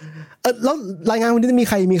วแล้วรายงานวันนี้มี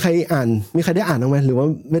ใครอ่านมีใครได้อ่านบ้างไหมหรือว่า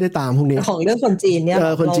ไม่ได้ตามพวกนี้ของเรื่องคนจีนเนี่ย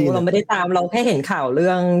เราไม่ได้ตามเราแค่เห็นข่าวเ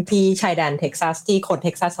รื่องที่ชายแดนเท็กซัสที่คนเ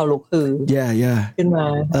ท็กซัสเขาลุกคือขึ้นมา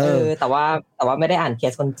แต่ว่าไม่ได้อ่านเค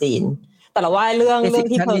สคนจีนแต่เราว่าเรื่อง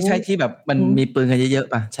ที่เพิ่งใช่ที่แบบมันมีปืนกันเยอะ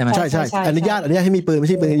ๆป่ะใช่ไหมใช่อนุญาตให้มีปืนไม่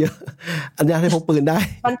ใช่ปืนเยอะอนุญาตให้พกปืนได้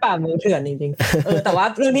มันป่ามือเถื่อนจริงๆแต่ว่า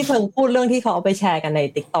เรื่องที่เพิ่งพูดเรื่องที่เขาเอาไปแชร์กันใน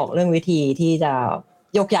TikTok เรื่องวิธีที่จะ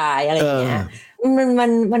ยกย้ายอะไรอย่างเงี้ย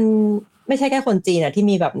มันไม่ใช่แค่คนจีนอ่ะที่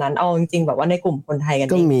มีแบบนั้นเอาจริงๆแบบว่าในกลุ่มคนไทยกันเ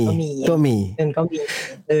องก็มี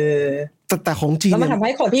แต่ของจีนแล้วมันทำใ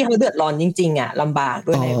ห้คนที่เขาเดือดร้อนจริงๆอ่ะลำบาก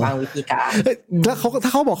ด้วยในบางวิธีการแล้วถ้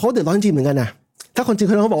าเขาบอกเขาเดือดร้อนจริงเหมือนกันนะถ้าคนจีน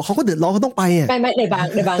เขาบอกเขาก็เดือดร้อนเขาต้องไปอ่ะไม่ในบ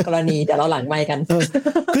างกรณีเดี๋ยวเราหลังไมค์กัน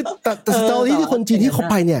คือแต่สตอรี่ที่คนจีนที่เขา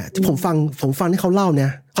ไปเนี่ยที่ผมฟังที่เขาเล่าเนี่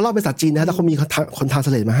ยเขาเล่าเป็นภาษาจีนนะแต่เขามีคนทรานส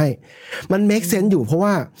เลทมาให้มันเมคเซนส์อยู่เพราะว่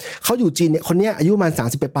าเขาอยู่จีนเนี่ยคนเนี้ยอายุประมาณ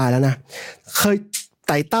30 ปลายแล้วนะเคยไ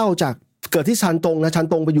ต่เต้าจากเกิดที่ชานตงนะชาน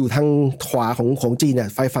ตงไปอยู่ทางขวาของจีนเนี่ย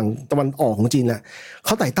ฝั่งตะวันออกของจีนแหละเข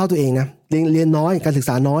าไต่เต้าตัวเองนะเรียนน้อยการศึก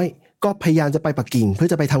ษาน้อยก็พยายามจะไปปักกิ่งเพื่อ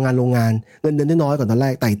จะไปทำงานโรงงานเงินเดือนน้อยก่อนตอนแร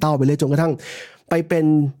กไต่เต้าไปเรื่อยจนกระทั่งไปเป็น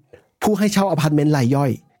ผู้ให้เช่าอพาร์ตเมนต์รายย่อ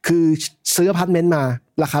ยคือซื้ออพาร์ตเมนต์มา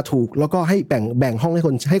ราคาถูกแล้วก็ให้แบ่งห้องใ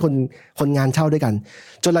ห้คนงานเช่าด้วยกัน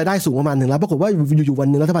จนรายได้สูงประมาณนึงแล้วปรากฏว่าอยู่วัน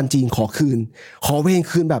นึงรัฐบาลจีนขอเวร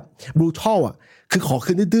คืนแบบบรูทัลอ่ะคือขอ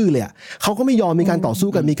คืนดื้อๆเลยอ่ะเขาก็ไม่ยอมมีการต่อสู้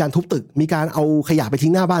กันมีการทุบตึกมีการเอาขยะไปทิ้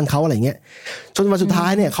งหน้าบ้านเขาอะไรเงี้ยจนวันสุดท้า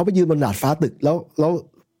ยเนี่ยเขาไปยืนบนดาดฟ้าตึกแล้ว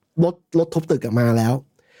รถทุบตึกมาแล้ว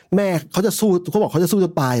แม่เขาจะสู้เขาบอกเขาจะสู้จ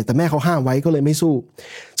นตายแต่แม่เขาห้ามไว้ก็เลยไม่สู้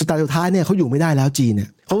สุดท้ายเนี่ยเขาอยู่ไม่ได้แล้วจีนเนี่ย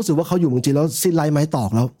เขารู้สึกว่าเขาอยู่เมืองจีนแล้วสิ้นไร้ไม้ตอก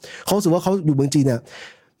แล้วเขารู้สึกว่าเขาอยู่เมืองจีนเนี่ย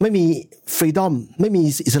ไม่มีฟรีดอมไม่มี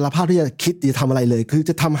อิสรภาพที่จะคิดจะทำอะไรเลยคือ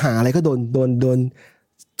จะทำหาอะไรก็โ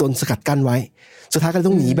ดนสกัดกั้นไว้สุดท้ายก็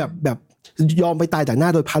ต้องหนีแบบยอมไปตายจากหน้า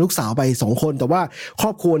โดยพาลูกสาวไป2คนแต่ว่าคร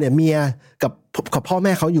อบครัวเนี่ยเมียกับพ่อแ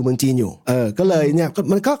ม่เขาอยู่เมืองจีนอยู่ก็เลยเนี่ย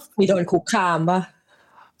มันก็มีโดนคุกคามป่ะ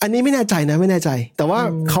อันนี้ไม่แน่ใจนะไม่แน่ใจแต่ว่า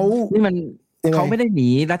เขานี่มันเขาไม่ได้หนี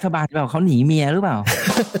รัฐบาลหรือเปล่าเขาหนีเมียหรือเปล่า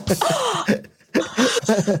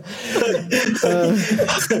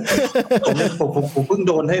ผมเพิ่ง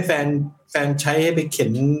โดนให้แฟนใช้ให้ไปเข็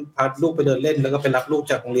นพาลูกไปเดินเล่นแล้วก็ไปรับลูก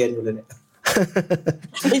จากโรงเรียนอยู่เลยเนี่ย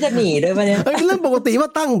นี่จะหนีด้วยป่ะเนี่ยเรื่องปกติว่า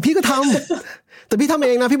ตั้งพี่ก็ทำแต่พี่ทำเอ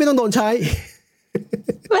งนะพี่ไม่ต้องโดนใช้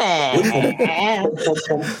แหม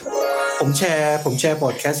ผมแชร์พอ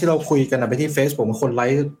ดแคสต์ที่เราคุยกันไปที่เฟซผมคนไล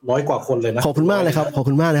ค์100 กว่าคนเลยนะขอบคุณมากเลยครับขอบ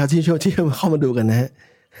คุณมากเลยครับที่เข้ามาดูกันนะฮะ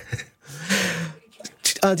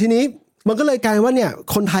ทีนี้มันก็เลยกลายว่าเนี่ย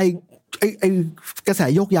คนไทยไอ้กระแส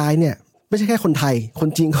โยกย้ายเนี่ยไม่ใช่แค่คนไทยคน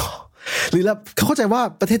จีนก็หรือแล้วเขาเข้าใจว่า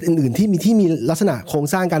ประเทศอื่นๆที่มีลักษณะโครง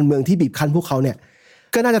สร้างการเมืองที่บีบคั้นพวกเขาเนี่ย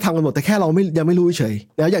ก็น่าจะทำกันหมดแต่แค่เรายังไม่รู้เฉย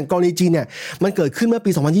แล้วอย่างกรณีจีนเนี่ยมันเกิดขึ้นเมื่อ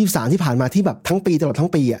ปี2023ที่ผ่านมาที่แบบทั้งปีตลอดทั้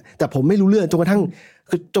งปีอ่ะแต่ผมไม่รู้เรื่องจนกระ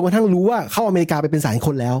ทั่งรู้ว่าเข้าอเมริกาไปเป็น100,000 ค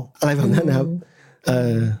นแล้วอะไรแบบนั้นนะครับ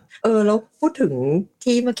แล้วพูดถึง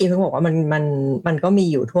ที่เมื่อกี้เพิ่งบอกว่ามันก็มี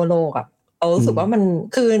อยู่ทั่วโลกอ่ะรู้สึกว่ามัน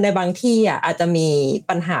คือในบางที่อ่ะอาจจะมี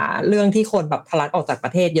ปัญหาเรื่องที่คนแบบทะลักออกจากปร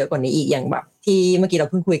ะเทศเยอะกว่านี้อีกอย่างแบบที่เมื่อกี้เรา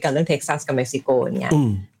เพิ่งคุยกันเรื่องเท็กซัสกับเม็กซิโกอย่างเงี้ย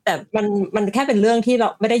แต่มันแค่เป็นเรื่องที่เรา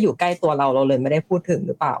ไม่ได้อยู่ใกล้ตัวเราเลยไม่ได้พูดถึงห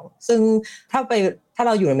รือเปล่าซึ่งถ้าเ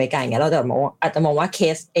ราอยู่ในอเมริกาอย่างเงี้ยเราจะอาจจะมองว่าเค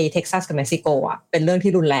สเท็กซัสกับเม็กซิโกอ่ะเป็นเรื่อง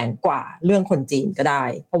ที่รุนแรงกว่าเรื่องคนจีนก็ได้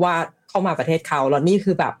เพราะว่าเข้ามาประเทศเขาแล้วนี่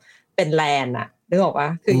คือแบบเป็นแลนด์อ่ะนึกออกปะ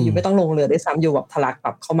คืออยู่ไม่ต้องลงเรือด้วยซ้ำอยู่แบบทะลักแบ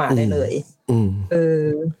บเข้ามาได้เลย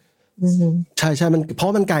ใช่มันเพรา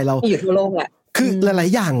ะมันไกลเราอยู่ทั่วโลกแหละคือหลาย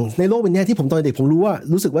ๆอย่างในโลกเป็นเนี้ยที่ผมตอนเด็กผม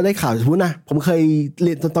รู้สึกว่าได้ข่าวพูดนะผมเคยเ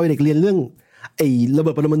รียนตอนเด็กเรียนเรื่องไอ้ระเ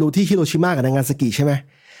บิดปรมาณูที่ฮิโรชิมากับนางาซากิใช่ไหไหม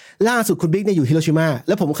ล่าสุดคุณบิ๊กเนี่ยอยู่ฮิโรชิมาแ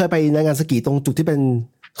ล้วผมเคยไปนางาซากิตรงจุดที่เป็น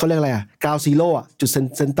เขาเรียกอะไรอะกราวซีโร่อะจุด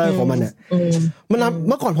เซ็นเตอร์ของมันเนี่ยมันเ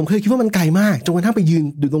มื่อก่อนผมเคยคิดว่ามันไกลมากจนกระทั่งไปยืน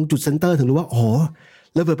อยู่ตรงจุดเซ็นเตอร์ถึงรู้ว่าอ๋อ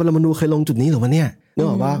ระเบิดปรมาณูเคยลงจุดนี้หรือวะเนี่ยนึก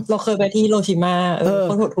ออกป่ะเราเคยไปที่ฮิโรชิมา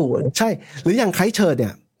คนถูกใช่หรืออย่างไคเชิร์เนี่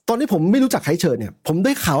ยตอนนี้ผมไม่รู้จักไคเชิร์เนี่ยผมไ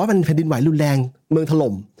ด้ข่าวว่ามันแผ่นดินไหวรุนแรงเมืองถ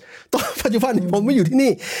ล่มตอนปัจจุบันผมไม่อยู่ที่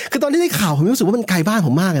นี่คือตอนที่ได้ข่าวผมรู้สึกว่ามันไกลบ้านผ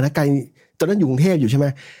มมากเลยนะไกลตอนนั้นอยู่กรุงเทพอยู่ใช่ไหม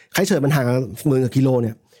ไคเชิร์มันห่างเมืองกิโลเ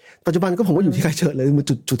นี่ยปัจจุบันก็ผมก็อยู่ที่ไคเชิร์เลย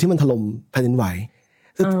จุดที่มันถล่มแผ่นดินไหว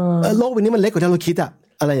โลกใบนี้มันเล็กกว่าที่เราคิดอะ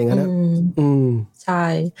อะไรอย่างนั้นนะใช่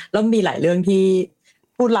แล้วมีหลายเรื่องที่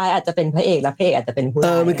ผู้ร้ายอาจจะเป็นพระเอกและพระเอกอาจจะเป็นผู้ร้า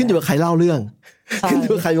ยมันขึ้นอยู่กับใครเล่าเรื่องขึ้นอ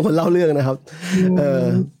ยู่กับใครเป็นคนเล่าเรื่องนะครับ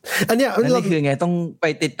อันนี้คือไงต้องไป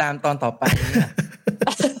ติดตามตอนต่อไป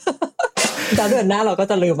แต่เดือนหน้าเราก็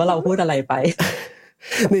จะลืมว่าเราพูดอะไรไป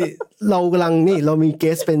นี่เรากำลังเรามีเก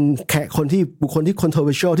สเป็นแขกบุคคลที่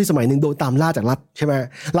controversial ที่สมัยนึงโดนตามล่าจากรัฐใช่ไหม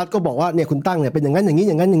รัฐก็บอกว่าเนี่ยคุณตั้งเนี่ยเป็นอย่างนั้นอย่างนี้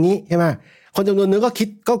อย่างนั้นอย่างนี้ใช่ไหมคนจำนวนนึงก็คิด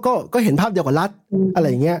ก็เห็นภาพเดียวกับรัฐอะไร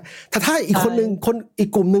อย่างเงี้ยถ้าอีกคนนึงคนอีก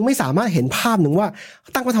กลุ่มนึงไม่สามารถเห็นภาพหนึ่งว่า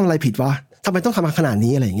ตั้งว่าทำอะไรผิดวะทำไมต้องทำมาขนาด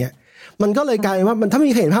นี้อะไรอย่างเงี้ยมันก็เลยกลายว่ามันถ้าไม่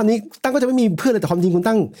มีใครเห็นภาพนี้ตั้งก็จะไม่มีเพื่อนเลยแต่ความจริงคุณ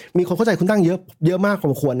ตั้งมีคนเข้าใจคุณตั้งเยอะมากพ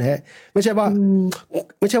อควรนะฮะไม่ใช่ว่า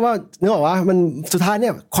นึกออกว่ามันสุดท้ายเนี่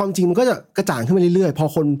ยความจริงมันก็จะกระจ่างขึ้นไปเรื่อยๆพอ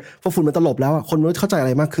ฝุ่นมันตลบแล้วคนมันเข้าใจอะไ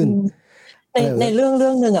รมากขึ้นในเรื่อง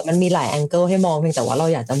นึงอ่ะมันมีหลายแองเกิลให้มองเพียงแต่ว่าเรา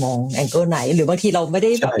อยากจะมองแองเกิลไหนหรือบางทีเราไม่ไ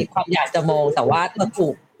ด้แบบมีความอยากจะมองแต่ว่าเรา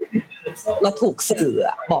ถูกสื่อ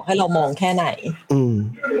บอกให้เรามองแค่ไหน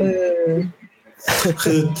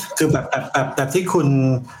คือแบบที่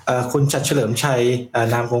คุณชัดเฉลิมชัย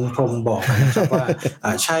นามวงพรหมบอกนะครับว่า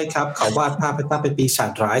ใช่ครับเขาวาดภาพให้ตั้งเป็นปีศา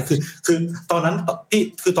จร้ายคือตอนนั้น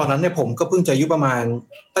คือตอนนั้นเนี่ยผมก็เพิ่งจะอายุประมาณ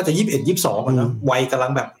น่าจะ21-22นะวัยกำลั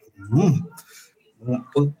งแบบ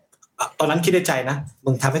ตอนนั้นคิดในใจนะมึ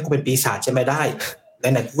งทำให้กูเป็นปีศาจใช่ไหมได้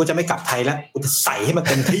ไหนๆกูก็จะไม่กลับไทยแล้วกูจะใส่ให้มัน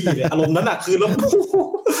เต็มที่เลยอารมณ์นั้นอ่ะคือแล้ว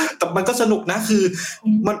แต่มันก็สนุกนะคือ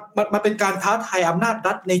มันเป็นการท้าทายอำนาจ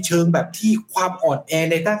รัฐในเชิงแบบที่ความอ่อนแอ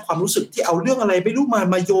ในด้านความรู้สึกที่เอาเรื่องอะไรไม่รู้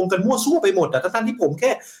มาโยงกันมั่วซั่วไปหมดแต่ทั้งที่ผมแ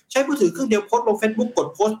ค่ใช้มือถือเครื่องเดียวโพสต์ลง Facebook กด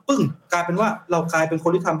โพสต์ปึ้งกลายเป็นว่าเรากลายเป็นค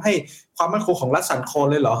นที่ทำให้ความมั่นคงของรัฐสั่นคลอน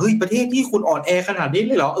เลยเหรอเฮ้ยประเทศที่คุณอ่อนแอขนาดนี้เ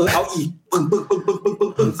ลยเหรอเอาอีก ปึ้ง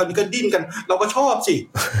คนนี้ก็ดิ้นกันเราก็ชอบสิ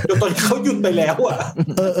จนตอนนี้เขาหยุดไปแล้วอ่ะ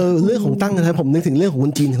เรื่องของตั้งนะครับผมนึกถึงเรื่องของค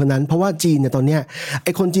นจีนคนนั้นเพราะว่าจีนเนี่ยตอนเนี้ยไ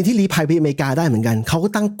อ้คนจีนที่ลี้ภัยไปอเมริกาได้เหมือนกันเขาก็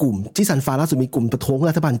ตั้งกลุ่มที่ซันฟรานล่าสุดมีกลุ่มประท้วง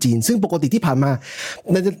รัฐบาลจีนซึ่งปกติที่ผ่านมา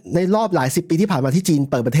ในรอบหลาย10 ปีที่ผ่านมาที่จีน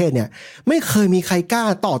เปิดประเทศเนี่ยไม่เคยมีใครกล้า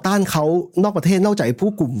ต่อต้านเขานอกประเทศนอกจาก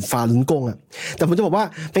ผู้กลุ่มฝ่าหลุนกงอ่ะแต่ผมจะบอกว่า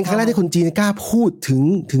เป็นครั้งแรกที่คนจีนกล้าพูดถึ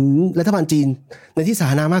งรัฐบาลจีนในที่สา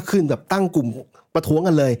ธารณะมากขึ้นแบบตั้งกลุ่มประท้วง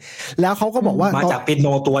กันเลยแล้วเขาก็บอกว่ามาจากปิโน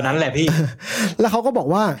ตัวนั้นแหละพี่แล้วเขาก็บอก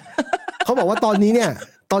ว่าตอนนี้เ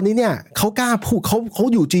นี่ยเขากล้าพูดเขา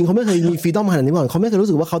อยู่จีนเขาไม่เคยมีฟรีดอมขนาดนี้มาก่อนเขาไม่เคยรู้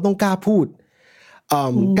สึกว่าเขาต้องกล้าพูด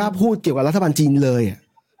เกี่ยวกับรัฐบาลจีนเลย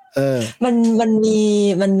มั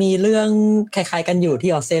นมีเรื่องคล้ายๆกันอยู่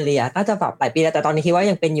ที่ออสเตรเลียน่าจะแบบหลายปีแล้วแต่ตอนนี้คิดว่า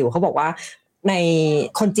ยังเป็นอยู่เขาบอกว่าใน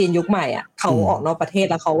คนจีนยุคใหม่อ่ะเขาออกนอกประเทศ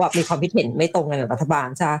แล้วเขาแบบมีความคิดเห็นไม่ตรงกันกับรัฐบาล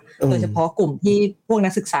ใช่โดยเฉพาะกลุ่มที่พวกนั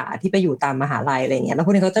กศึกษาที่ไปอยู่ตามมหาลัยอะไรเงี้ยแล้วพ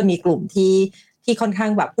วกนี้เขาจะมีกลุ่มที่ค่อนข้า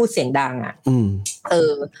งแบบพูดเสียงดังอ่ะ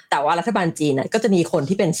แต่ว่ารัฐบาลจีนน่ะก็จะมีคน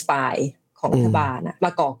ที่เป็นสปายของรัฐบาลน่ะม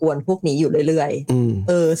าก่อกวนพวกนี้อยู่เรื่อย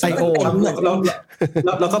ๆไซโค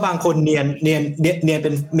แล้วก็บางคนเนียน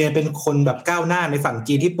เป็นคนแบบก้าวหน้าในฝั่ง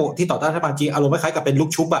จีนที่ต่อต้านรัฐบาลจีนอารมณ์คล้ายกับเป็นลูก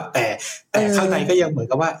ชุบอะแต่ข้างในก็ยังเหมือน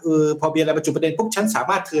กับว่าพอมีอะไรประจุประเด็นพวกฉันสา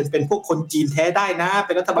มารถเทิร์นเป็นพวกคนจีนแท้ได้นะเ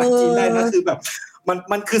ป็นรัฐบาลจีนได้นะคือแบบ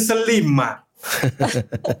มันคือสลิมอะ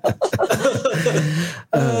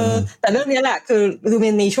แต่เรื่องนี้แหละคือมั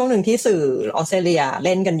นมีช่วงหนึ่งที่สื่อออสเตรเลียเ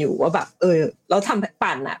ล่นกันอยู่ว่าแบบเราทำ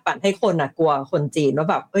ปั่นให้คนกลัวคนจีนว่า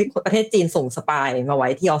แบบประเทศจีนส่งสปายมาไว้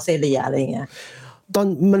ที่ออสเตรเลียอะไรอย่างเงี้ยตอน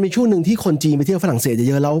มันมีช่วงหนึ่งที่คนจีนไปเที่ยวฝรั่งเศส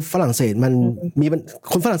เยอะๆแล้วฝรั่งเศสมันมี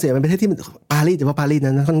คนฝรั่งเศสเป็นประเทศที่ปารีสแต่ว่าปารีส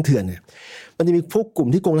นั้นค่อนข้างเถื่อนเนี่ยมันจะมีพวกกลุ่ม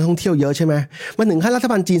ที่โกงนักท่องเที่ยวเยอะใช่ไหมมันถึงขั้นรัฐ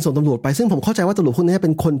บาลจีนส่งตำรวจไปซึ่งผมเข้าใจว่าตำรวจพวกนี้เป็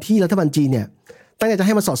นคนที่รัฐบาลจีนเนี่ยตั้งใจจะใ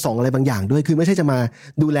ห้มาสอดส่องอะไรบางอย่างด้วยคือไม่ใช่จะมา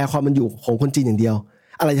ดูแลความเป็นอยู่ของคนจีนอย่างเดียว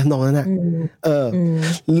อะไรทำนองนั้นนะ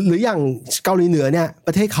หรืออย่างเกาหลีเหนือเนี่ยป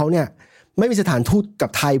ระเทศเขาเนี่ยไม่มีสถานทูตกับ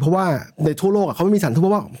ไทยเพราะว่าในทั่วโลกเขาไม่มีสถานทูตเพ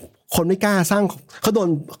ราะว่าคนไม่กล้าสร้างเขาโดน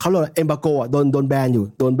เอมบาโกโดนแบนอยู่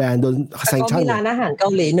โดนแบนโดนแซงชั่นก็มีร้านอาหารเกา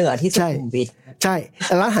หลีเหนือที่สุขุมวิทใช่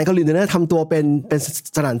ร้านอาหารเกาหลีเหนือทำตัวเป็น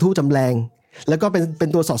สถานทูตจำแรงแล้วก็เป็น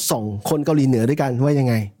ตัวสอดส่องคนเกาหลีเหนือด้วยกันว่ายัง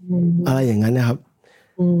ไงอะไรอย่างนั้นนะครับ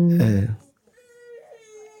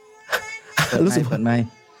รู้สึกไหม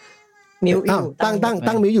มิวอยู่ตั้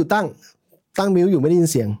งมิวอยู่ตั้งมิวอยู่ไม่ได้ยิน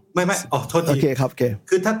เสียงไม่โทษทีโอเคครับโอเค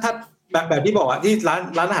คือถ้าแบบที่บอกอ่ะที่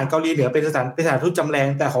ร้านอาหารเกาหลีเหนือเป็นสถานทูตจำแรง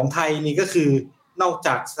แต่ของไทยนี่ก็คือนอกจ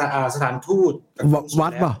ากสถานทูตวั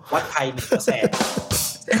ดป่ะวัดไทยนี่ก็แส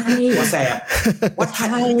บวัดไท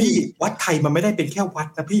ยพี่วัดไทยมันไม่ได้เป็นแค่วัด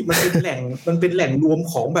นะพี่มันเป็นแหล่งรวม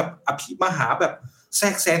ของแบบอภิมหาแบบแทร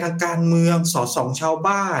กแซงทางการเมืองสอดส่องชาว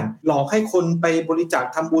บ้านหลอกให้คนไปบริจาค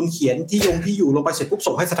ทำบุญเขียนที่อยู่ลงไปเสร็จปุ๊บ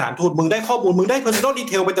ส่งให้สถานทูตมึงได้ข้อมูลมึงได้ personal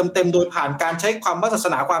detail ไปเต็มโดยผ่านการใช้ความศาส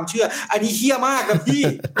นาความเชื่ออันนี้เหี้ยมากนะพี่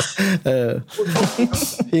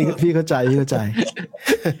พี่เข้าใจ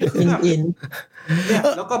อินเนี่ย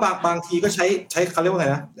แล้วก็บางทีก็ใช้เขาเรียกว่าไง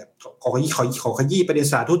นะขอขยี้ประเด็น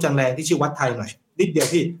สถานทูตจังแรงที่ชื่อวัดไทยหน่อยนิดเดียว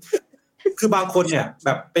พี่คือบางคนเนี่ยแบ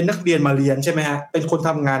บเป็นนักเรียนมาเรียนใช่ไหมฮะเป็นคนท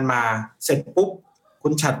ำงานมาเสร็จปุ๊บคุ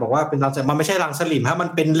ณฉัดบอกว่าเป็นรังมันไม่ใช่รังสลิมฮะมัน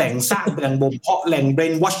เป็นแหล่งสร้างแหล่งบ่มเพาะแหล่งเบร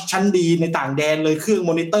นวอชชั้นดีในต่างแดนเลยเครื่อง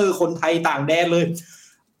มอนิเตอร์คนไทยต่างแดนเลย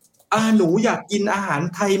หนูอยากกินอาหาร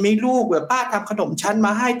ไทยไหมลูกแบบป้าทำขนมชั้นม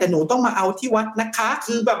าให้แต่หนูต้องมาเอาที่วัดนะคะ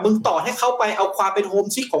คือแบบมึงต่อให้เขาไปเอาความเป็นโฮม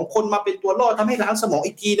ซิกของคนมาเป็นตัวล่อทำให้ล้างสมอง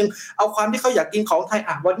อีกทีนึงเอาความที่เขาอยากกินของไทย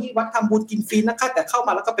วันนี้วัดทำบุญกินฟรีนะคะแต่เข้าม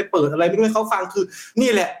าแล้วก็ไปเปิดอะไรไม่รู้ให้เขาฟังคือนี่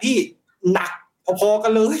แหละพี่หนักพอๆกั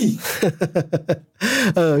นเลย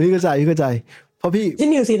พี่เข้าใจเพราะพี่ที่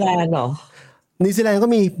นิวซีแลนด์เหรอนิวซีแลนด์ก็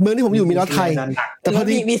มีเมืองที่ผมอยู่มีวัดไทยแต่พอ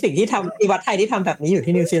ดีมีสิ่งที่ทำมีวัดไทยที่ทำแบบนี้อยู่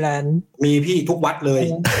ที่นิวซีแลนด์มีพี่ทุกวัดเลย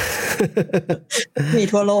มี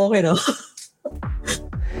ทั่วโลกเลยเนาะ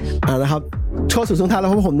นะครับโชว์สุดสงท้ายแล้ว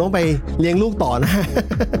เพราะผมต้องไปเลี้ยงลูกต่อนะ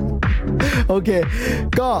โอเค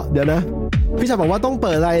ก็เดี๋ยวนะพี่ชายบอกว่าต้องเ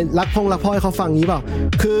ปิดอะไรรักพ่อให้เขาฟังงี้เปล่า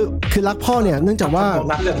คือรักพ่อเนี่ยเนื่องจากว่า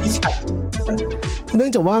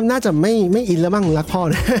น่าจะไม่อินแล้วมั้งรักพ่อ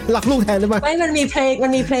เนี่ยรักลูกแทนได้ไหมไม่มันมีเพ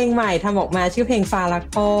ลงใหม่ทำออกมาชื่อเพลงฟ้ารัก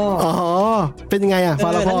พ่อเป็นยังไงอ่ะฟ้า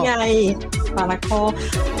รักพ่อนั่นไงฟ้ารักพ่อ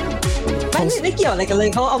ไม่เกี่ยวอะไรกันเลย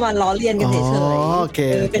เขาเอามาล้อเลียนกันเฉ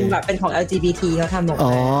ยๆเป็นแบบเป็นของ LGBT เขาทำออกมา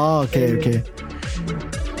โอเค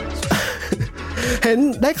เห็น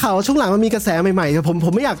ได้ข่าวช่วงหลังมันมีกระแสใหม่ๆผ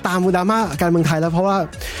มไม่อยากตามดราม่าการเมืองไทยแล้วเพราะว่า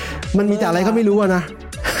มันมีแต่อะไรก็ไม่รู้นะ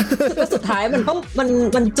สุดท้าย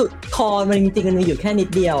มันจุดคอมันจริงๆมันมีอยู่แค่นิด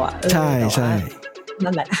เดียวอ่ะใช่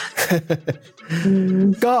นั่นแหละ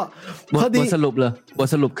ก็พอดีบทสรุปเลยบท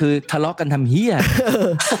สรุปคือทะเลาะกันทำเหี้ย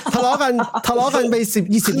ทะเลาะกันไป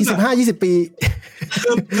10 20 25 20ปี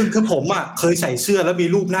คือผมอ่ะเคยใส่เสื้อแล้วมี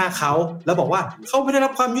รูปหน้าเขาแล้วบอกว่าเขาไม่ได้รั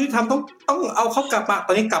บความยุติธรรมต้องเอาเขากลับมาต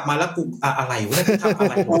อนนี้กลับมาแล้วกูอะไรวะเนี่ยทำอะ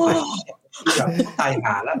ไรแบบตายห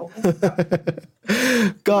าแล้ว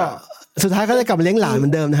ก็สุดท้ายก็จะกลับมาเลี้ยงหลานเหมือ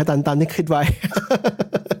นเดิมนะฮะตามที่คิดไว้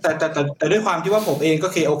แต่ด้วยความที่ว่าผมเองก็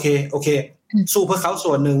โอเคสู้เพื่อเขา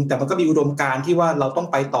ส่วนหนึ่งแต่มันก็มีอุดมการณ์ที่ว่าเราต้อง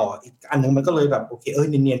ไปต่ออีกอันนึงมันก็เลยแบบโอเค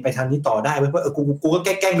เนียนๆไปทางนี้ต่อได้เพราะกูก็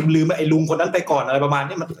แกล้งลืมไอ้ลุงคนนั้นไปก่อนอะไรประมาณ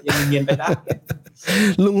นี้มันยังเนียนๆไปได้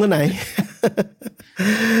ลุงคนไหน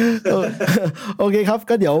โอเคครับ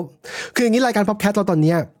ก็เดี๋ยวคืออย่างนี้รายการ POPcast เราตอน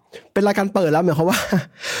นี้เป็นรายการเปิดแล้วหมายความว่า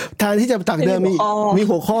แทนที่จะจากเดิมมี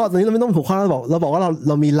หัวข้อตอนนี้เราไม่ต้องหัวข้อเราบอกว่าเ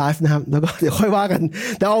รามีไลฟ์นะครับแล้วก็เดี๋ยวค่อยว่ากัน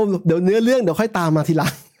เดี๋ยวเนื้อเรื่องเดี๋ยวค่อยตามมาทีหลั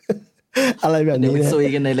งอะไรแบบนี้เนี่ยซุย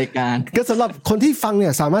กันในรายการก็สำหรับคนที่ฟังเนี่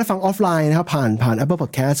ยสามารถฟังออฟไลน์นะครับผ่าน Apple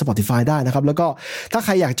Podcast Spotify ได้นะครับแล้วก็ถ้าใค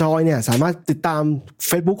รอยากจอยเนี่ยสามารถติดตาม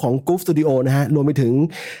Facebook ของ Groove Studio นะฮะรวมไปถึง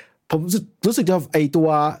ผมรู้สึกจะไอตัว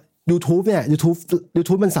YouTube เนี่ย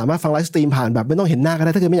YouTube มันสามารถฟังไลฟ์สตรีมผ่านแบบไม่ต้องเห็นหน้าก็ไ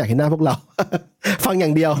ด้ถ้าเกิดไม่อยากเห็นหน้าพวกเรา ฟังอย่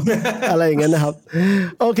างเดียว อะไรอย่างเงี้ยนะครับ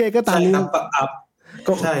โอเคก็ตามนี้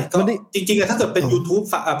ใช่ก็จริงๆถ้าเกิดเป็น YouTube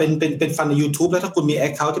เป็นฟังใน YouTube แล้วถ้าคุณมี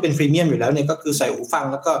account ที่เป็นพรีเมียมอยู่แล้วเนี่ยก็คือใส่หูฟัง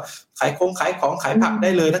แล้วก็ขายของขายผักได้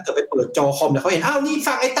เลยถ้าเกิดไปเปิดจอคอมเนี่ยเขาเห็นอ้าวนี่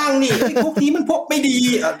ฟังไอ้ตั้งนี่พวกนี้มันพวกไม่ดี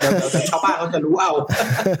เดี๋ยวชาวบ้านเขาจะรู้เอา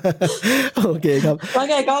โอเคครับว่า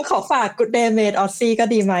ไงก็ขอฝาก Good Day Mate Aussie ก็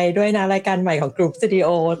ดีไหมด้วยนะรายการใหม่ของ Group Studio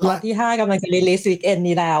ตอนที่5กำลังจะรีลีสวีคเอนด์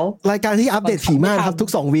นี้แล้วรายการที่อัปเดตถี่มากครับทุก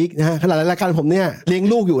2วีคนะฮะขณะรายการผมเนี่ยเลี้ยง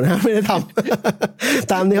ลูกอยู่นะไม่ได้ท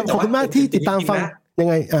ำตามนี้ครับขอบคุณมากที่ติดตามฟังยัง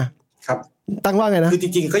ไงครับตั้งว่าไงนะคือจ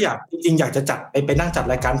ริงๆก็อยากจะจัดไปนั่งจัด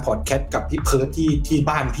รายการพอดแคสต์กับพี่เพิร์ทที่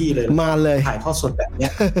บ้านพี่เลยมาเลยถ่ายทอดสดแบบเนี้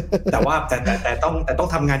ยแต่ว่าแต่ต้อง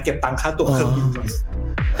ทำงานเก็บตังค่าตั๋วเครื่องบินก่อน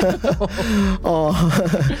อ๋อ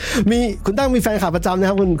มีคุณตั้งมีแฟนคลับประจำนะ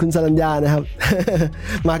ครับคุณสรัญญานะครับ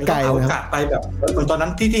มาไกลนะครับไปแบบเหมือนตอนนั้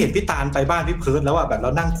นที่เห็นพี่ตาลไปบ้านพี่เพิร์ทแล้วอ่ะแบบเร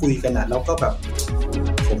านั่งคุยกันอ่ะแล้วก็แบบ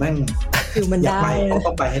ผมแม่งคือมันได้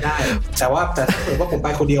ต้องไปให้ได้แต่ถ้าเกิดว่าผมไป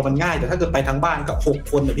คนเดียวมันง่ายแต่ถ้าเกิดไปทั้งบ้านกับ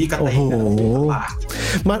6คนเนี่ยพี่ก็เตะ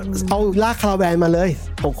มาเอาลากคาราแวนมาเลย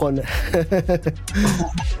6คน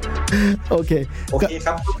โอเคค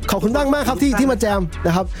รับขอบคุณตั้งมากครับที่มาแจมน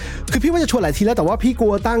ะครับคือพี่ว่าจะชวนหลายทีแล้วแต่ว่าพี่กลั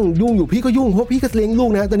วตั้งยุ่งอยู่พี่ก็ยุ่งเพราะพี่ก็เลี้ยงลูก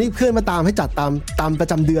นะตอนนี้เพื่อนมาตามให้จัดตามประ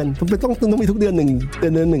จำเดือนผมต้องมีทุกเดือน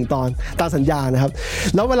1ตอนตามสัญญานะครับ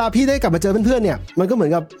แล้วเวลาพี่ได้กลับมาเจอเพื่อนๆเนี่ยมันก็เหมือ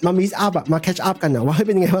นกับมามิสอัพมาแคชอัพกันนะว่าเ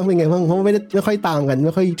ป็นไงบ้างเพราะไม่ค่อยตามกันไ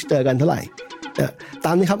ม่ค่อยเจอกันเท่าไหร่ต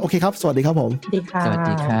ามนี้ครับโอเคครับสวัสดีครับผมสวัส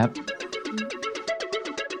ดีครับ